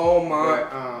Year's. Oh my.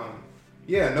 But,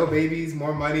 yeah, no babies,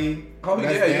 more money. Oh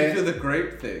yeah, you do the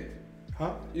grape thing.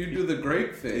 Huh? You do the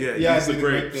grape thing. Yeah, I do the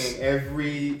grape thing.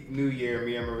 Every New Year,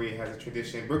 me and Marie has a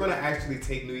tradition. We're gonna actually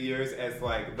take New Year's as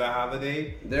like the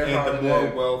holiday. The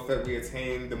more wealth that we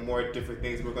attain, the more different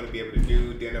things we're gonna be able to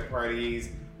do. Dinner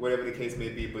parties, whatever the case may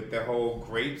be. But the whole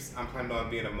grapes, I'm planning on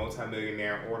being a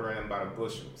multi-millionaire, ordering them by the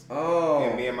bushels. Oh.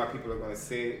 And me and my people are gonna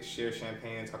sit, share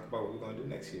champagne, talk about what we're gonna do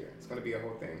next year. It's gonna be a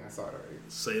whole thing. I saw it already.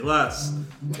 Say less.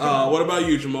 What about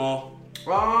you, Jamal?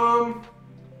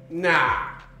 Nah.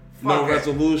 No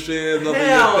resolutions, nothing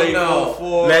Hell you're thankful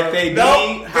for. Let they be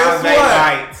how they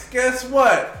might. Guess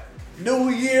what? New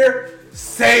year,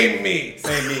 same me.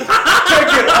 Same me.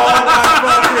 Taking all my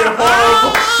fucking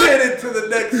horrible shit into the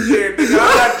next year, nigga.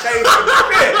 I'm not changing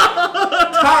shit.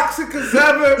 Toxic as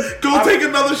ever. Go take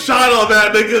another shot on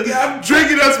that, nigga. Yeah, I'm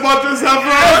drinking as much as ever.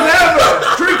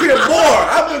 Drinking more.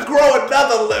 I'm gonna grow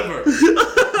another liver.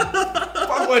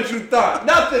 Fuck what you thought.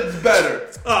 Nothing's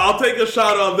better. I'll take a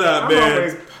shot on that,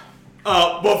 man.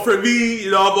 But for me,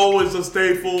 I'm always just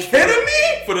thankful. Kidding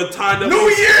me? For the time that New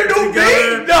Year, new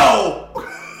me? No.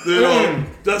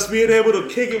 Just being able to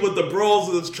kick it with the bros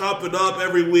and just chop it up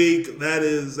every week, that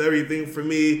is everything for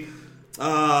me.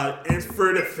 And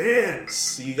for the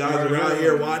fans, you guys are out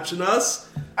here watching us.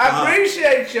 I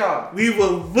appreciate y'all. We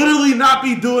will literally not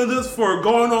be doing this for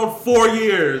going on 4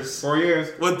 years. 4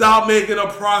 years. Without making a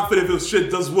profit if this shit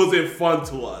just wasn't fun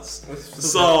to us.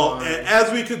 So,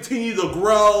 as we continue to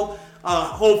grow,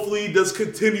 hopefully this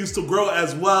continues to grow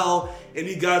as well. And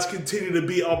you guys continue to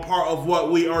be a part of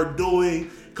what we are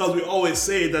doing. Because we always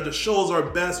say that the shows are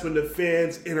best when the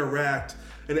fans interact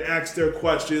and ask their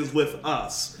questions with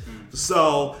us.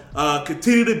 So,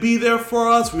 continue to be there for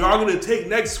us. We are going to take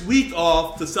next week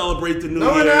off to celebrate the New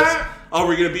Year's. Oh,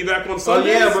 we're going to be back on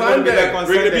Sunday? Oh, yeah, we're going to be back on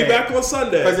Sunday. We're going to be back on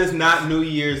Sunday. Because it's not New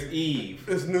Year's Eve.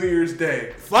 It's New Year's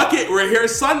Day. Fuck it. We're here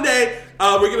Sunday.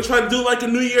 We're going to try to do like a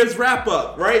New Year's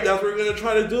wrap-up, right? That's what we're going to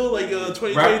try to do, like a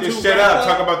 2022 wrap this shit up.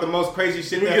 Talk about the most crazy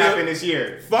shit that happened this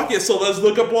year. Fuck it. So let's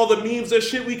look up all the memes and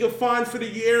shit we can find for the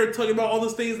year and talk about all the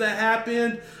things that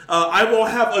happened. I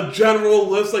won't have a general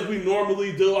list like we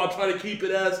normally do. I'll try to keep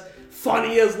it as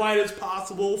funny as light as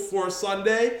possible for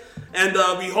Sunday. And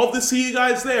we hope to see you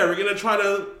guys there. We're going to try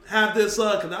to have this,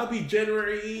 because that'll be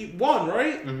January 1,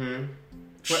 right? Mm-hmm.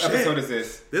 What episode is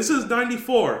this? This is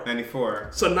 94. 94.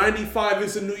 So 95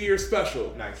 is a New Year's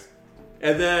special. Nice.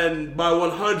 And then by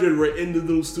 100, we're in the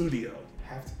new studio.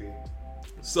 Have to be.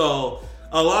 So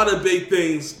a lot of big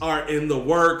things are in the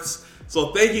works.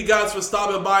 So thank you guys for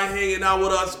stopping by and hanging out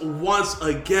with us once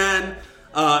again.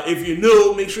 If you're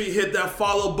new, make sure you hit that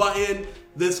follow button.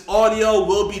 This audio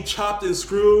will be chopped and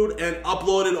screwed and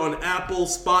uploaded on Apple,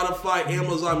 Spotify,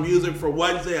 Amazon Music for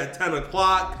Wednesday at 10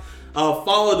 o'clock.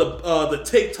 Follow the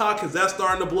TikTok because that's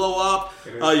starting to blow up.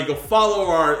 You can follow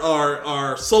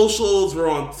our socials. We're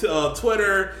on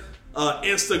Twitter,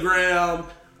 Instagram,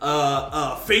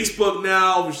 Facebook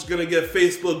now. We're just going to get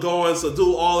Facebook going, so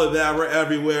do all of that. We're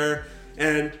everywhere.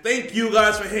 And thank you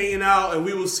guys for hanging out, and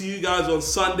we will see you guys on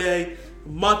Sunday.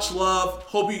 Much love.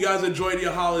 Hope you guys enjoyed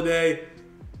your holiday.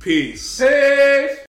 Peace. Peace.